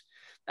great.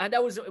 And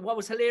that was what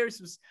was hilarious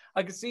was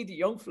I could see the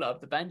young fella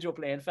of the banjo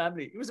playing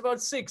family. He was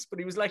about 6, but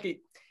he was like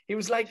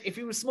if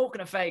he was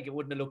smoking a fag, it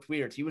wouldn't have looked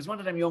weird. He was one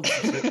of them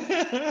youngsters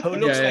who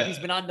looks like he's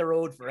been on the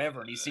road forever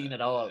and he's seen it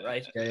all,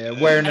 right?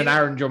 Wearing an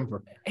Aaron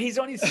jumper. He's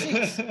only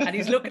 6 and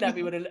he's looking at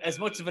me with as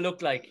much of a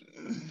look like,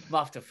 I'm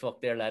off the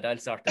fuck there, lad. I'll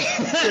sort this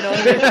out. You know what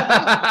I mean?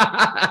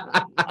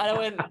 And I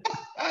went,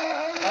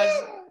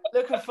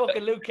 look at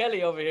fucking Luke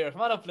Kelly over here.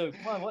 Come on up, Luke.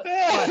 Come on, what?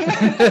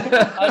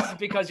 I said,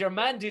 because your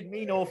man did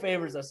me no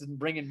favors. I said,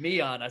 bringing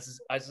me on. I said,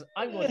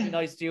 I'm going to be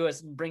nice to you. I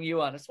said, bring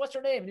you on. I said, what's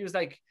your name? And he was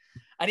like,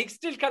 and he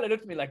still kind of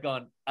looked at me like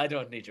going, I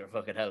don't need your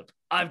fucking help.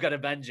 I've got a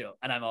banjo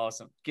and I'm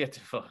awesome. Get the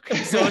fuck.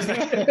 So I was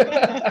like,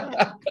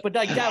 but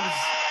like that was,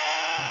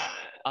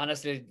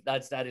 honestly,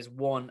 that is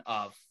one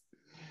of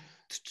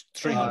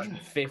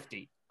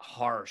 350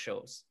 horror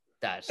shows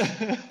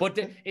but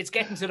it's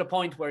getting to the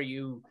point where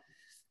that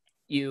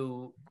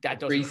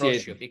doesn't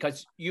crush you,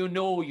 because you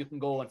can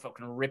go and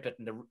fucking rip it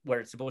where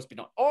it's supposed to be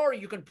done, or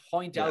you can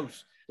point out.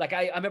 Like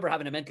I remember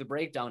having a mental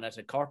breakdown at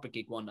a corporate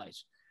gig one night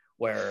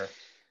where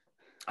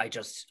I'd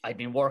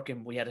been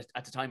working. We had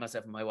at the time,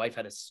 myself and my wife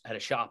had a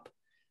shop,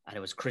 and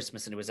it was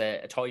Christmas, and it was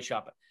a toy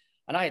shop,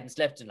 and I hadn't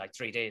slept in like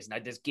 3 days, and I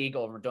had this gig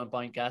over in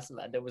Dunboyne Castle,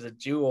 and there was a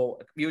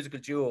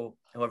musical duo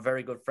who were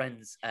very good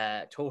friends,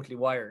 Totally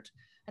Wired,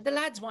 and the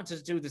lads wanted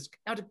to do this.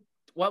 Now it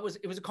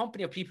was a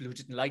company of people who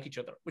didn't like each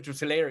other, which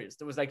was hilarious.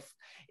 There was like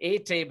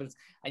 8 tables,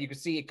 and you could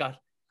see it got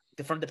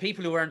from the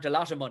people who earned a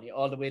lot of money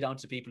all the way down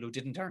to people who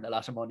didn't earn a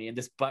lot of money in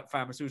this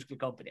pharmaceutical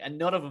company, and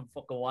none of them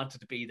fucking wanted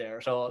to be there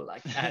at all.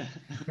 Like, and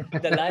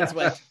the lads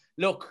went,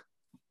 look,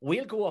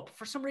 we'll go up.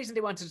 For some reason,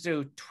 they wanted to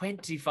do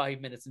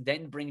 25 minutes and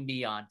then bring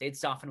me on. They'd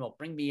soften them up,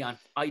 bring me on.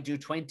 I do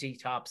 20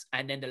 tops,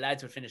 and then the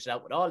lads would finish it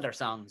out with all their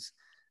songs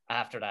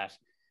after that.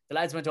 The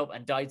lads went up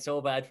and died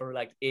so bad for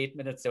like 8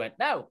 minutes. They went,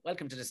 now,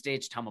 welcome to the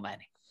stage, Tom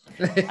O'Mahony.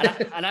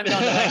 and I'm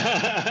down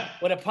there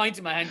with a pint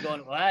in my hand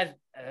going,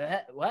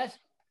 what?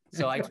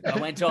 So I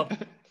went up,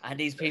 and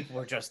these people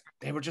were just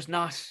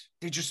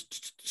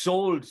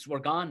souls were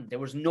gone. There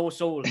was no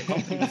soul. The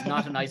company was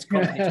not a nice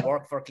company to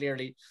work for,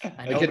 clearly.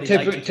 And like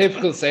a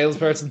typical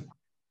salesperson.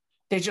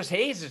 They just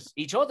hated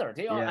each other.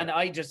 And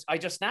I just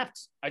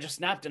snapped.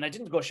 And I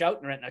didn't go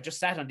shouting or anything. I just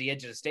sat on the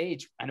edge of the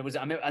stage, and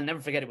I'll never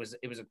forget, it was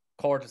a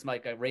cordless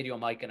mic, a radio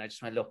mic, and I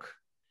just went, look,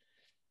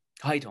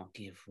 I don't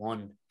give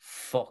one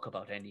fuck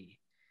about any.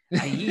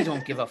 And you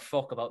don't give a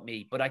fuck about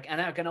me. But I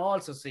can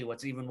also see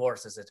what's even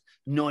worse is that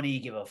none of you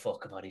give a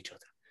fuck about each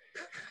other.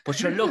 But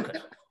you're looking.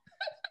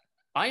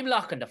 I'm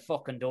locking the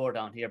fucking door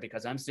down here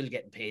because I'm still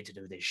getting paid to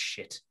do this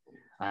shit.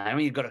 I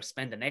mean, you've got to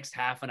spend the next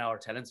half an hour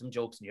telling some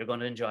jokes and you're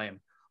going to enjoy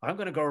them. Or I'm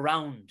going to go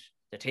around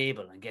the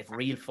table and get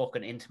real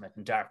fucking intimate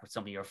and dark with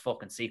some of your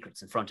fucking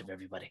secrets in front of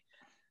everybody.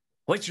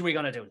 Which are we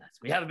going to do, lads?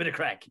 We have a bit of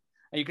crack.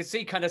 And you can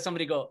see kind of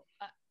somebody go...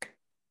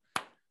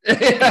 They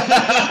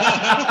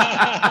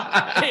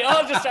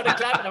all just started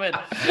clapping.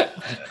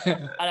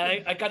 And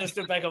I kind of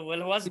stood back and, well,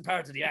 it wasn't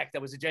part of the act.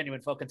 That was a genuine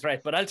fucking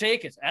threat, but I'll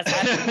take it.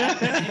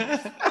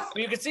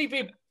 You could see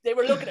people, they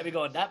were looking at me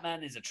going, that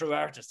man is a true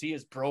artist. He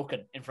is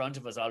broken in front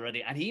of us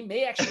already, and he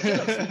may actually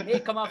kill us. He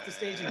may come off the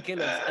stage and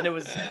kill us. And it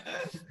was,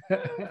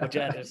 but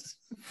yeah, there's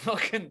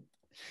fucking,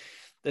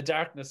 the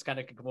darkness kind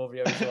of can come over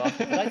you every so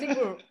often. But I think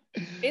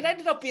it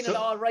ended up being an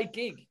all right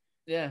gig.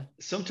 Yeah.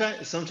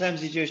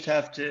 Sometimes you just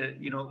have to,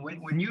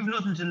 when you've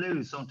nothing to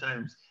lose.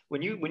 Sometimes when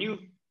you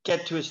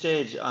get to a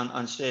stage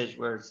on stage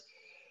where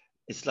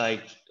it's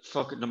like,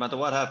 fuck it, no matter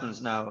what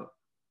happens now,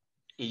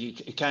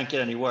 it can't get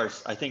any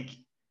worse. I think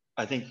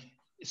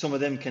some of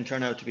them can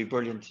turn out to be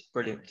brilliant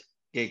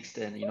gigs.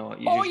 Then go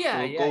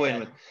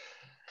in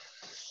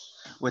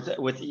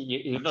with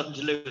you have nothing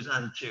to lose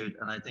attitude,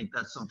 and I think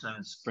that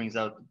sometimes brings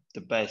out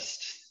the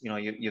best.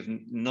 You've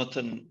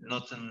nothing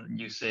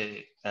you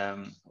say,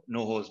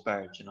 no holds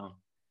barred.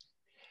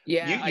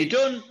 Yeah,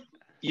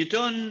 you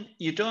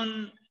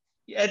done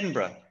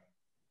Edinburgh.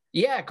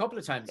 Yeah, a couple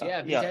of times. Yeah,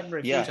 I've been to Edinburgh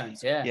a few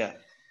times. Yeah,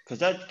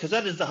 because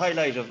that is the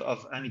highlight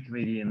of any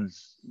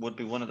comedian's, would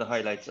be one of the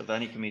highlights of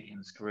any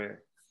comedian's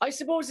career. I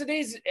suppose it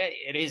is.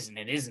 It isn't.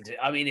 It isn't.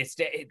 I mean,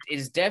 it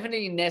is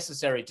definitely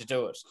necessary to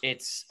do it.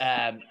 It's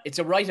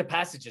a rite of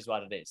passage, is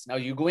what it is. Now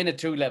you go in at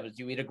 2 levels.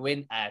 You either go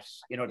in at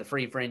the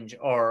free fringe,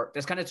 or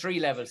there's kind of 3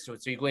 levels to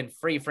it. So you go in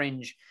free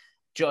fringe,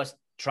 just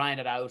trying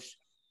it out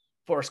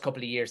first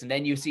couple of years, and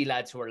then you see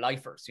lads who are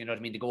lifers. You know what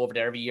I mean? They go over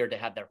there every year.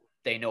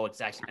 They know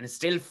exactly, and it's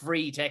still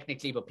free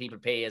technically, but people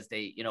pay as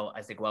they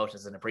go out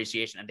as an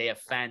appreciation, and they have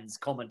fans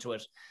coming to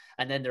it.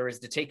 And then there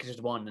is the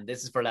ticketed one, and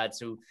this is for lads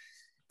who.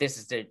 This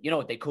is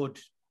they could,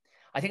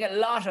 I think a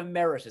lot of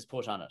merit is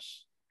put on it.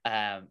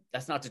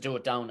 That's not to do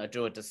it down,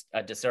 do it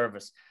a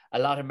disservice. A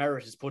lot of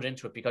merit is put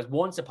into it because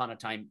once upon a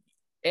time,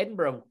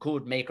 Edinburgh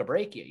could make or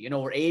break you,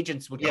 where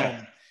agents would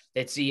come,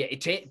 they'd see you,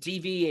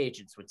 TV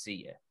agents would see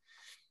you.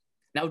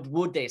 Now,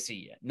 would they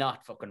see you?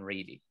 Not fucking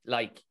really.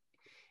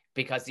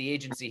 Because the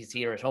agencies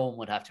here at home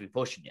would have to be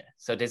pushing you.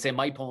 So they say,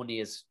 my pony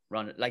is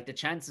running. The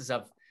chances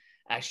of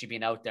actually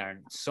being out there and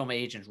some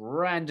agent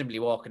randomly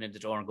walking in the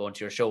door and going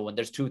to your show when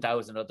there's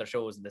 2,000 other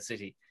shows in the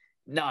city,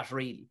 not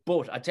really.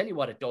 But I'll tell you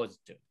what it does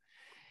do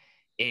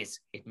is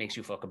it makes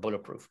you fucking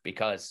bulletproof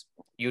because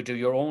you do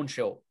your own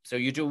show. So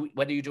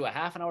whether you do a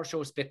half an hour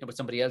show splitting with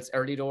somebody else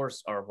early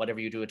doors, or whatever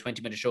you do, a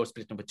 20-minute show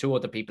splitting with 2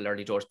 other people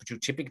early doors, but you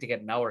typically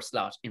get an hour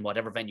slot in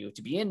whatever venue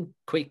to be in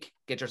quick,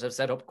 get yourself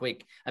set up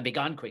quick and be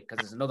gone quick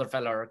because there's another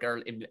fella or a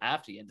girl in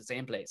after you in the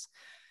same place.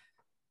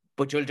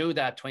 But you'll do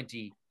that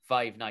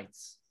 25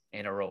 nights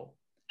in a row.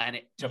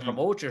 And to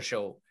promote your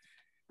show,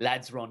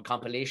 lads run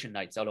compilation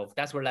nights all over.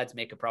 That's where lads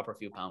make a proper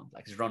few pounds,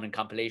 it's running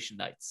compilation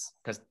nights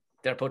because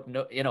they're putting,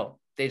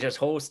 they just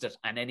host it,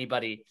 and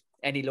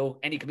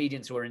any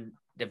comedians who are in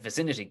the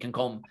vicinity can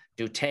come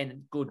do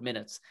 10 good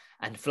minutes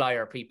and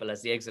flyer people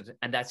as the exit.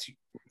 And that's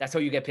how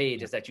you get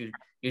paid, is that you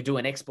do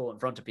an expo in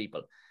front of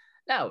people.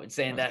 Now, in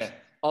saying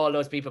that, all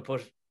those people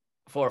put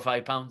 £4 or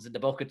 £5 in the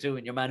bucket too,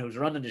 and your man who's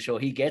running the show,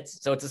 he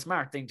gets. So it's a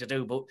smart thing to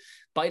do. But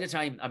by the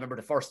time, I remember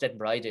the first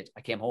Edinburgh I did,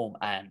 I came home,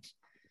 and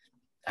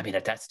I mean,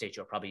 at that stage,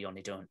 you're probably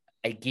only doing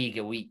a gig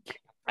a week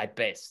at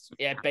best.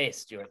 Yeah, at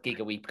best, you're a gig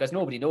a week because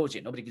nobody knows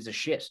you. Nobody gives a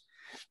shit.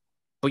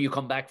 But you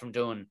come back from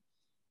doing,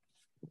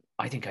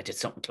 I think I did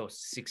something close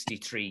to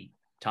 63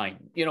 times.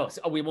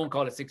 So we won't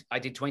call it 6. I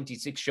did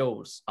 26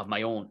 shows of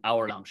my own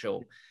hour-long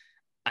show,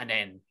 and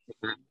then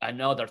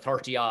another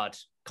 30-odd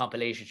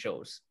compilation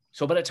shows.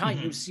 So by the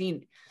time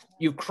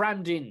you've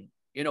crammed in,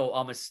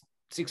 almost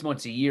 6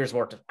 months, a year's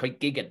worth of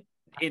gigging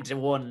into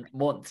 1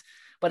 month.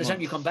 By the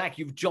time you come back,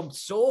 you've jumped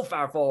so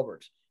far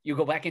forward. You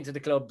go back into the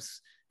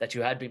clubs that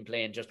you had been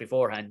playing just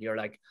beforehand. You're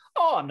like,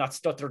 oh, I'm not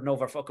stuttering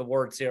over fucking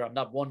words here. I'm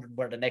not wondering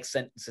where the next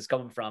sentence is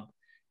coming from.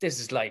 This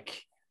is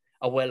like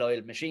a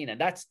well-oiled machine. And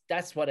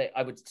that's what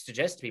I would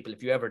suggest to people.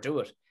 If you ever do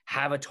it,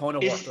 have a ton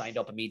of work lined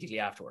up immediately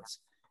afterwards.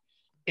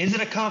 Is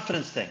it a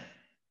confidence thing?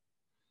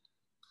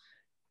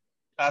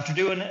 After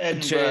doing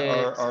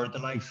Edinburgh or the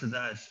likes of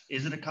that,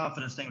 is it a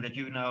confidence thing that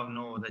you now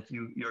know that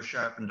you're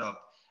sharpened up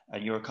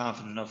and you're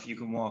confident enough you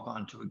can walk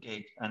onto a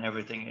gig and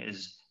everything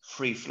is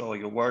free flow?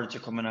 Your words are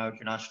coming out,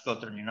 you're not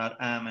stuttering, you're not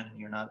amming,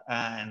 you're not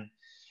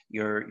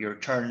you're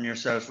turning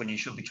yourself when you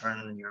should be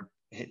turning, and you're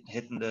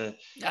hitting the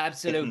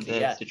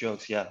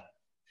jokes. Yeah,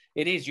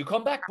 it is. You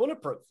come back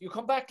bulletproof. You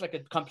come back like a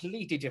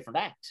completely different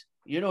act.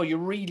 You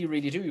really,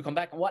 really do. You come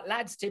back, and what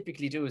lads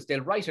typically do is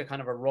they'll write a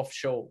kind of a rough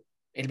show.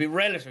 It'll be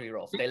relatively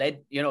rough.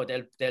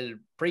 They'll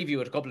preview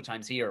it a couple of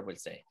times here, we'll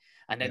say,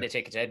 and then they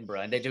take it to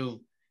Edinburgh and they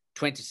do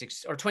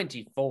 26 or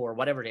 24,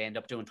 whatever they end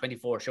up doing,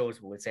 24 shows,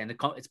 we'll say, and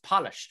it's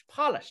polished.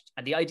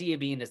 And the idea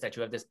being is that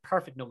you have this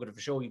perfect nugget of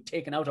a show. You've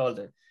taken out all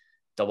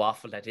the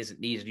waffle that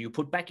isn't needed. You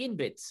put back in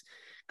bits,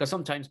 because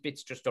sometimes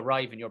bits just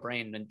arrive in your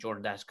brain and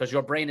during that, because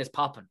your brain is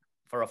popping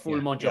for a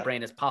full month. Your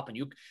brain is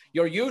popping.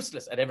 You're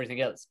useless at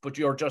everything else, but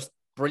you're just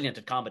brilliant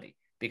at comedy.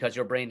 Because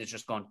your brain is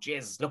just going,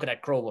 Jesus, look at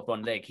that crow with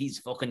one leg. He's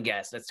fucking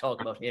gas. Let's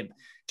talk about him.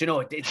 Do you know,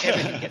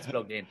 everything gets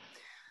plugged in.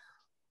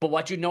 But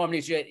what you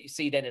normally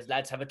see then is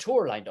lads have a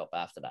tour lined up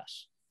after that.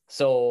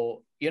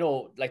 So,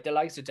 like the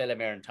likes of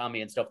Delamere and Tommy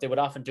and stuff, they would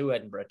often do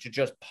Edinburgh to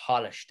just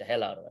polish the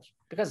hell out of it.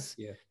 Because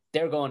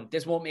they're going,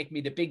 this won't make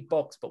me the big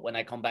bucks, but when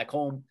I come back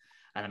home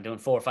and I'm doing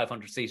 400 or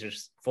 500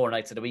 seaters 4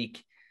 nights of the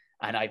week,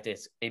 and I have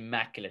this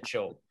immaculate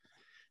show,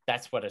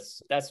 that's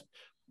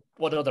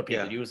what other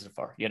people use it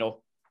for,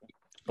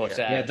 But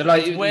the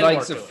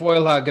likes of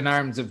Foilhag and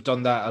Arms have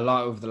done that a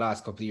lot over the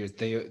last couple of years.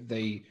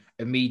 They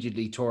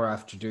immediately tour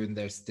after doing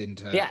their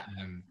stint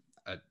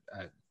at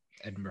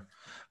Edinburgh.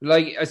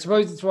 I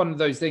suppose it's one of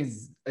those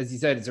things, as you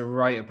said, it's a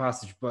rite of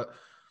passage, but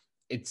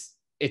it's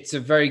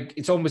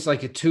almost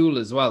like a tool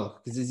as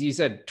well, because as you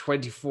said,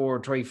 24,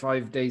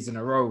 25 days in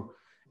a row.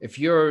 If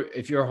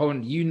you're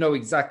honed, you know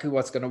exactly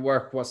what's going to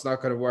work, what's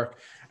not going to work,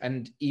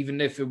 and even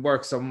if it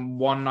works on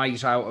 1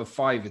 night out of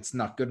 5, it's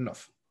not good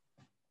enough.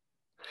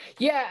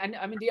 Yeah, and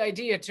I mean the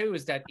idea too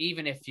is that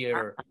even if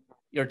you're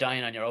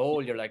dying on your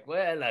hole, you're like,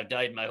 well, I've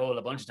died my hole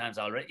a bunch of times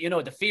already.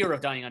 The fear of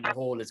dying on your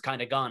hole is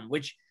kind of gone,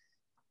 which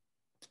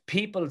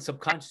people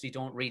subconsciously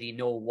don't really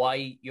know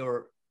why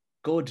you're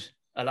good.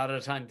 A lot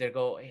of the time they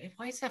go, hey,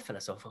 why is that fella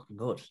so fucking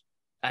good?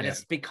 And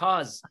it's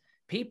because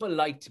people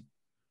like to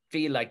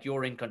feel like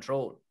you're in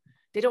control.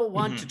 They don't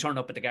want to turn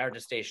up at the guard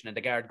station and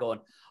the guard going,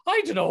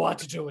 I don't know what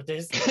to do with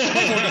this.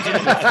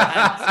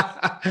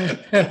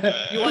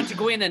 You want to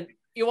go in and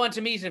you want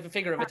to meet a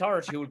figure of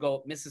authority who will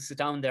go, Mrs. Sit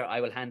down there, I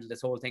will handle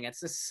this whole thing.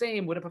 It's the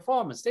same with a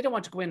performance. They don't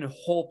want to go in and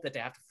hope that they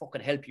have to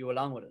fucking help you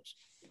along with it.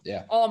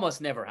 Yeah. Almost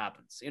never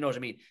happens. You know what I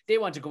mean? They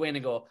want to go in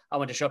and go, I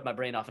want to shut my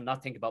brain off and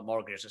not think about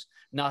mortgages,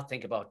 not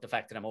think about the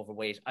fact that I'm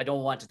overweight. I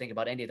don't want to think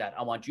about any of that.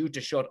 I want you to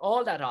shut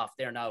all that off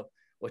there now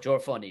with your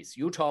funnies.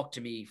 You talk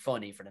to me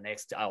funny for the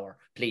next hour,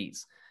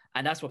 please.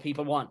 And that's what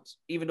people want,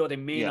 even though they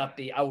may not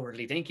be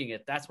outwardly thinking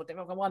it. That's what they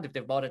fucking want if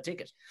they've bought a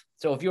ticket.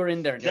 So if you're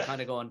in there and you're kind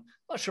of going,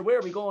 oh, sure, where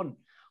are we going?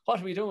 What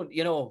are we doing?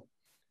 You know,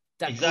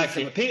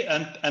 exactly.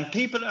 And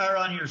people are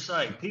on your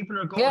side. People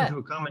are going to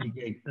a comedy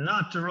gig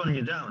not to run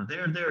you down.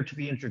 They're there to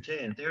be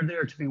entertained. They're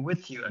there to be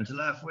with you and to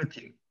laugh with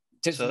you.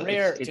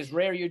 It's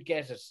rare you'd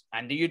get it.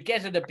 And you'd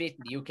get it a bit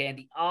in the UK, and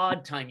the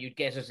odd time you'd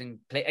get it in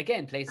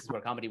places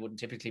where comedy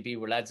wouldn't typically be,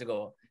 where lads will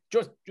go,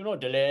 just, you know,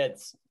 the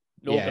lads,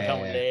 local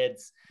town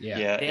lads.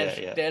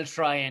 They'll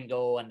try and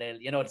go, and they'll,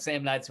 you know, the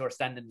same lads who are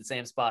standing in the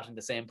same spot in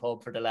the same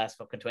pub for the last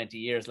fucking 20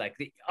 years. Like,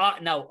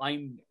 now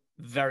I'm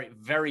very,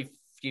 very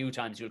few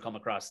times you'll come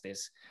across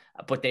this,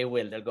 but they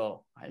will. They'll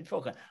go,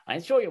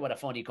 I'll show you what a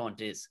funny cunt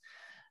is.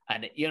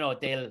 And, you know,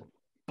 they'll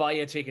buy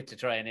a ticket to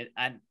try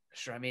and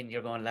sure, I mean,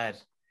 you're going, lad,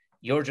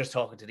 you're just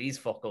talking to these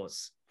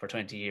fuckos for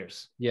 20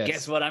 years. Yes.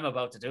 Guess what I'm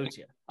about to do to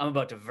you? I'm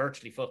about to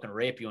virtually fucking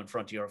rape you in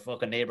front of your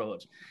fucking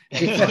neighborhood.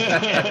 And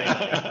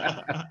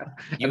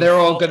they're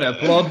all going to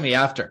applaud me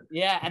after.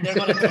 Yeah, and they're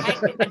going to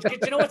thank me. And do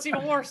you know what's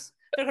even worse?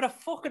 They're going to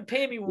fucking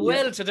pay me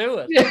well to do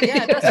it.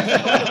 Yeah, that's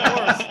even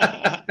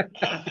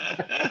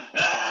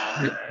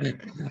worse.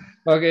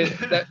 Okay,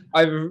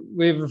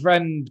 we have a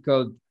friend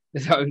called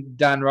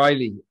Dan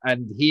Riley,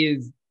 and he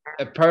is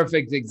a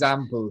perfect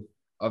example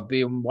of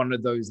being one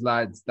of those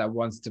lads that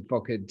wants to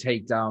fucking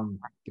take down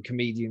the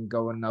comedian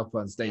going up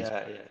on stage.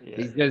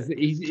 He's just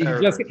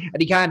and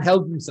he can't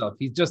help himself.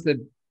 He's just a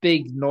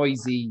big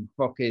noisy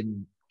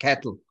fucking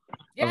kettle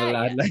of a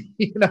lad. Like,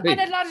 you know? And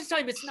a lot of the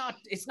time it's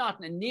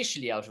not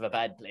initially out of a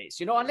bad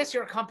place, you know, unless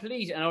you're a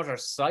complete and utter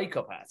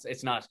psychopath.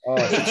 It's not.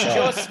 It's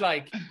just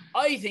like,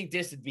 I think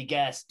this would be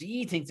gas. Do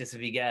you think this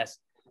would be gas?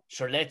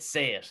 Sure, let's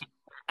say it.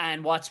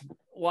 And what's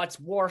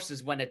worse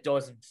is when it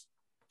doesn't.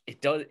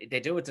 They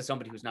do it to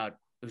somebody who's not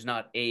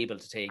able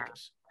to take it,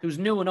 who's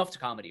new enough to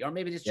comedy, or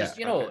maybe it's just,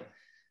 you know,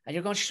 and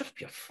you're going, shut up,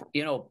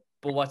 you know.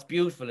 But what's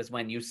beautiful is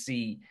when you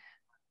see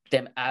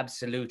them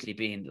absolutely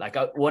being like,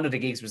 one of the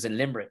gigs was in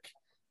Limerick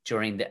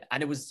and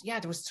it was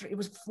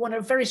one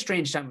of a very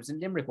strange time. It was in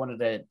Limerick,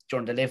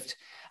 during the lift.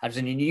 I was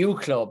in a new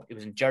club. It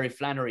was in Jerry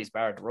Flannery's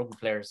bar, the rugby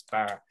players'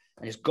 bar,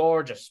 and this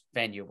gorgeous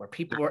venue where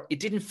it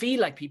didn't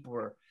feel like people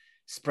were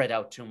spread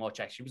out too much.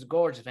 Actually, it was a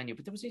gorgeous venue,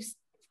 but there was this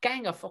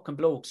gang of fucking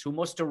blokes who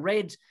must have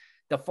read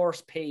the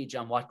first page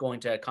on what going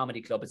to a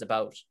comedy club is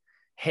about.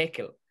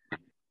 Heckle,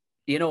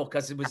 you know,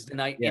 because it was in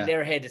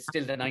their head, it's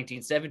still the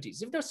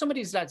 1970s. If there was some of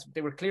these lads,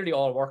 they were clearly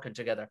all working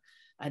together,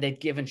 and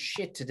they'd given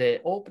shit to the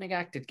opening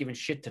act, they'd given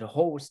shit to the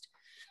host.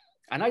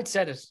 And I'd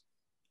said it,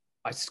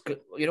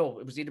 you know,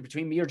 it was either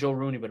between me or Joe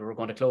Rooney, but we were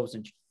going to close,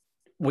 and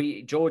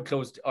Joe had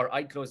closed, or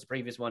I'd closed the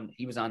previous one,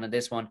 he was on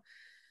this one.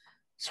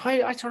 So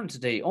I turned to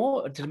the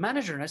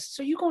manager and I said,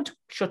 so you going to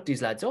shut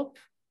these lads up?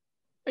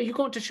 Are you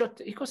going to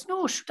shut? He goes,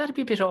 no, that'd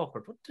be a bit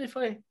awkward. What if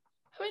no,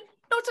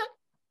 what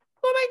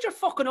about your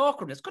fucking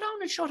awkwardness? Go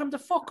down and shut him the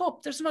fuck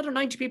up. There's another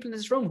 90 people in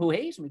this room who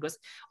hate him. He goes,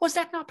 was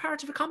that not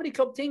part of a comedy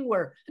club thing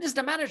where it is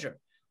the manager,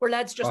 where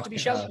lads just to be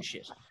shouting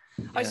shit?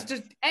 Yeah. I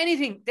said,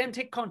 anything, them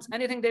take cunts,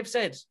 anything they've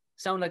said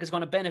sound like it's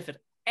going to benefit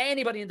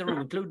anybody in the room,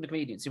 including the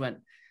comedians. He went,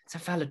 it's a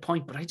valid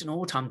point, but I don't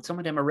know, Tom, some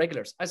of them are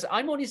regulars. I said,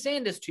 I'm only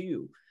saying this to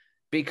you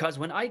because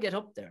when I get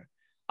up there,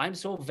 I'm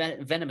so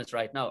venomous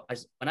right now.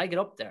 When I get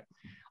up there,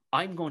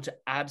 I'm going to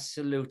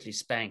absolutely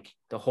spank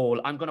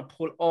I'm going to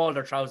pull all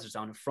their trousers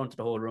down in front of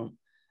the whole room.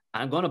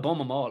 I'm going to bum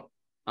them all.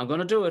 I'm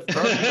going to do it for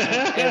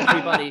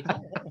everybody.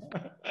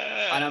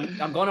 And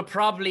I'm going to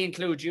probably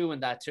include you in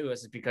that too,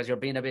 because you're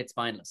being a bit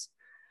spineless.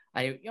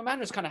 Your man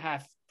was kind of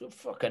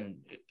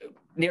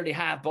nearly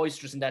half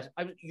boisterous in that.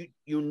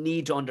 You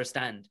need to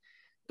understand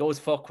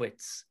those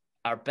fuckwits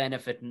are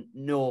benefiting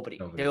nobody.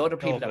 The other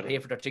people that pay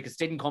for their tickets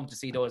didn't come to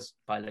see those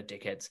pile of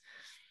dickheads.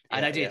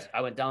 And I did.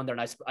 I went down there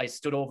and I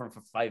stood over him for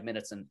 5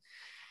 minutes, and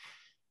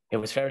it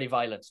was fairly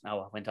violent.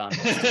 Now I went on.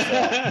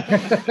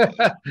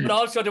 But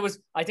also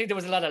I think there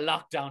was a lot of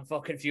lockdown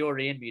fucking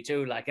fury in me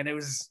too. Like, and I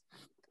was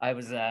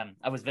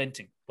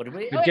venting. But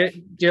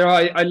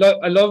I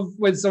love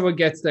when someone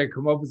gets their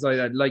comeuppance like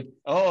that. Like,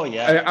 oh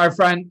yeah, our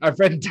friend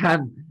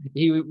Dan.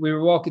 We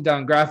were walking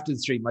down Grafton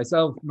Street.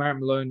 Myself, Mark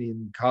Maloney,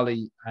 and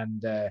Collie,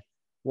 and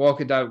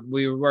walking down.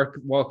 We were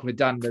walking with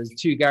Dan. There's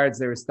two guards.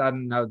 They were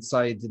standing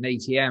outside an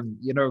ATM,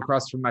 you know,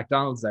 across from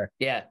McDonald's there.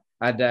 Yeah,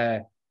 and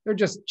they're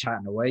just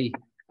chatting away.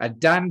 And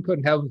Dan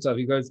couldn't help himself.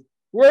 He goes,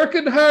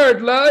 "Working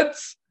hard,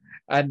 lads."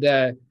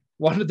 And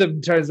one of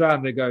them turns around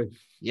and they go,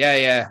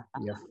 yeah,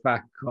 you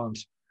fat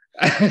cunt.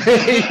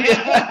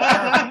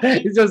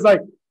 He's just like,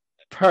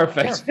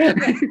 Perfect.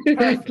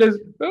 Just,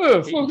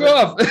 fuck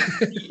off.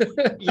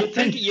 you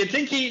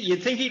think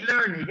he'd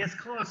learn? He gets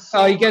called.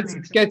 He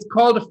gets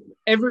called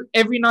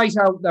every night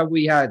out that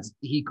we had.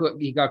 He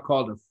got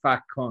called a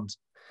fat cunt.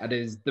 That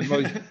is the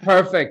most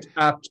perfect,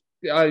 apt,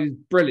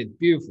 brilliant,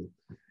 beautiful.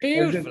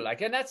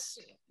 Like, and that's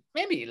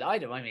maybe he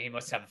lied to him. I mean, he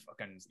must have a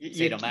fucking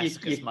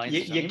sadomasochist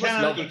mindset.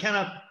 You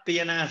cannot be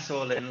an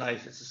asshole in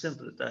life. It's as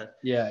simple as that.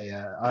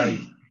 Yeah.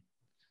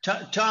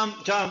 Tom,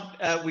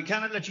 we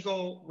cannot let you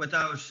go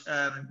without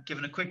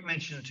giving a quick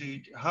mention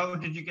to how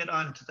did you get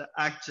onto the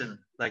acting,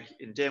 like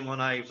in Damon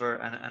Ivor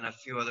and a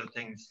few other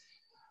things.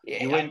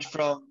 You went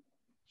from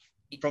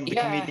the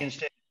comedian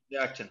stage to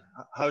the acting.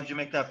 How did you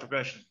make that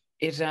progression?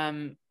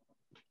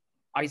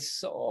 I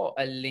saw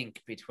a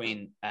link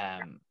between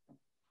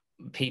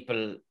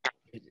people.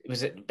 It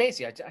was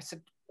basically I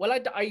said, well,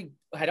 I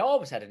had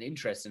always had an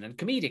interest in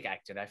comedic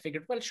acting. I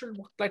figured, well, sure,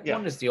 like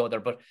one is the other,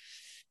 but.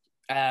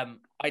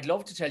 I'd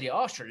love to tell you,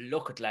 sure,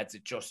 look at lads,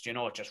 it just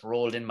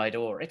rolled in my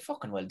door. It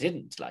fucking well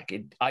didn't. Like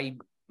it, I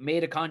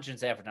made a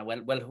conscious effort.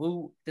 And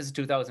who, this is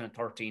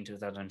 2013,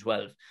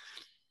 2012.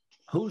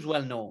 Who's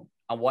well known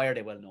and why are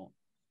they well known?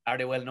 Are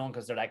they well known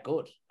because they're that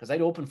good? Because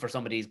I'd open for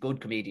some of these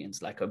good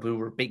comedians, like who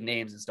were big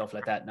names and stuff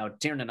like that. Now,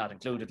 Tiernan not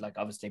included, like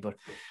obviously, but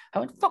I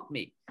went, fuck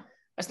me.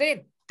 I said, they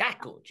ain't that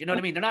good. You know what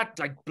I mean? They're not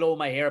like blow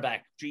my hair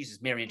back,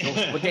 Jesus, Mary and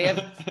Joseph, but they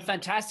have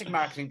fantastic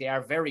marketing. They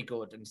are very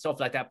good and stuff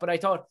like that. But I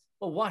thought,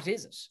 well, what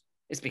is it?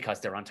 It's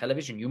because they're on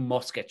television. You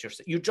must get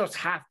you just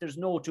have, there's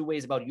no two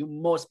ways about it. You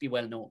must be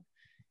well known.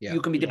 Yeah. You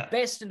can be the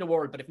best in the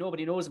world, but if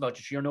nobody knows about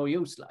you, you're no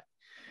use. Like,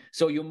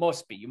 so you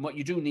must be,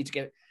 you do need to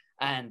get,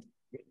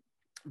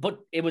 but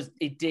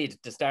the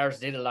stars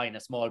did align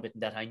a small bit in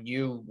that I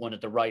knew one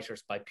of the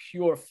writers by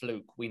pure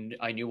fluke.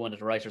 I knew one of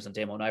the writers on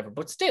Damon Ivor,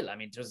 but still, I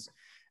mean, it was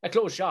a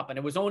closed shop and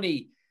it was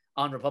only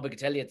on Republic of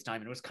Telly at the time.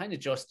 And it was kind of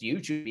just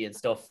YouTube and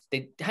stuff.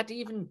 They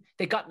gotten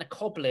a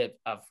couple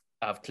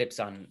of clips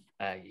on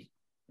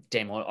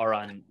Demo or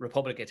on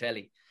Republic of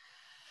Telly.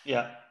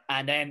 Yeah.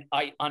 And then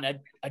on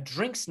a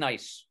drinks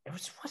night, it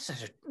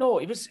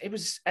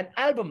was an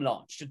album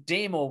launch. The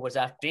Demo was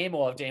at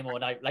Demo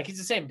and I, like, he's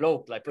the same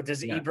bloke, like, but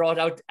he brought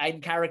out,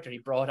 in character, he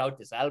brought out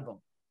this album.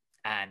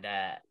 And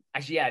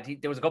actually,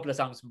 there was a couple of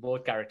songs from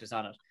both characters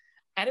on it.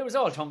 And it was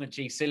all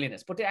tongue-in-cheek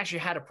silliness, but they actually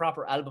had a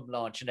proper album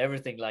launch and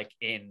everything, like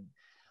in,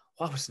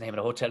 what was the name of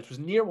the hotel? It was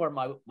near where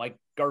my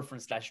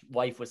girlfriend /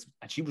 wife was,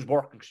 and she was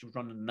working. She was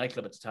running a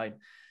nightclub at the time.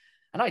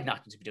 And I had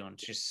nothing to be doing.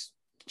 Just,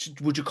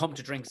 would you come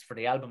to drinks for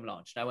the album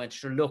launch? And I went,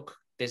 sure, look,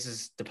 this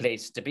is the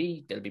place to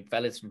be. There'll be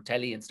fellas from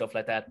telly and stuff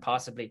like that,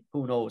 possibly.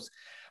 Who knows?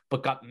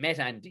 But met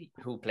Andy,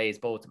 who plays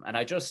both of them. And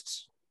I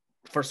just,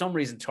 for some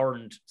reason,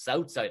 turned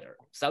South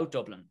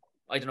Dublin.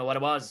 I don't know what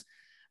it was,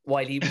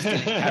 while he was still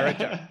in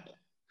character.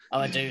 I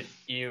went, dude,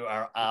 you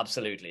are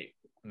absolutely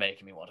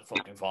making me want to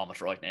fucking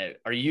vomit right now.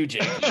 Are you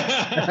joking?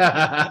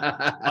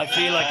 I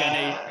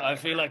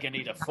feel like I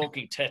need a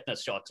fucking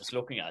tetanus shot just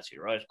looking at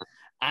you, right?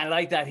 And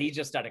like that, he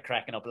just started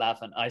cracking up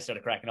laughing. I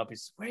started cracking up. He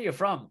says, where are you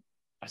from?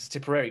 I said,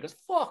 Tipperary. He goes,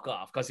 fuck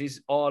off, because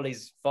all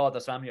his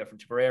father's family are from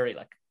Tipperary,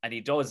 like, and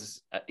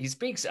he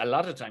speaks a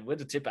lot of the time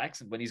with a Tip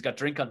accent when he's got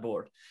drink on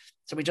board.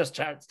 So we just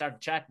started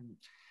chatting.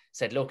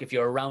 Said, look, if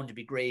you're around, it'd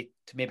be great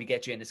to maybe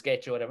get you in a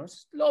sketch or whatever.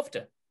 Love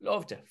to.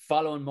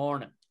 Following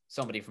morning,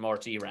 somebody from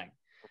RT rang.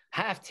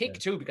 Half tick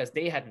too, because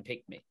they hadn't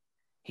picked me.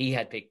 He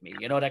had picked me.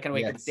 You know, that kind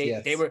of way.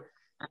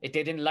 They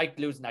didn't like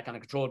losing that kind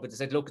of control, but they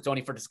said, look, it's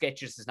only for the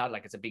sketches. It's not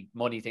like it's a big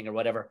money thing or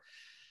whatever.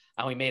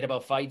 And we made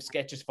about 5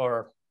 sketches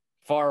for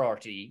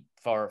RT,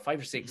 for 5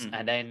 or 6,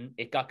 and then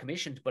it got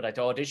commissioned, but I had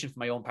to audition for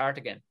my own part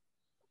again.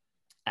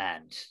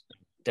 And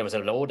there was a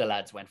load of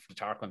lads went for the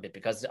Tarquin bit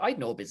because I had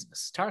no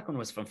business. Tarquin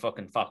was from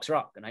fucking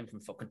Foxrock and I'm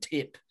from fucking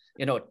Tip,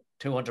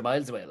 200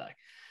 miles away, like.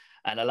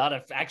 And a lot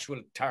of actual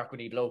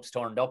Tarquin-y blokes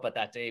turned up at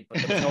that day,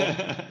 but there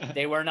was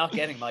they were not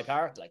getting my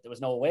part. Like, there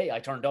was no way. I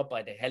turned up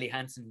by the Helly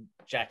Hansen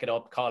jacket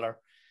up, collar.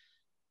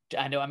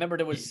 And I remember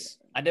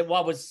and then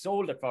what was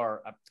sold it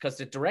for, because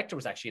the director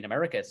was actually in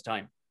America at the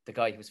time. The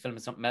guy who was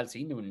filming something else,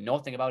 he knew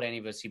nothing about any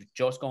of us. He was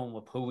just going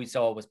with who he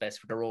saw was best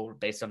for the role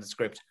based on the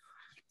script.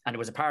 And there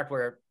was a part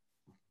where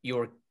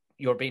you're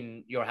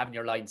having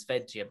your lines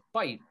fed to you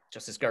by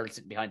just this girl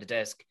sitting behind a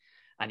desk,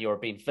 and you're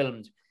being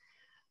filmed.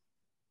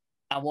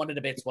 And one of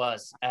the bits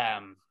was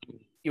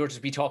you were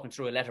to be talking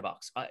through a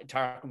letterbox.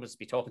 Tarquin was to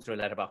be talking through a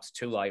letterbox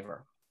to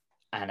Ivor,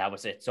 and that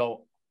was it.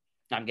 So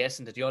I'm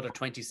guessing that the other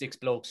 26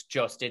 blokes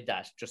just did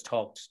that, just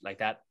talked like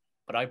that.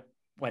 But I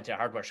went to a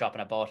hardware shop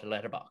and I bought a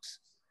letterbox.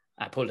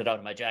 I pulled it out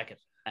of my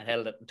jacket and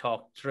held it and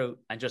talked through.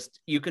 And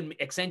just, you can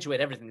accentuate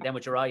everything then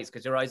with your eyes,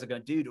 because your eyes are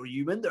going, dude, are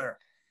you in there?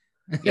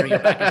 You're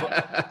back and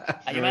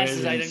forth. And your man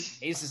says,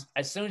 he says,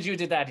 as soon as you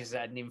did that, he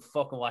said, I didn't even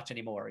fucking watch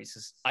anymore. He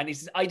says,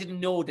 I didn't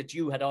know that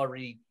you had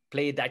already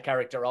played that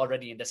character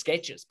already in the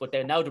sketches, but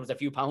then now there was a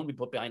few pounds we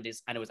put behind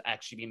this and it was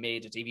actually being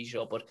made a TV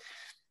show. But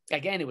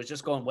again, it was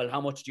just going, well,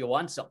 how much do you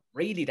want some?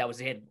 Really, that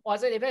was it.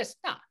 Was it the best?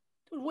 Nah,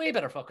 there were way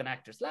better fucking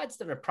actors. Lads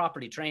that are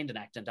properly trained in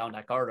acting down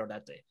that corridor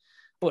that day.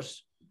 But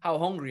how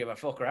hungry of a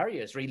fucker are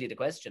you is really the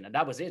question. And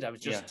that was it. I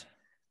was just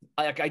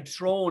I'd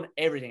thrown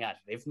everything at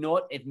it.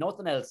 If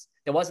nothing else,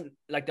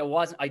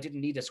 I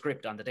didn't need a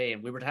script on the day,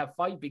 and we were to have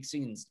 5 big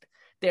scenes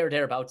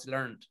thereabouts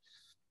learned,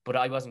 but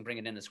I wasn't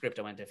bringing in a script.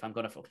 I went, if I'm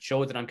going to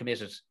show that I'm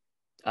committed,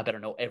 I better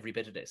know every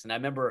bit of this. And I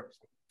remember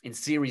in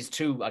series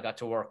 2,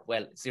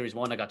 series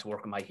 1, I got to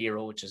work with my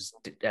hero, which is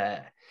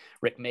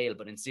Rick Mail.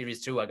 But in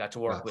series 2, I got to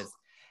work with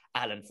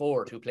Alan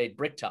Ford, who played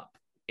Bricktop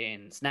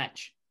in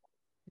Snatch.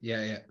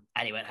 Yeah.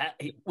 And he went,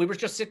 we were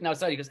just sitting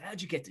outside. He goes,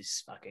 how'd you get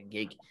this fucking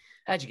gig?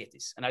 How'd you get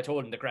this? And I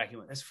told him the crack. He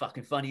went, that's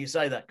fucking funny you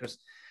say that, because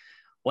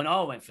when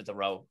I went for the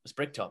row, it was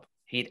Bricktop.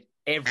 He had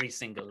every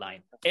single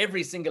line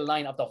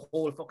of the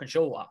whole fucking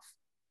show off.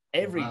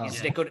 They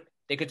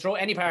could throw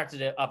any part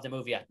of the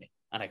movie at me,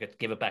 and I could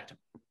give it back to him.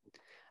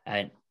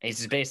 And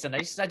it's based on, I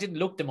didn't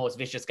look the most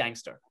vicious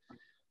gangster. Do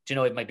you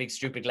know, with my big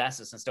stupid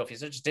glasses and stuff? He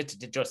just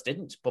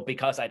didn't. But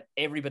because I had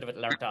every bit of it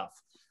learnt off,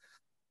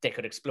 they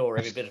could explore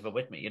every bit of it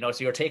with me. You know,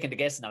 so you're taking the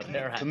guessing out of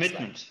their hands.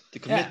 The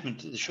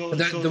commitment. The show.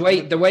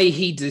 The way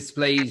he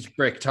displayed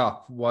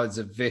Bricktop was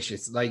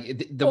vicious.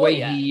 Like the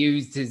way he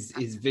used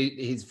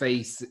his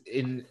face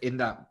in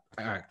that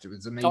act, it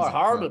was amazing.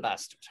 Horrible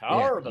bastard.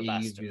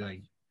 Bastard.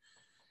 Like,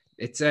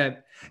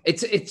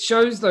 it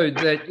shows though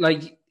that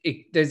like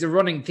there's a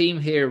running theme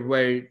here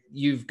where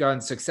you've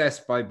gone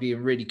success by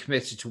being really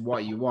committed to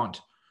what you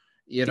want.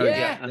 You know,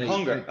 and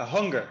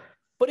hunger.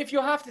 But if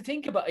you have to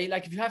think about it,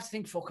 like if you have to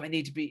think, fuck, I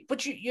need to be,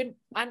 but you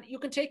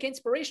can take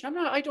inspiration.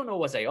 I don't know,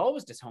 was I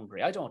always this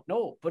hungry? I don't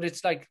know. But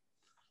it's like,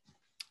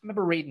 I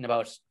remember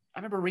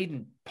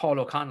reading Paul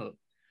O'Connell,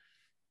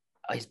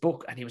 his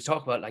book, and he was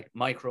talking about like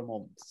micro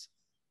moments.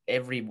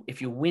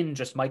 If you win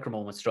just micro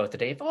moments throughout the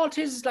day, if all it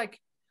is like,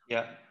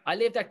 I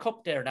leave that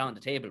cup there down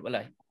the table.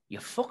 Well, you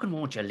fucking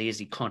won't, you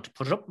lazy cunt.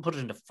 Put it up and put it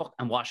in the fuck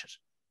and wash it.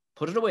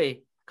 Put it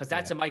away, because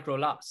that's a micro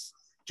loss.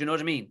 Do you know what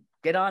I mean?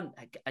 Get on,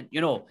 and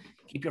you know,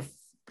 keep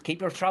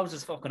your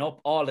trousers fucking up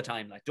all the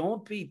time. Like,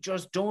 don't be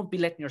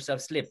letting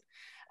yourself slip.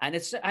 And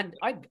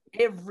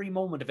every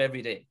moment of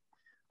every day,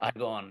 I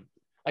go on.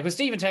 Like when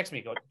Stephen texts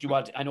me,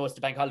 I know it's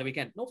the bank holiday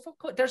weekend. No,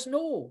 fuck, there's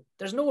no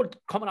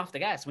coming off the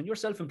gas. When you're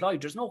self-employed,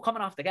 there's no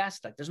coming off the gas.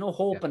 Like, there's no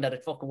hoping that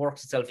it fucking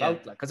works itself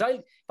out. Like, because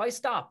if I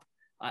stop,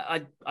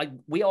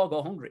 we all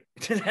go hungry.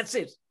 That's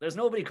it. There's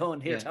nobody going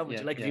here. How would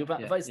you like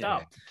if I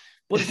stop?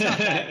 But it's not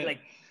that. Like,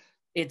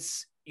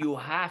 you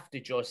have to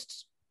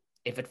just,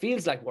 if it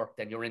feels like work,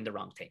 then you're in the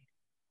wrong thing.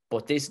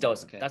 But this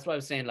doesn't. Okay. That's why I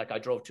was saying, like, I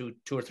drove 2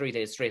 or 3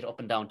 days straight up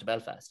and down to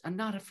Belfast, and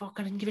not a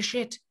fucking didn't give a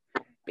shit.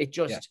 It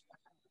just,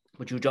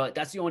 but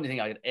that's the only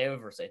thing I could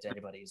ever say to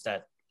anybody is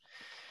that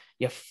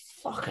you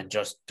fucking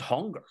just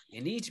hunger.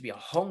 You need to be a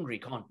hungry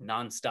cunt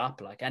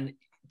nonstop, like, and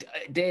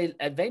they'll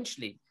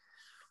eventually,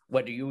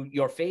 whether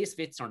your face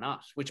fits or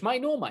not, which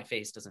my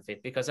face doesn't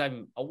fit because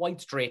I'm a white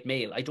straight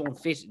male. I don't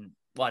fit in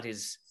what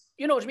is,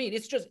 you know what I mean?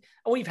 It's just,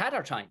 we've had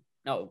our time.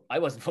 No, I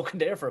wasn't fucking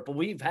there for it, but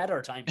we've had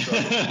our time.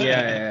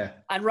 Yeah.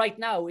 And right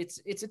now, it's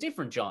a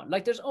different John.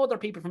 Like, there's other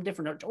people from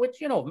different, which,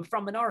 you know,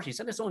 from minorities,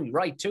 and it's only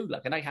right too.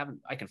 Like, and I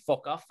can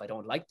fuck off. I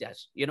don't like that.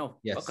 You know,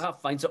 fuck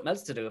off. Find something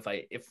else to do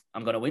if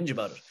I'm going to whinge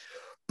about it.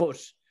 But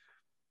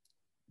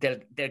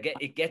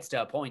it gets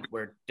to a point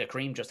where the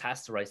cream just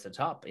has to rise to the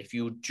top. If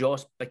you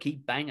just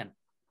keep banging,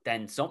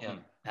 then something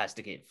has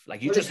to give.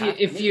 Like, you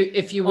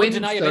if you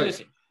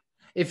win.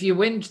 If you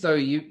whinge, though,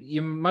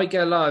 you might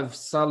get a lot of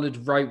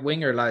solid right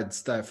winger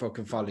lads that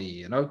fucking follow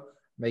you. You know,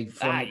 make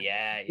fun.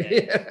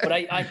 But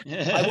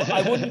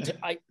I wouldn't.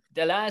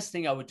 The last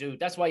thing I would do.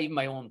 That's why even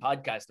my own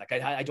podcast, like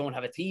I don't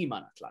have a team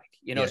on it. Like,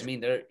 you know what I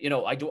mean? There, you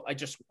know, I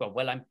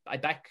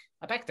back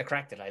the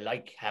crack that I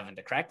like having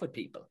the crack with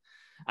people.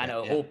 And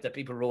I hope that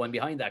people row in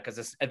behind that,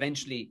 because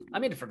eventually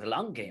I'm in it for the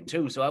long game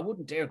too. So I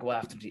wouldn't dare go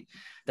after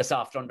the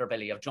soft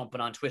underbelly of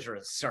jumping on Twitter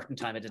at a certain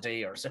time of the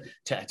day or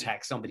to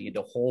attack somebody in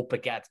the hope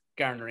of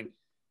garnering.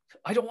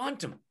 I don't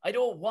want them. I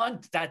don't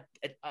want that.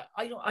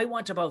 I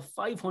want about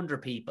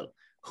 500 people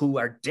who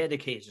are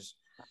dedicated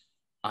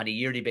on a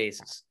yearly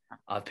basis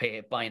of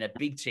buying a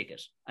big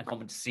ticket and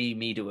coming to see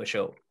me do a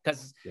show.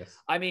 Because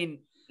I mean,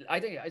 I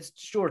think as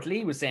Stuart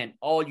Lee was saying,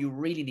 all you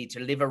really need to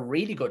live a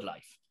really good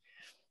life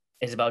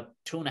is about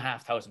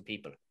 2,500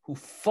 people who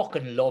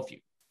fucking love you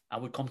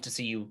and would come to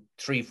see you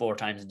 3-4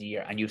 times in the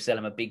year, and you sell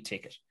them a big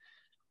ticket.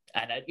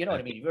 And you know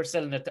what I mean? If you're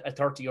selling a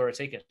 €30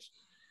 ticket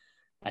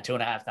and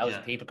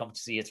 2,500 people come to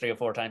see you 3 or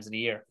 4 times in a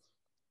year,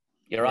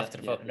 you're off to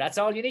the fucking. That's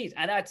all you need,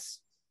 and that's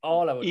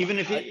all I would. Even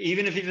if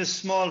you have a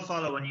small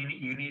following,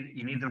 you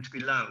need them to be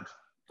loud.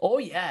 Oh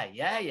yeah.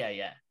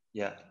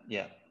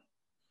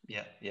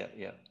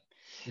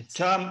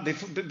 Tom,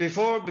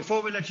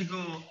 before we let you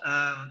go,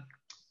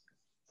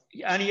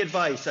 any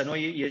advice? I know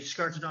you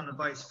skirted on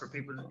advice for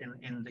people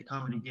in the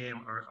comedy game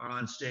or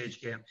on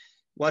stage game.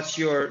 What's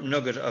your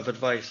nugget of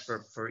advice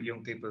for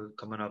young people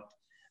coming up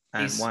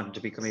and wanting to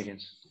be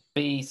comedians?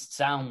 Be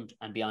sound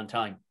and be on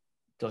time.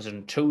 Those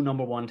are 2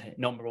 number one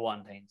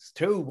things.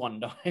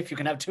 2-1. If you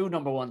can have 2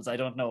 number ones, I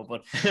don't know.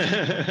 But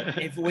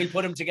if we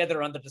put them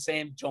together under the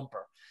same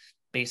jumper,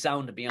 be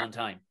sound and be on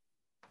time.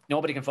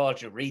 Nobody can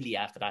fault you really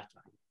after that.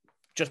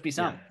 Just be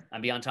sound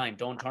and be on time.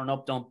 Don't turn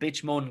up. Don't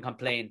bitch, moan,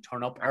 complain.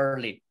 Turn up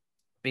early.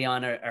 Be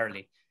on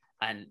early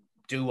and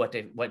do what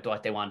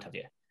they want of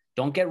you.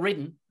 Don't get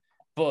ridden,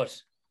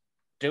 but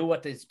do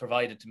what is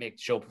provided to make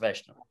the show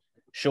professional.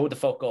 Show the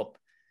fuck up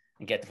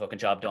and get the fucking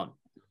job done.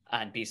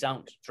 And be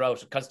sound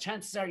throughout. Because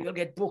chances are you'll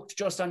get booked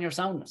just on your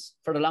soundness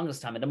for the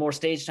longest time. And the more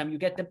stage time you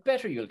get, the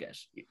better you'll get.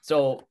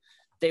 So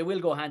they will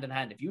go hand in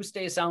hand. If you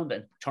stay sound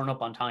and turn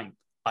up on time,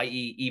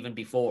 i.e. even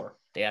before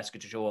they ask you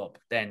to show up,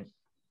 then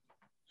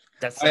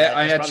that's...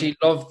 I actually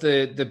love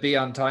the be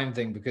on time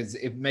thing because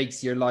it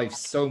makes your life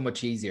so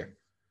much easier.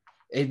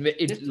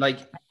 It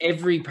like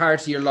every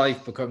part of your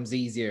life becomes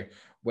easier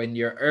when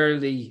you're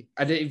early.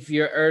 And if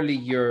you're early,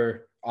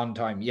 you're on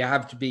time. You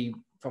have to be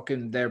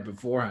fucking there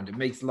beforehand. It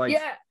makes life...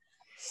 Yeah.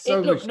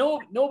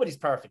 Nobody's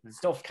perfect and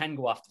stuff can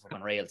go off the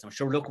fucking rails. I'm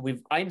sure. Look,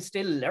 I'm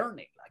still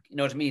learning. Like, you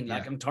know what I mean?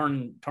 Like, I'm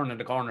turning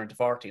the corner into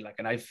 40. Like,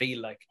 and I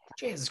feel like,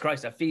 Jesus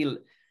Christ, I feel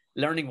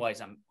learning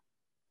wise, I'm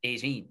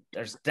 18.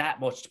 There's that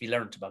much to be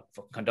learned about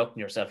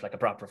conducting yourself like a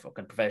proper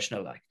fucking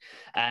professional. Like,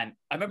 and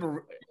I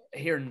remember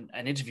hearing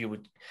an interview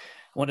with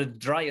one of the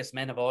driest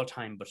men of all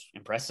time, but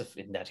impressive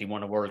in that he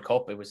won a World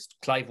Cup. It was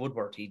Clive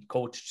Woodward. He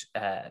coached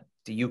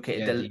the UK,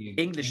 the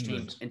English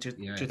team in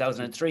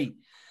 2003.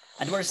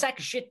 And they were a sack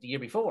of shit the year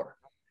before.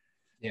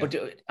 Yeah. But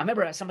I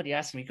remember somebody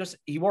asking me, because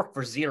he worked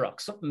for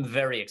Xerox, something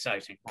very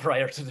exciting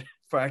prior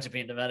to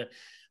being the manager.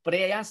 But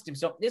I asked him,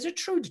 so is it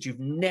true that you've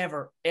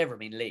never, ever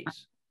been late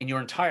in your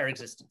entire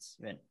existence?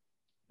 I mean,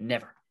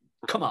 never.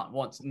 Come on,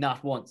 once.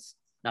 Not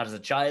as a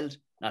child,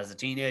 not as a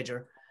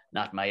teenager,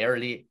 not my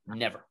early,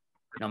 never.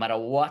 No matter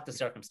what the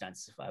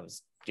circumstances. If I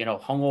was,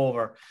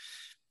 hungover,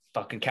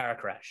 fucking car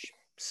crash,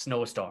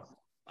 snowstorm,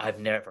 I've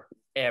never,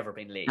 ever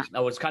been late.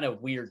 Now it's kind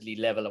of weirdly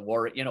level of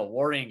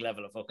worrying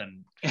level of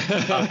fucking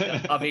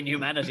of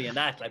inhumanity and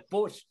that. Like,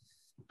 but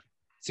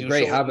it's a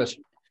great habit.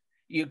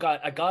 You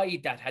got a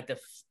guy that had the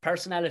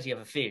personality of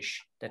a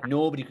fish that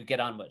nobody could get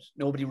on with,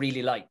 nobody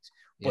really liked,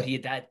 but he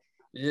had that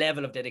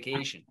level of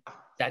dedication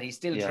that he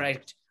still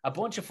tracked a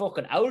bunch of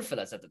fucking old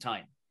fellas at the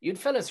time. You'd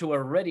fellas who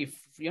were ready,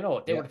 they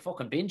were the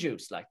fucking bin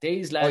juice. Like,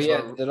 these lads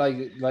were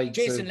like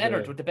Jason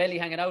Leonard with the belly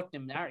hanging out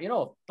in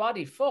him,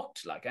 body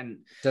fucked. Like, and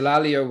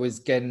Delalio was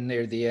getting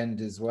near the end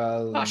as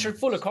well. Oh, sure,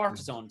 full of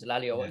cortisone,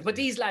 Delalio. Yeah, but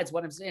these lads,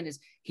 what I'm saying is,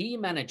 he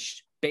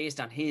managed, based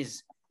on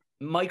his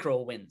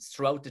micro wins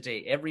throughout the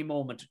day, every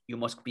moment you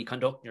must be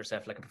conducting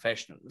yourself like a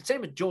professional.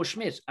 Same with Joe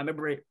Schmidt. I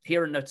remember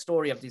hearing that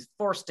story of his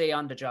first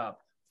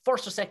or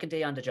second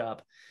day on the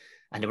job.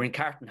 And they were in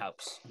Carton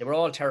House. They were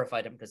all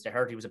terrified of him because they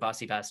heard he was a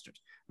bossy bastard.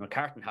 They were in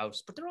Carton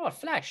House, but they're all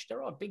flash.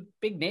 They're all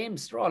big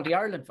names. They're all the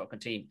Ireland fucking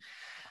team.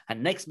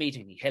 And next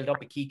meeting, he held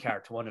up a key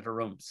card to one of the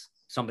rooms,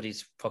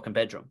 somebody's fucking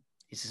bedroom.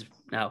 He says,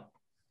 now,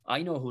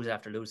 I know who's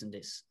after losing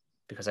this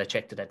because I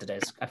checked it at the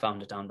desk. I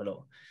found it down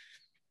below.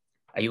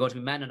 Are you going to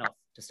be man enough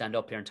to stand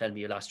up here and tell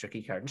me you lost your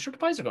key card? And sure, the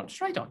boys are going,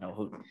 sure, I don't know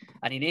who.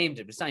 And he named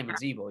it. It was Simon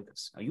Zebo. He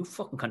goes, now you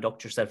fucking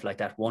conduct yourself like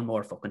that one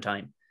more fucking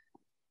time.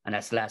 And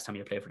that's the last time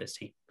you play for this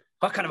team.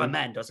 What kind of a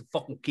man doesn't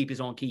fucking keep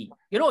his own key?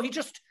 He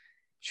just...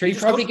 Sure, he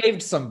probably gave it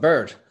to some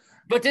bird.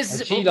 But this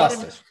is... She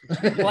lost it.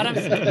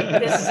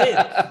 This is it.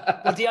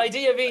 But the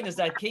idea being is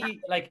that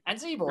and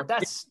Zebo,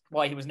 that's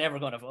why he was never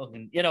going to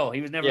fucking... he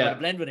was never going to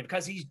blend with him,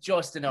 because he's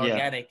just an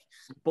organic.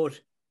 But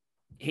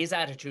his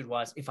attitude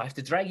was, if I have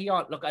to drag you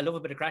all... Look, I love a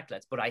bit of crack,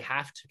 lads, but I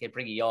have to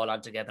bring you all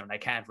on together, and I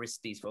can't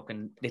risk these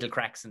fucking little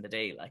cracks in the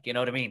day. Like, you know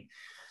what I mean?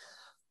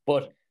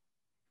 But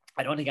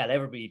I don't think I'll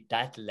ever be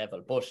that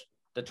level, but...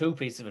 The two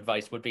pieces of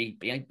advice would be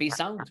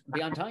sound,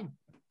 be on time.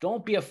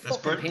 Don't be a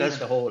fucking pain in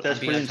the hole. That's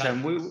brilliant,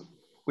 Sam.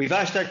 We've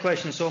asked that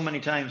question so many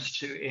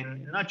times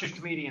in not just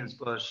comedians,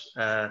 but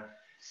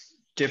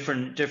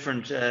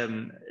different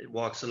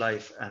walks of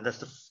life, and that's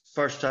the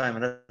first time,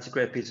 and that's a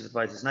great piece of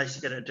advice. It's nice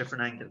to get a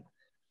different angle.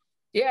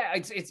 Yeah,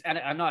 it's and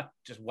I'm not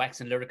just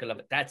waxing lyrical of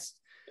it.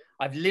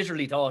 I've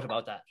literally thought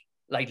about that.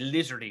 Like,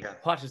 literally,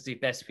 what is the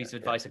best piece of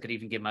advice I could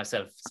even give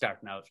myself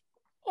starting out?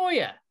 Oh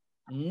yeah.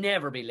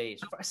 Never be late,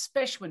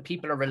 especially when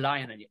people are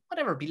relying on you.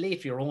 Whatever, be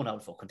late for your own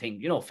old fucking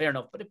thing, fair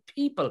enough. But if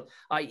people,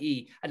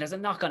 i.e., and there's a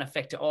knock-on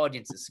effect to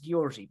audiences,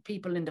 security,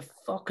 people in the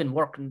fucking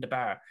working the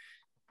bar,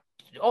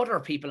 other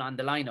people on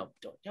the lineup,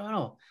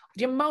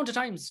 the amount of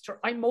times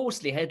I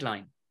mostly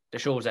headline the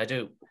shows I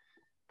do,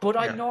 but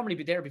I'd normally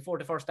be there before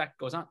the first act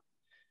goes on.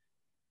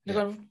 They're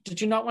going,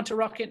 did you not want to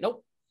rock it?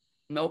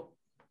 Nope.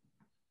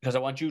 Because I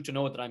want you to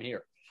know that I'm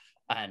here.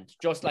 And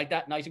just like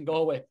that night in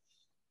Galway,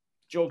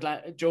 Joe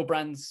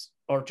Brand's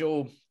or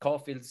Joe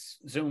Caulfield's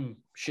Zoom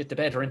shit the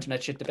bed, or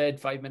internet shit the bed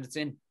 5 minutes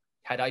in.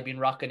 Had I been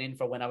rocking in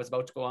for when I was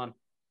about to go on,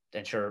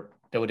 then sure,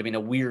 there would have been a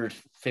weird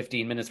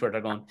 15 minutes where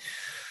they're going,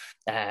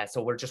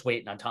 so we're just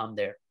waiting on Tom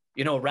there.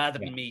 Rather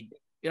than me,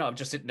 I'm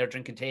just sitting there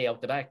drinking tea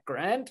out the back,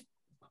 grand.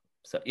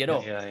 So,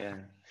 Yeah.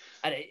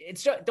 And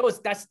it's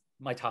just, that's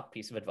my top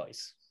piece of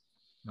advice.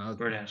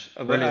 Brilliant.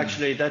 Well,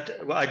 actually,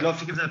 I'd love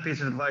to give that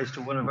piece of advice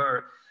to one of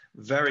our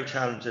very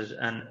talented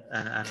and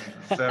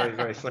very,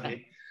 very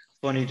funny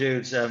funny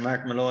dudes.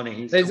 Mark Maloney.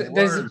 He's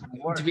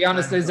to be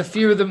honest, there's a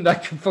few of them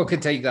that can fucking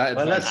take that.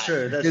 Well, that's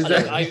true.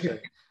 That's true.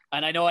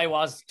 And I know I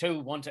was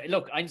too one time.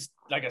 Look, I'm just,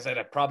 like I said,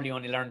 I probably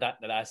only learned that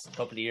in the last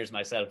couple of years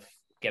myself.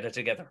 Get it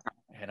together,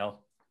 you know.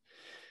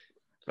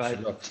 Right.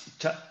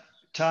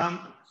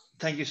 Tom,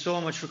 thank you so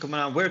much for coming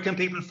on. Where can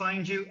people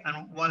find you,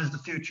 and what is the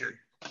future?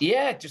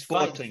 Yeah, just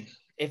both things.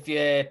 If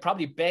you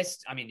probably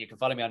best, I mean, you can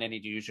follow me on any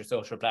of the usual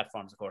social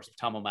platforms, of course.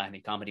 Tom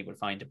O'Mahony Comedy will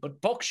find it. But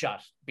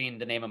Buckshot being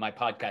the name of my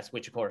podcast,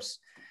 which of course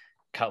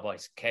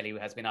Cowboys Kelly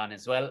has been on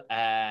as well,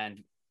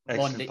 and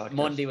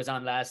Monday was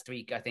on last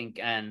week, I think,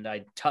 and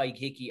I Ty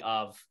Hickey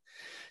of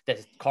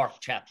the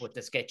Cork chap with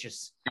the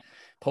sketches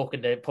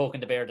poking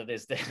the bear that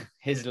is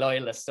his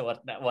loyalist, so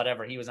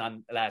whatever, he was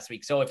on last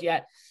week. So if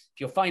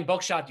you find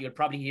Buckshot, you'll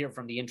probably hear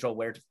from the intro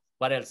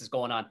what else is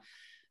going on.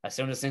 As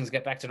soon as things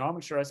get back to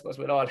normal, sure, I suppose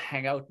we'll all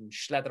hang out and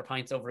slather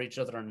pints over each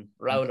other and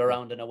roll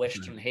around in a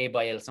western hay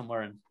bale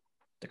somewhere, and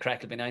the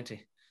crack will be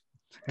 90.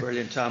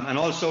 Brilliant, Tom. And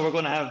also, we're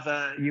going to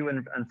have you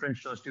and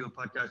French Toast do a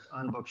podcast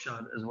on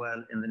Buckshot as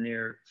well in the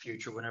near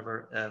future.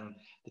 Whenever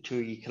the two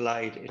of you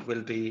collide, it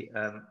will be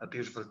a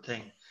beautiful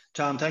thing.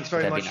 Tom, thanks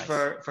very much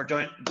for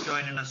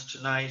joining us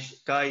tonight.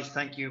 Guys,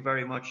 thank you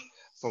very much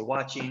for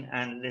watching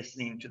and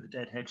listening to the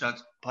Dead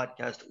Hedgehogs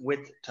podcast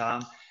with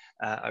Tom.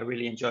 I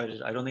really enjoyed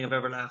it. I don't think I've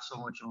ever laughed so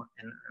much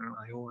in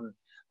my own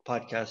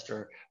podcast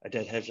or a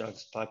Dead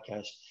Hedgehogs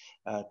podcast.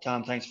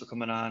 Tom, thanks for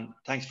coming on.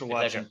 Thanks for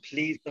watching.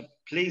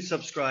 Please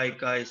subscribe,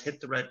 guys. Hit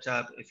the red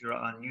tab if you're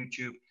on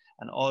YouTube.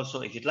 And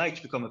also, if you'd like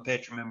to become a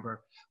Patreon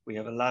member, we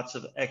have lots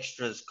of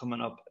extras coming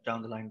up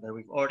down the line that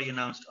we've already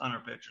announced on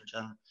our Patreon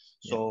channel.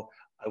 So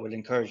I will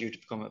encourage you to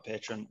become a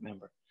Patreon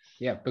member.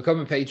 Yeah,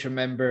 become a Patreon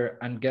member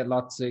and get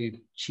lots of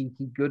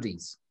cheeky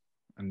goodies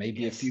and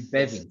maybe a few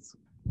bevies.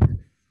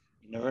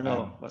 You never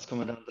know what's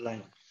coming down the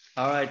line.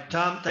 All right,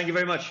 Tom, thank you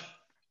very much.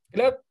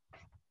 Hello.